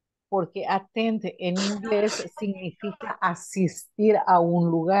 porque attend en inglés significa asistir a un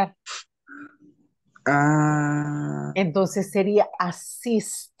lugar. Ah, Entonces sería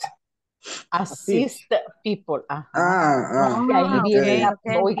assist. Assist. Assist people. Ajá. De ahí Ah, viene ok, la,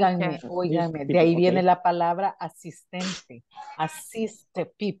 ok, óiganme, teacher. Assist de people, ahí ok. viene la palabra asistente. Assist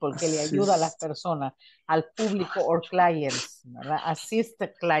people, que le ayuda a las assist. personas, al público o clients, ¿verdad? Assist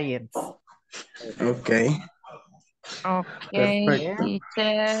clients. Ok, Ok, perfecto.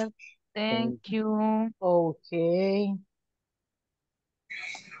 teacher. Thank you. Ok.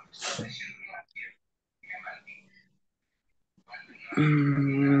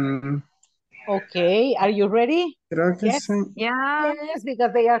 Okay, are you ready? Creo que Yes? sí. Yeah. Yes,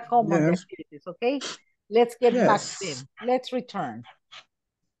 because they are common, the Yes. activities, okay? Let's get back Yes. then. Let's return.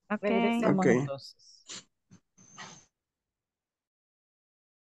 Okay. Regresemos Okay. entonces.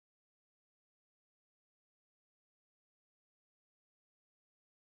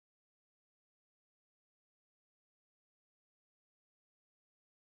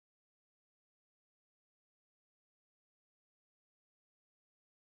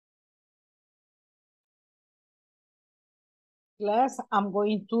 Class, I'm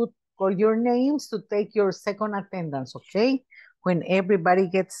going to call your names to take your second attendance, okay? When everybody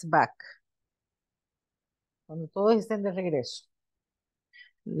gets back. Cuando todos estén de regreso.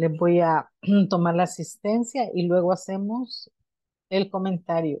 Les voy a tomar la asistencia y luego hacemos el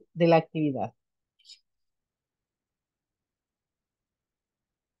comentario de la actividad.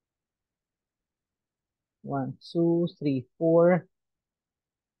 1, 2, 3, 4.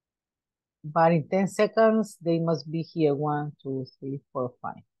 But in 10 seconds, they must be here. 1, 2, 3, 4,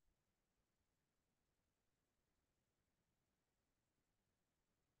 5.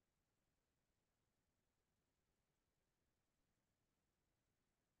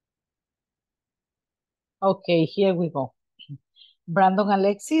 Okay, here we go. Brandon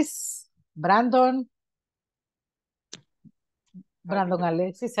Alexis. Brandon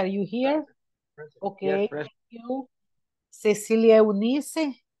Alexis, are you here? Okay, thank you. Cecilia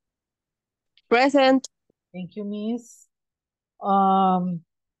Eunice. Present. Thank you, Miss.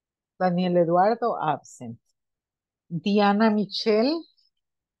 Daniel Eduardo, absent. Diana Michelle.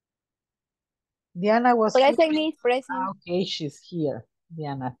 Diana was here. Present, Miss, present. Okay, she's here.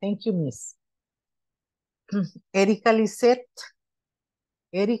 Diana, thank you, Miss. Erika Lisette.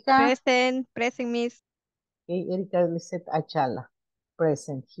 Erika. Present, Miss. Okay, Erika Lisette Achala.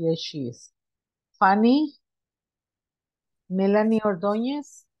 Present, here she is. Fanny. Melanie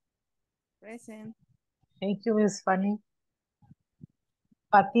Ordóñez. Present. Thank you, Miss Fanny.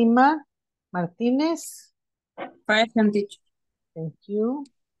 Fatima Martínez. Present, teacher. Thank you.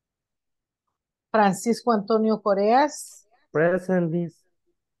 Francisco Antonio Coreas. Present, Miss.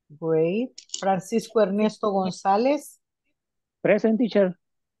 Great. Francisco Ernesto González. Present, teacher.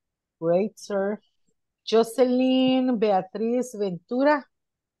 Great, sir. Jocelyn Beatriz Ventura.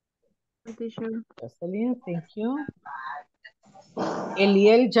 Teacher. Jocelyn, thank you.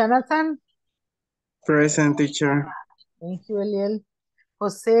 Eliel Jonathan. Present, teacher. Thank you, Eliel.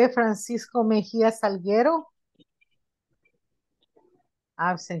 José Francisco Mejía Salguero.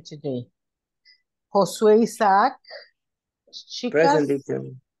 Absent today. Josué Isaac. Chicas. Present, teacher.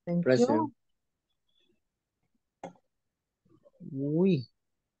 Thank Present. you. Uy.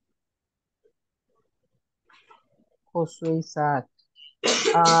 Josué Isaac.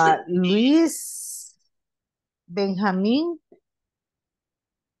 Luis Benjamín.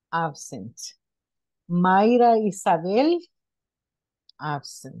 Absent. Mayra Isabel.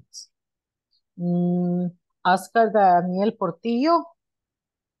 Absent. Oscar Daniel Portillo.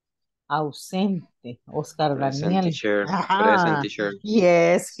 Ausente. Oscar Present, Daniel. teacher. Ajá. Present, teacher.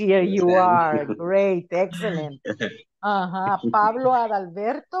 Yes, here you Present. are. Great, excellent. Ajá. Pablo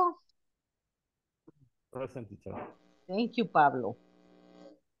Adalberto. Present, teacher. Thank you, Pablo.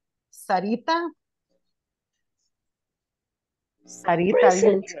 Sarita. Sarita,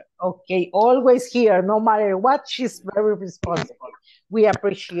 Present. okay, always here, no matter what, she's very responsible. We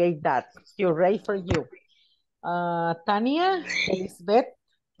appreciate that. You're right for you. Tania, Elizabeth.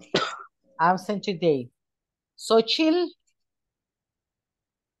 Absent today. Xochitl.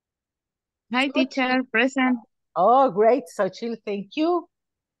 Hi, teacher, present. Oh, great, Xochitl, thank you.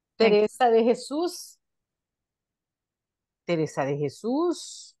 Thanks. Teresa de Jesús. Teresa de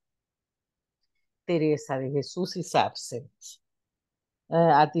Jesús. Teresa de Jesús is absent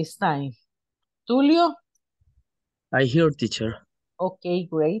at this time. Tulio. I hear, teacher. Okay,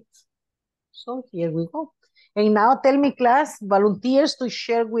 great. So here we go. And now tell me, class, volunteers to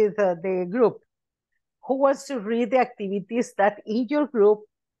share with the group. Who wants to read the activities that in your group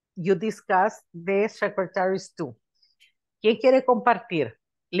you discussed the secretaries to? ¿Quién quiere compartir?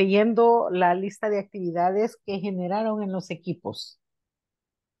 Leyendo la lista de actividades que generaron en los equipos.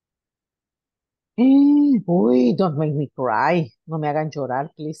 Uy, don't make me cry. No me hagan llorar,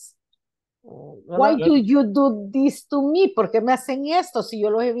 please. Why do you do this to me? ¿Por qué me hacen esto? Si yo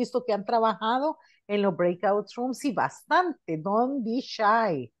los he visto que han trabajado en los breakout rooms y bastante. Don't be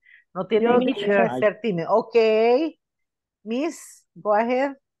shy. No tienen que ser tímidos. Ok. Miss, go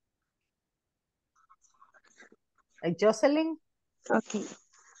ahead. Jocelyn. Okay.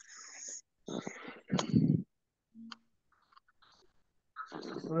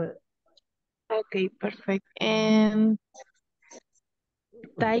 Okay, perfect. And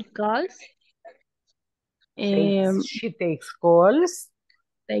take calls. She takes calls.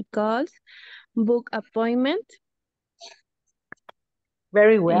 Take calls. Book appointment.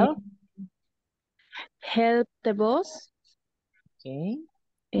 Very well. Help the boss. Okay.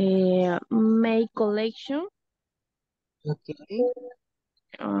 Make collection. Okay.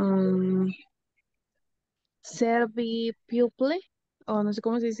 Serve people. O no sé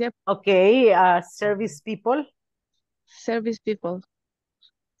cómo se dice. Okay, service people. Service people.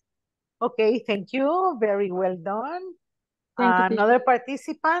 Okay, thank you. Very well done. Thank you, Another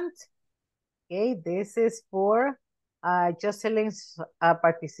participant. Okay, this is for Jocelyn's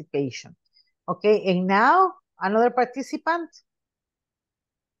participation. Okay, and now another participant.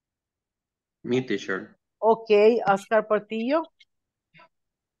 Me, teacher. Okay, Oscar Portillo.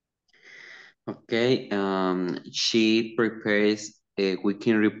 Okay, she prepares a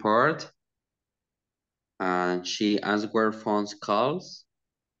weekend report and she answers phone calls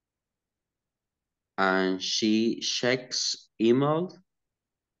and she checks email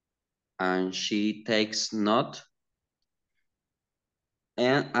and she takes note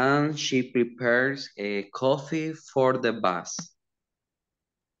and she prepares a coffee for the bus.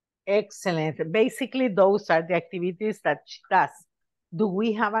 Excellent. Basically, those are the activities that she does. Do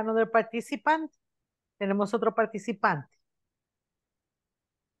we have another participant? ¿Tenemos otro participante?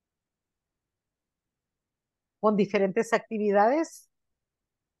 Con diferentes actividades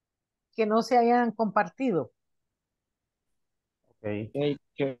que no se hayan compartido. Okay.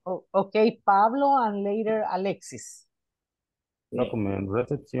 Okay, Pablo and later Alexis. Document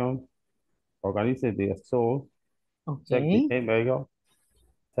reception. Organize the store. Check Okay. the email.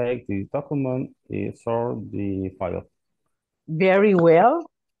 Take the document. Sort the file. Very well.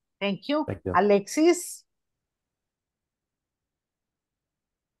 Thank you. Thank you. Alexis.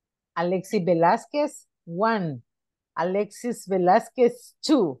 Alexis Velázquez, 1. Alexis Velázquez,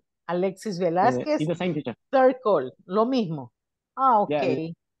 2. Alexis Velázquez, It's the same, teacher. third call. Lo mismo. Okay.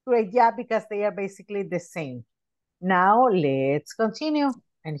 Yeah. Great. Yeah, because they are basically the same. Now, let's continue.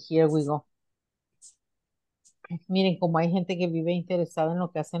 And here we go. Miren cómo hay gente que vive interesada en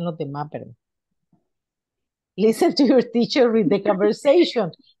lo que hacen los demás, ¿verdad? Listen to your teacher, read the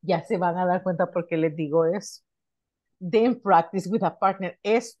conversation. Ya se van a dar cuenta por qué les digo eso. Then practice with a partner.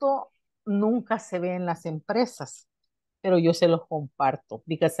 Esto nunca se ve en las empresas, pero yo se los comparto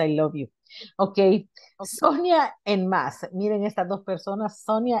because I love you. Okay. Sonia en más. Miren estas dos personas.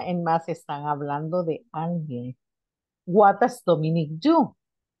 Sonia en más están hablando de alguien. What does Dominic do?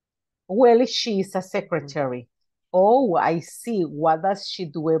 Well, she is a secretary. Oh, I see. What does she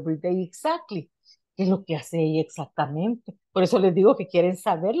do every day exactly? ¿Qué es lo que hace ella exactamente? Por eso les digo que quieren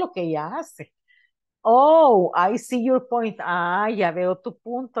saber lo que ella hace. Oh, I see your point. Ah, ya veo tu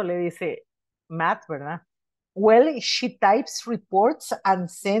punto, le dice Matt, ¿verdad? Well, she types reports and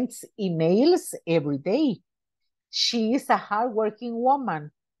sends emails every day. She is a hardworking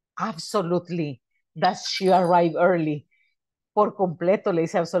woman. Absolutely. Does she arrive early? Por completo, le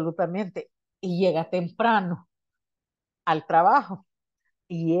dice absolutamente. Y llega temprano al trabajo.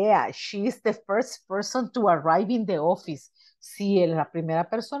 Yeah, she is the first person to arrive in the office. Sí, es la primera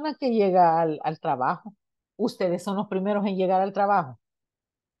persona que llega al trabajo. ¿Ustedes son los primeros en llegar al trabajo?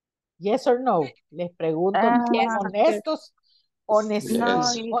 Yes or no? Les pregunto, honestos, honestidad.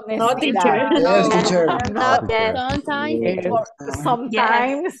 No, teacher. Yes, teacher. No, Sometimes.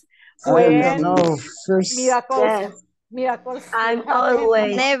 sometimes when, No, first. mira, Miracles. I'm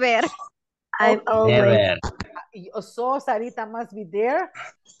always. Never. I'm Okay. always. Never. So Sarita must be there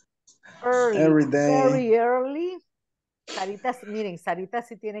early, Every day. very early. Sarita, miren, Sarita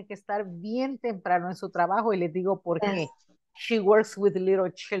sí tiene que estar bien temprano en su trabajo y les digo por qué. She works with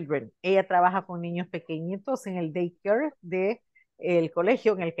little children. Ella trabaja con niños pequeñitos en el daycare de el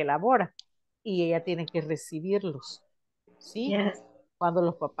colegio en el que labora y ella tiene que recibirlos, ¿sí? Yes. Cuando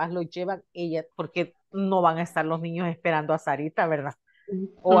los papás los llevan, ella, porque no van a estar los niños esperando a Sarita, ¿verdad?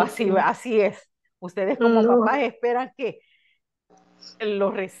 O así es. Ustedes como papás esperan que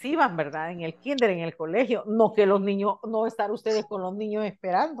los reciban, ¿verdad? En el kinder, en el colegio, no que los niños, no estar ustedes con los niños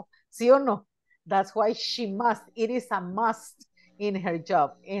esperando, ¿sí o no? That's why she must, it is a must in her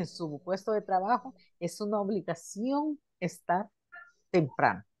job. En su puesto de trabajo es una obligación estar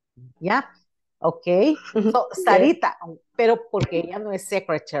temprano, ¿ya? Ok, so, Sarita, pero porque ella no es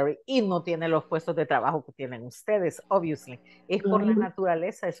secretary y no tiene los puestos de trabajo que tienen ustedes, obviously, es por la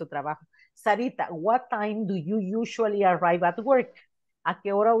naturaleza de su trabajo. Sarita, what time do you usually arrive at work? ¿A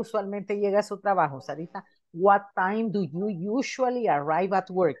qué hora usualmente llega a su trabajo, Sarita? What time do you usually arrive at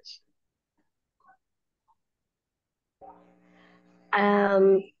work?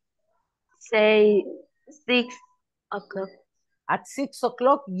 Say 6 o'clock. At 6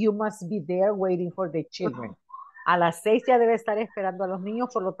 o'clock, you must be there waiting for the children. A las 6 ya debe estar esperando a los niños,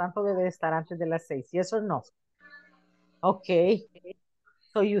 por lo tanto debe estar antes de las 6. ¿Yes or no? Ok.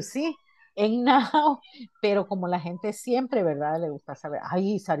 So you see, and now, pero como la gente siempre, ¿verdad? Le gusta saber,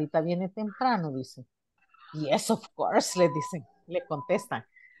 ay, Sarita viene temprano, dice. Yes, of course, le dicen, le contestan.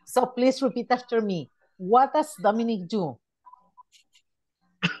 So please repeat after me. What does Dominic do?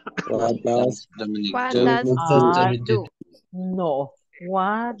 What does Dominic What do? does do? No.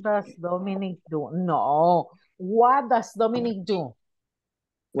 What does Dominic do? No. What does Dominic do?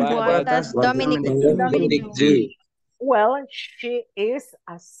 What does Dominic do? Well, she is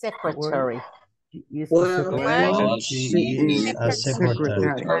a secretary. She is a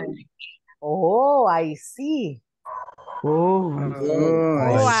secretary. Oh, I see. I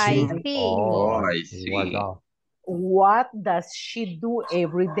see. I see. What does she do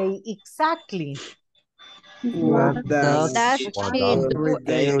every day exactly? What does she do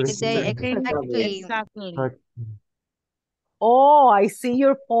every day exactly? Oh, I see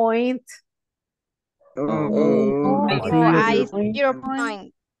your point. I see your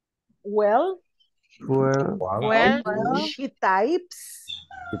point. Well, she types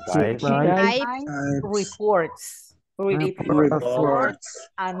reports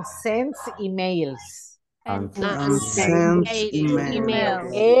and sends emails.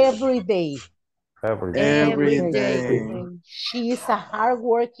 Every day. She is a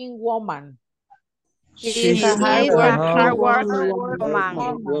hardworking woman. She is a hardworking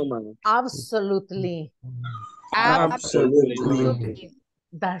woman. Absolutely.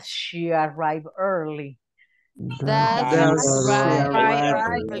 Does she arrive early? Does she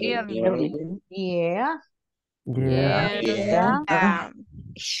arrive early? Yeah.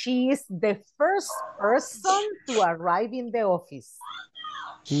 She is the first person to arrive in the office.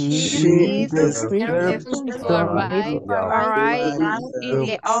 She is the first person to arrive in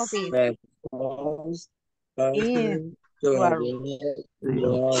the office.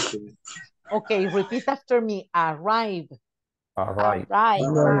 Okay, repeat after me. Arrive.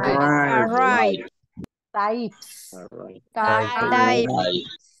 Types.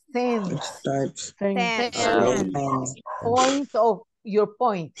 Sends. Point of your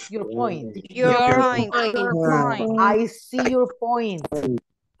point. I see your point.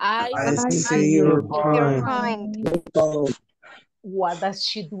 I see your point. What does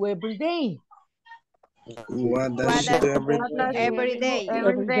she do every day? What does she do every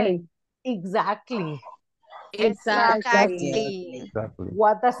day? Exactly.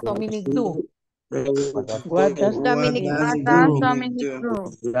 What does Dominic do? What does Dominic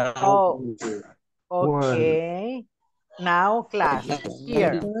do? Oh, okay. Now, class,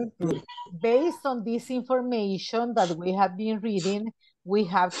 here. Based on this information that we have been reading, we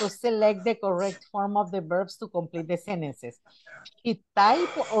have to select the correct form of the verbs to complete the sentences. She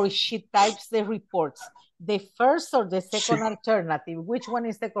types or she types the reports. The first or the second alternative? Which one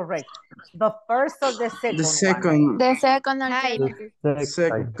is the correct? The first or the second one? The second alternative.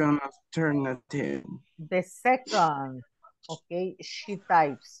 Second alternative. The second. Okay, she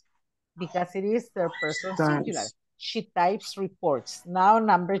types. Because it is third person singular. She types reports. Now,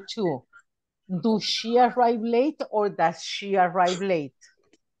 number 2. Do she arrive late or does she arrive late?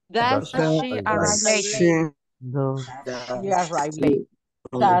 Does she arrive late? Does she arrive late?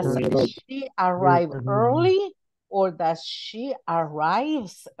 Does she arrive early or does she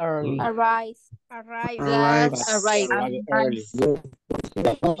arrives early? Arise. Does arrive. Early.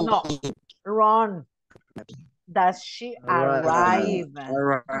 No, wrong. Does she arrive?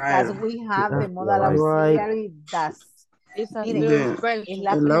 Because we have the modal auxiliary does. It's a Miren, verb. es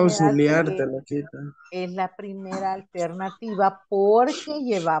la El primera, auxiliar te lo quita. es la primera alternativa porque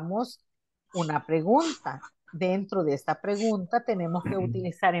llevamos una pregunta. Dentro de esta pregunta tenemos que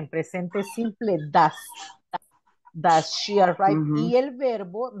utilizar en presente simple does. Does she arrive? Y el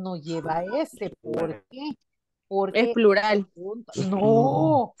verbo no lleva ese. ¿Por qué? Porque Es plural.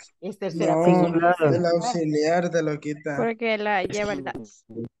 no, es tercera No, persona el singular. auxiliar te lo quita. Porque la lleva el das.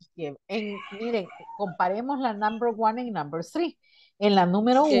 Miren, comparemos la number one y number three. En la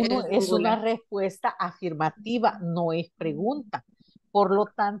número uno es una respuesta afirmativa, no es pregunta. Por lo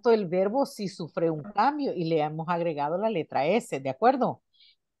tanto, el verbo sí sufre un cambio y le hemos agregado la letra S, ¿de acuerdo?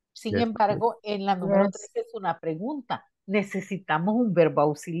 Sin embargo, en la número 3 es una pregunta. Necesitamos un verbo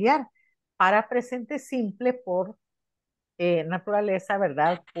auxiliar. Para presente simple, por naturaleza,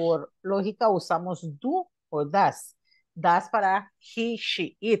 ¿verdad? Por lógica, usamos do o does. Does para he,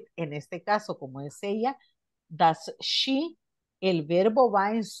 she, it. En este caso, como es ella, does she. El verbo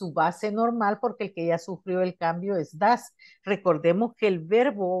va en su base normal porque el que ya sufrió el cambio es does. Recordemos que el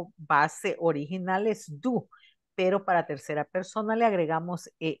verbo base original es do, pero para tercera persona le agregamos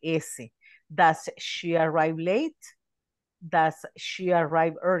es. Does she arrive late? Does she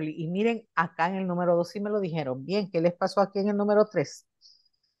arrive early? Y miren, acá en el número 2 sí me lo dijeron. Bien, ¿qué les pasó aquí en el número 3?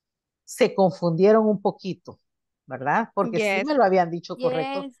 Se confundieron un poquito, ¿verdad? Porque sí me lo habían dicho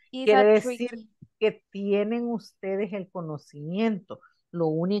correcto. Quiere decir que tienen ustedes el conocimiento. Lo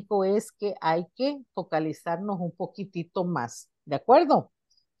único es que hay que focalizarnos un poquitito más. ¿De acuerdo?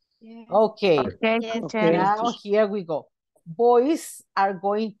 Okay. Now here we go. Boys are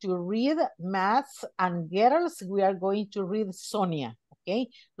going to read math and girls we are going to read Sonia. Okay.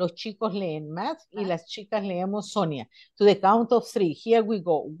 Los chicos leen math y las chicas leemos Sonia. To the count of 3. Here we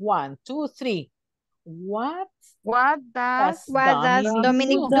go. 1, 2, 3. What does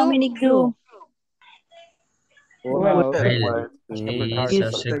Dominic do? He's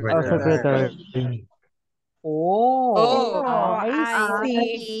a secretary. I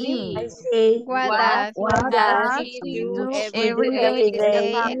see. I see. What does he she do every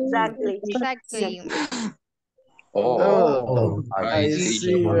day? Exactly. I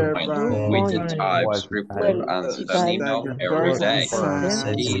see your with the types report and studying now every day.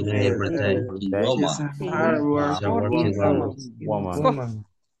 She Every day. She's a hard working woman.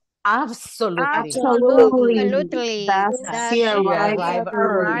 Absolutely. Does She arrive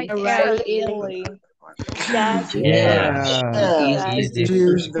early. He's the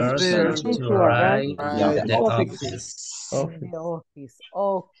first person to arrive at the office. The office.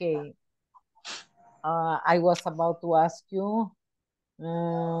 Okay. I was about to ask you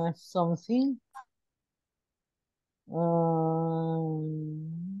something.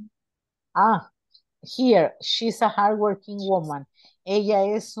 Here, she's a hardworking woman. Ella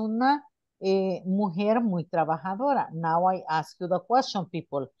es una mujer muy trabajadora. Now I ask you the question,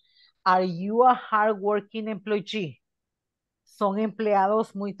 people. Are you a hardworking employee? Son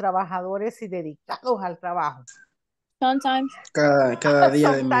empleados muy trabajadores y dedicados al trabajo. Sometimes. Cada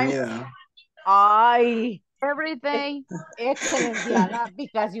día de mi vida. Ay. Every day. Excellent, Diana,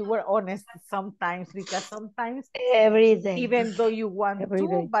 because you were honest sometimes, because sometimes every day. Even though you want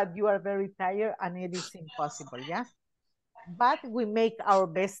to, but you are very tired and it is impossible, yeah? But we make our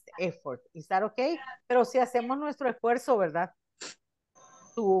best effort. Is that okay? Pero si hacemos nuestro esfuerzo, ¿verdad?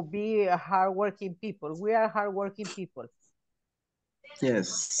 To be a hardworking people. We are hardworking people.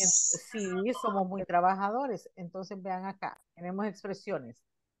 Yes. Sí, somos muy trabajadores. Entonces vean acá, tenemos expresiones.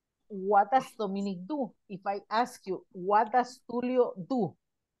 What does Dominic do? If I ask you, what does Tulio do?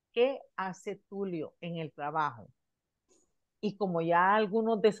 ¿Qué hace Tulio en el trabajo? Y como ya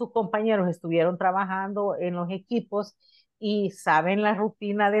algunos de sus compañeros estuvieron trabajando en los equipos y saben la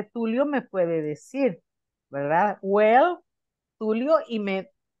rutina de Tulio, me puede decir, ¿verdad? Well, Tulio, y me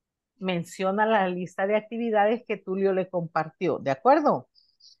menciona la lista de actividades que Tulio le compartió, ¿de acuerdo?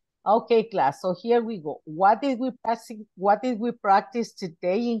 Okay, class, so here we go. What did we practice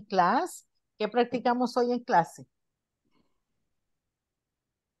today in class? ¿Qué practicamos hoy en clase?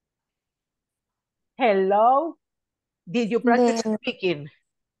 Hello? Did you practice speaking?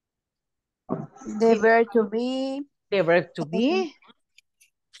 The verb to be. The verb to be.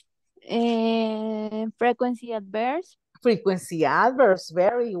 Frequency adverbs. Frequency adverbs,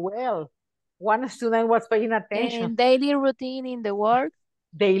 very well. One student was paying attention. Daily routine in the work.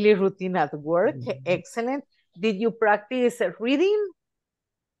 Daily routine at work, excellent. Did you practice reading?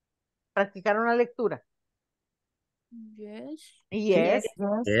 ¿Practicaron la lectura? Yes. Yes.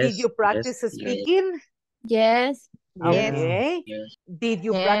 Did you practice speaking? Yes. Okay. Did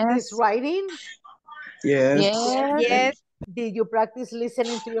you practice writing? Yes. Yes. Did you practice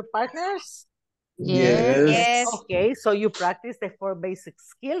listening to your partners? Yes. Okay, so you practice the 4 basic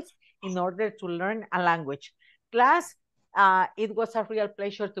skills in order to learn a language. Class, it was a real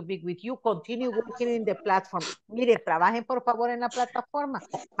pleasure to be with you. Continue working in the platform. Mire, trabajen por favor en la plataforma.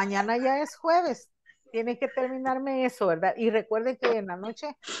 Mañana ya es jueves. Tienen que terminarme eso, ¿verdad? Y recuerden que en la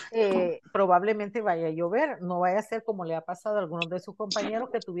noche probablemente vaya a llover. No vaya a ser como le ha pasado a algunos de sus compañeros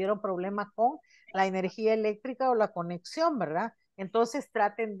que tuvieron problemas con la energía eléctrica o la conexión, ¿verdad? Entonces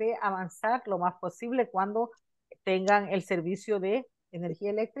traten de avanzar lo más posible cuando tengan el servicio de energía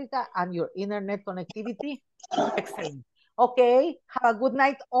eléctrica and your internet connectivity. Excellent. Okay, have a good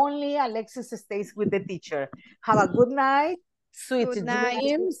night. Only Alexis stays with the teacher. Have a good night. Sweet Good night.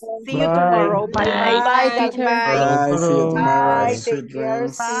 dreams. See you tomorrow. Bye bye. Bye. See you tomorrow. Bye. Sweet Take care.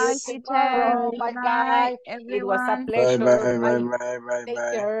 dreams. See you Bye, teacher. tomorrow. Good Bye night, bye. It was a everyone. Bye. pleasure. Bye. Bye. Bye. Bye. Take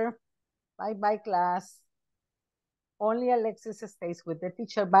Bye. care. Bye bye, class. Only Alexis stays with the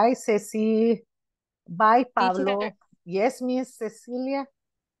teacher. Bye, Ceci. Bye, Pablo. Teacher. Yes, Miss Cecilia.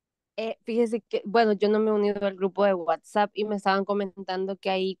 Fíjese que, bueno, yo no me he unido al grupo de WhatsApp y me estaban comentando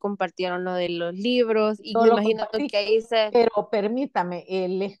que ahí compartieron lo de los libros y No me lo imagino compartí, que ahí se... pero permítame,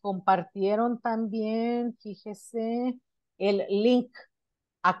 les compartieron también, fíjese, el link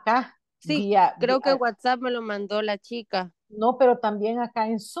acá Sí, vía, creo que WhatsApp me lo mandó la chica. no, pero también acá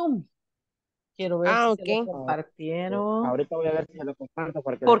en Zoom. Quiero ver si se lo Ok. compartieron. Ahorita voy a ver si se lo comparto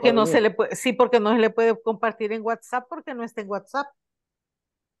para que Porque se no pueda se unir. le puede, sí, porque no se le puede compartir en WhatsApp porque no está en WhatsApp,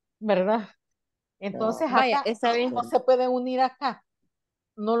 ¿verdad? Entonces Vaya, acá está bien. no se puede unir acá.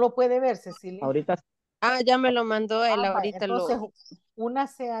 No lo puede ver, Cecilia. Ahorita. Ya me lo mandó él, vaya, ahorita entonces lo...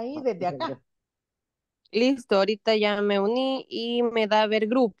 únase ahí desde acá. Listo, ahorita ya me uní y me da a ver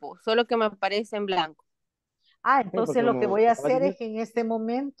grupo, solo que me aparece en blanco. Entonces lo que voy a hacer es que en este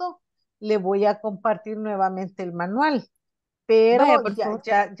momento le voy a compartir nuevamente el manual. Pero Vaya, por favor.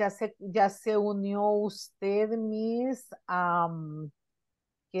 ya se unió usted, Miss,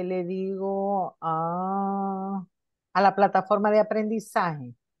 ¿qué le digo? A la plataforma de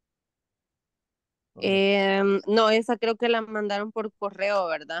aprendizaje. No, esa creo que la mandaron por correo,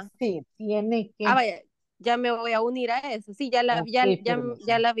 ¿verdad? Sí, tiene que. Vaya, ya me voy a unir a eso. Sí, ya la, Ok,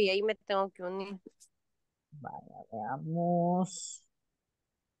 ya la vi, ahí me tengo que unir. Vaya, veamos.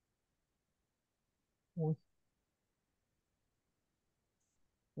 Uy.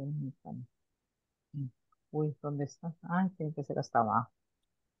 Permítame. Uy, ¿dónde está? Tiene que ser hasta abajo.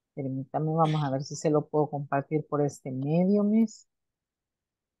 Permítame, vamos a ver si se lo puedo compartir por este medio, Miss.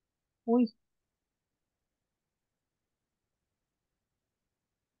 Uy.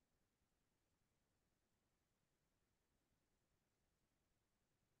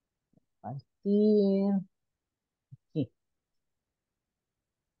 Compartir. Aquí.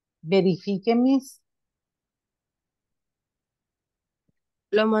 Verifique, Miss.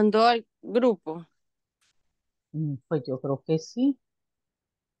 Lo mandó al grupo. Pues yo creo que sí.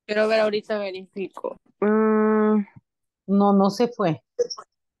 Quiero ver, ahorita verifico. No se fue.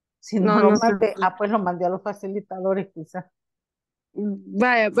 Si no, No, lo no sé. mandé, pues lo mandé a los facilitadores quizás.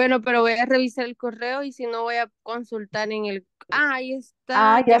 Vaya, bueno, pero voy a revisar el correo y si no voy a consultar en el... ahí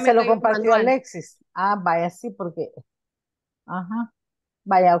está. Ya se me lo cayó el compartió manual. Alexis. Vaya, sí, porque. Ajá.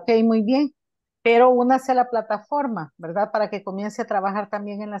 Vaya, ok, muy bien. Pero únase a la plataforma, ¿verdad? Para que comience a trabajar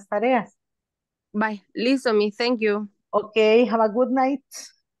también en las tareas. Bye. Listo, Miss. Thank you. Ok, have a good night.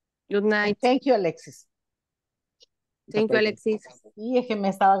 Good night. Thank you, Alexis. Thank you, Alexis. Y es que me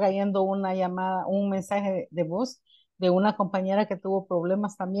estaba cayendo una llamada, un mensaje de voz de una compañera que tuvo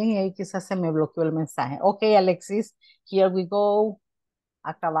problemas también y ahí quizás se me bloqueó el mensaje. Ok, Alexis, here we go.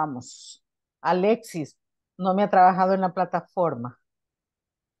 Acabamos. Alexis, no me ha trabajado en la plataforma.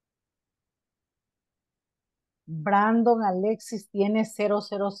 Brandon Alexis tiene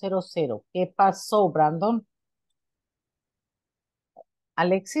 0000. ¿Qué pasó, Brandon?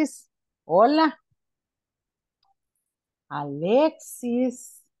 Alexis, hola.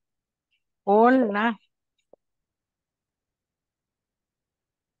 Alexis, hola.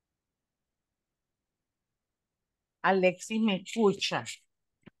 Alexis, ¿me escucha?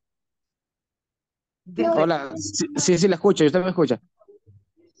 Hola, sí, la escucho. ¿Usted me escucha?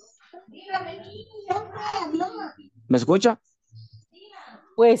 ¿Me escucha?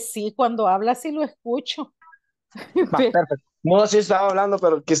 Pues sí, cuando habla sí lo escucho. Perfecto. No, sí estaba hablando,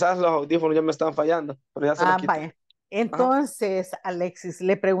 pero quizás los audífonos ya me están fallando, pero ya se los quité. Vaya. Entonces, Alexis,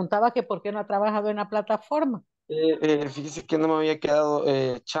 le preguntaba que por qué no ha trabajado en la plataforma. Fíjese que no me había quedado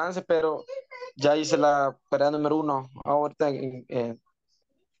chance, pero ya hice la tarea número 1. Ahorita la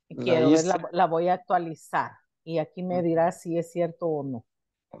Quiero ver, hice. la voy a actualizar. Y aquí me dirá si es cierto o no.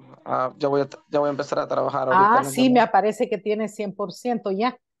 Ya voy a empezar a trabajar ahorita. Ah, sí, me aparece que tiene 100%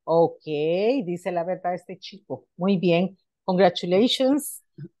 ya. Ok, dice la verdad este chico. Muy bien. Congratulations.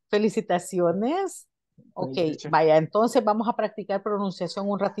 Felicitaciones. Ok, vaya, entonces vamos a practicar pronunciación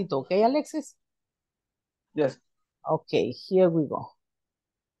un ratito. Ok, Alexis? Yes. Ok, here we go.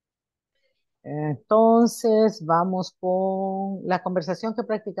 Entonces, vamos con la conversación que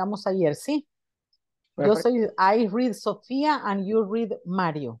practicamos ayer, ¿sí? Yo soy, I read Sofía and you read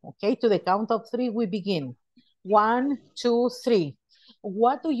Mario. Okay, to the count of 3, we begin. 1, 2, 3.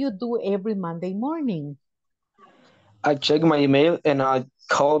 What do you do every Monday morning? I check my email and I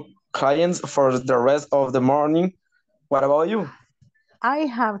call clients for the rest of the morning. What about you? I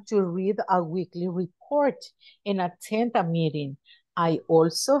have to read a weekly report and attend a meeting. I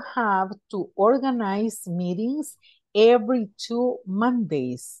also have to organize meetings every 2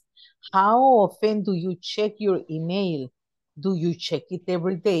 Mondays. How often do you check your email? Do you check it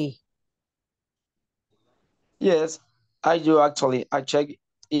every day? Yes, I do actually. I check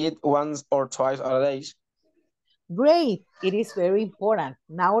it once or twice a day. Great, it is very important.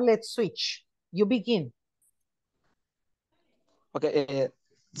 Now let's switch. You begin. Okay,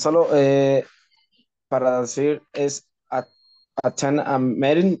 solo para decir es attend a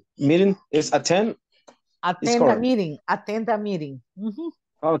meeting is attend. Attend a meeting, attend a meeting.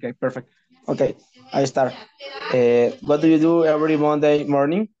 Okay, perfect. Okay, I start. What do you do every Monday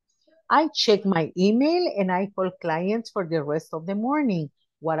morning? I check my email and I call clients for the rest of the morning.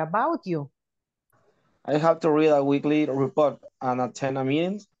 What about you? I have to read a weekly report and attend a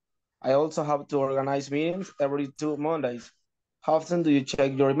meetings. I also have to organize meetings every 2 Mondays. How often do you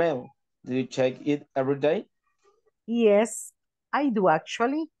check your email? Do you check it every day? Yes, I do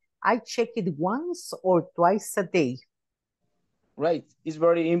actually. I check it once or twice a day. Right, it's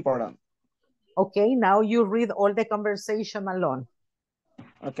very important. Okay, now you read all the conversation alone.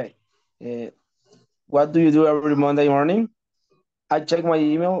 Okay. What do you do every Monday morning? I check my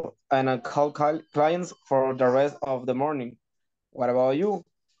email and I call clients for the rest of the morning. What about you?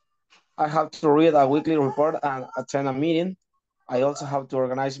 I have to read a weekly report and attend a meeting. I also have to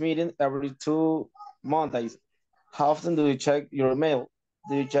organize meetings every 2 Mondays. How often do you check your email?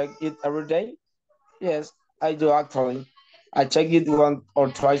 Do you check it every day? Yes, I do actually. I check it once or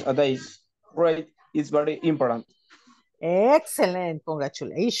twice a day. Great, it's very important. Excellent,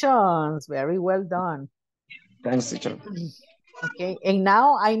 congratulations, very well done. Thanks, teacher. Okay, and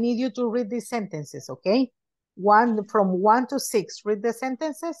now I need you to read these sentences, okay? From 1 to 6, read the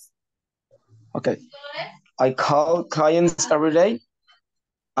sentences. Okay, I call clients every day.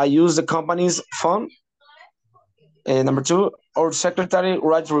 I use the company's phone. Number 2, our secretary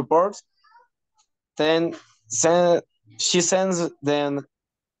writes reports. Then she sends them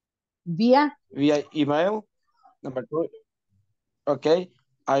via email. Number 2, okay,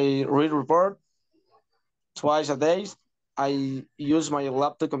 I read report twice a day. I use my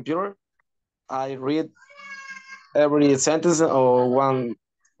laptop computer. I read every sentence or 1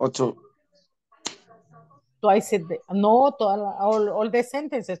 or 2. Twice a day. No, all the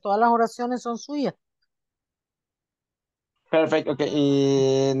sentences, todas las oraciones son suyas. Perfect.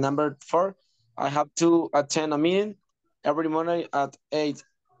 Okay. Number 4, I have to attend a meeting every morning at 8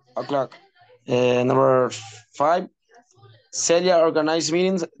 o'clock. Number 5, Celia organized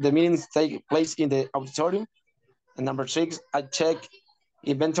meetings. The meetings take place in the auditorium. And number 6, I check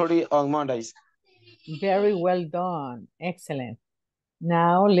inventory on Mondays. Very well done. Excellent.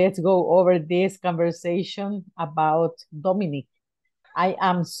 Now let's go over this conversation about Dominic. I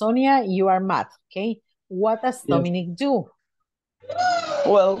am Sonia, you are Matt, okay? What does Dominic do?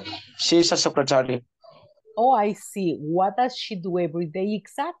 Well, she's a secretary. Oh, I see. What does she do every day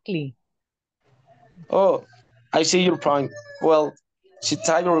exactly? Oh, I see your point. Well, she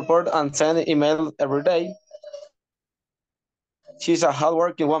types a report and sends email every day. She's a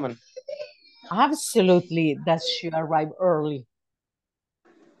hardworking woman. Absolutely. Does she arrive early?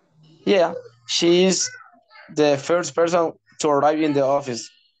 Yeah, she is the first person to arrive in the office.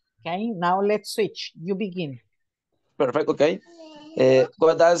 Okay, now let's switch. You begin. Perfect, okay.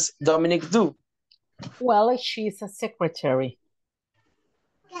 What does Dominic do? Well, she's a secretary.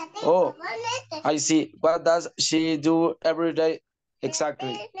 Oh, I see. What does she do every day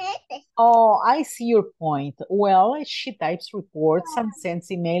exactly? Oh, I see your point. Well, she types reports and sends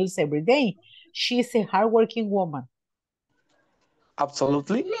emails every day. She's a hardworking woman.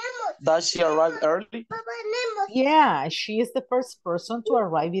 Absolutely. Does she arrive early? Yeah, she is the first person to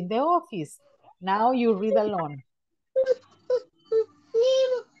arrive in the office. Now you read alone.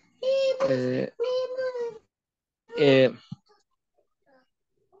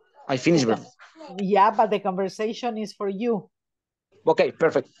 I finished. Yeah, but the conversation is for you. Okay,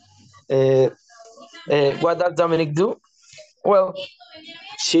 perfect. What does Dominic do? Well,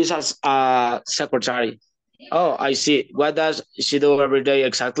 she's a secretary. Oh, I see. What does she do every day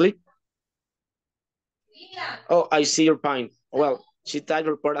exactly? Oh, I see your point. Well, she types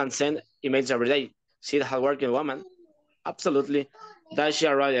report and sends emails every day. She's a hardworking woman. Absolutely. Does she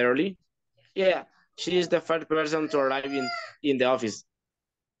arrive early? Yeah, she is the first person to arrive in the office.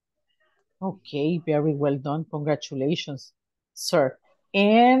 Okay, very well done. Congratulations, sir.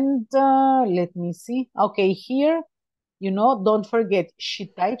 And let me see. Okay, here, don't forget, she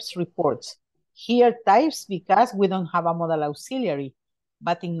types reports. Here types because we don't have a modal auxiliary.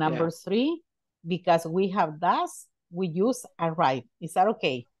 But in number 3, because we have does, we use arrive. Is that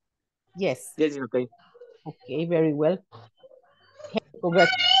okay? Yes. Yes, it's okay. Okay, very well.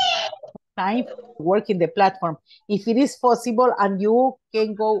 Congratulations. Time for work in the platform. If it is possible and you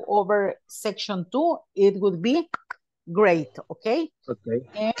can go over section 2, it would be great, okay? Okay.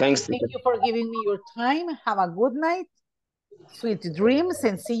 And Thanks. thank you for giving me your time. Have a good night, sweet dreams,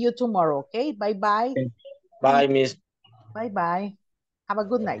 and see you tomorrow, okay? Bye-bye. Okay. Bye, Miss. Bye-bye. Have a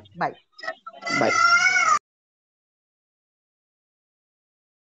good night. Bye. Bye.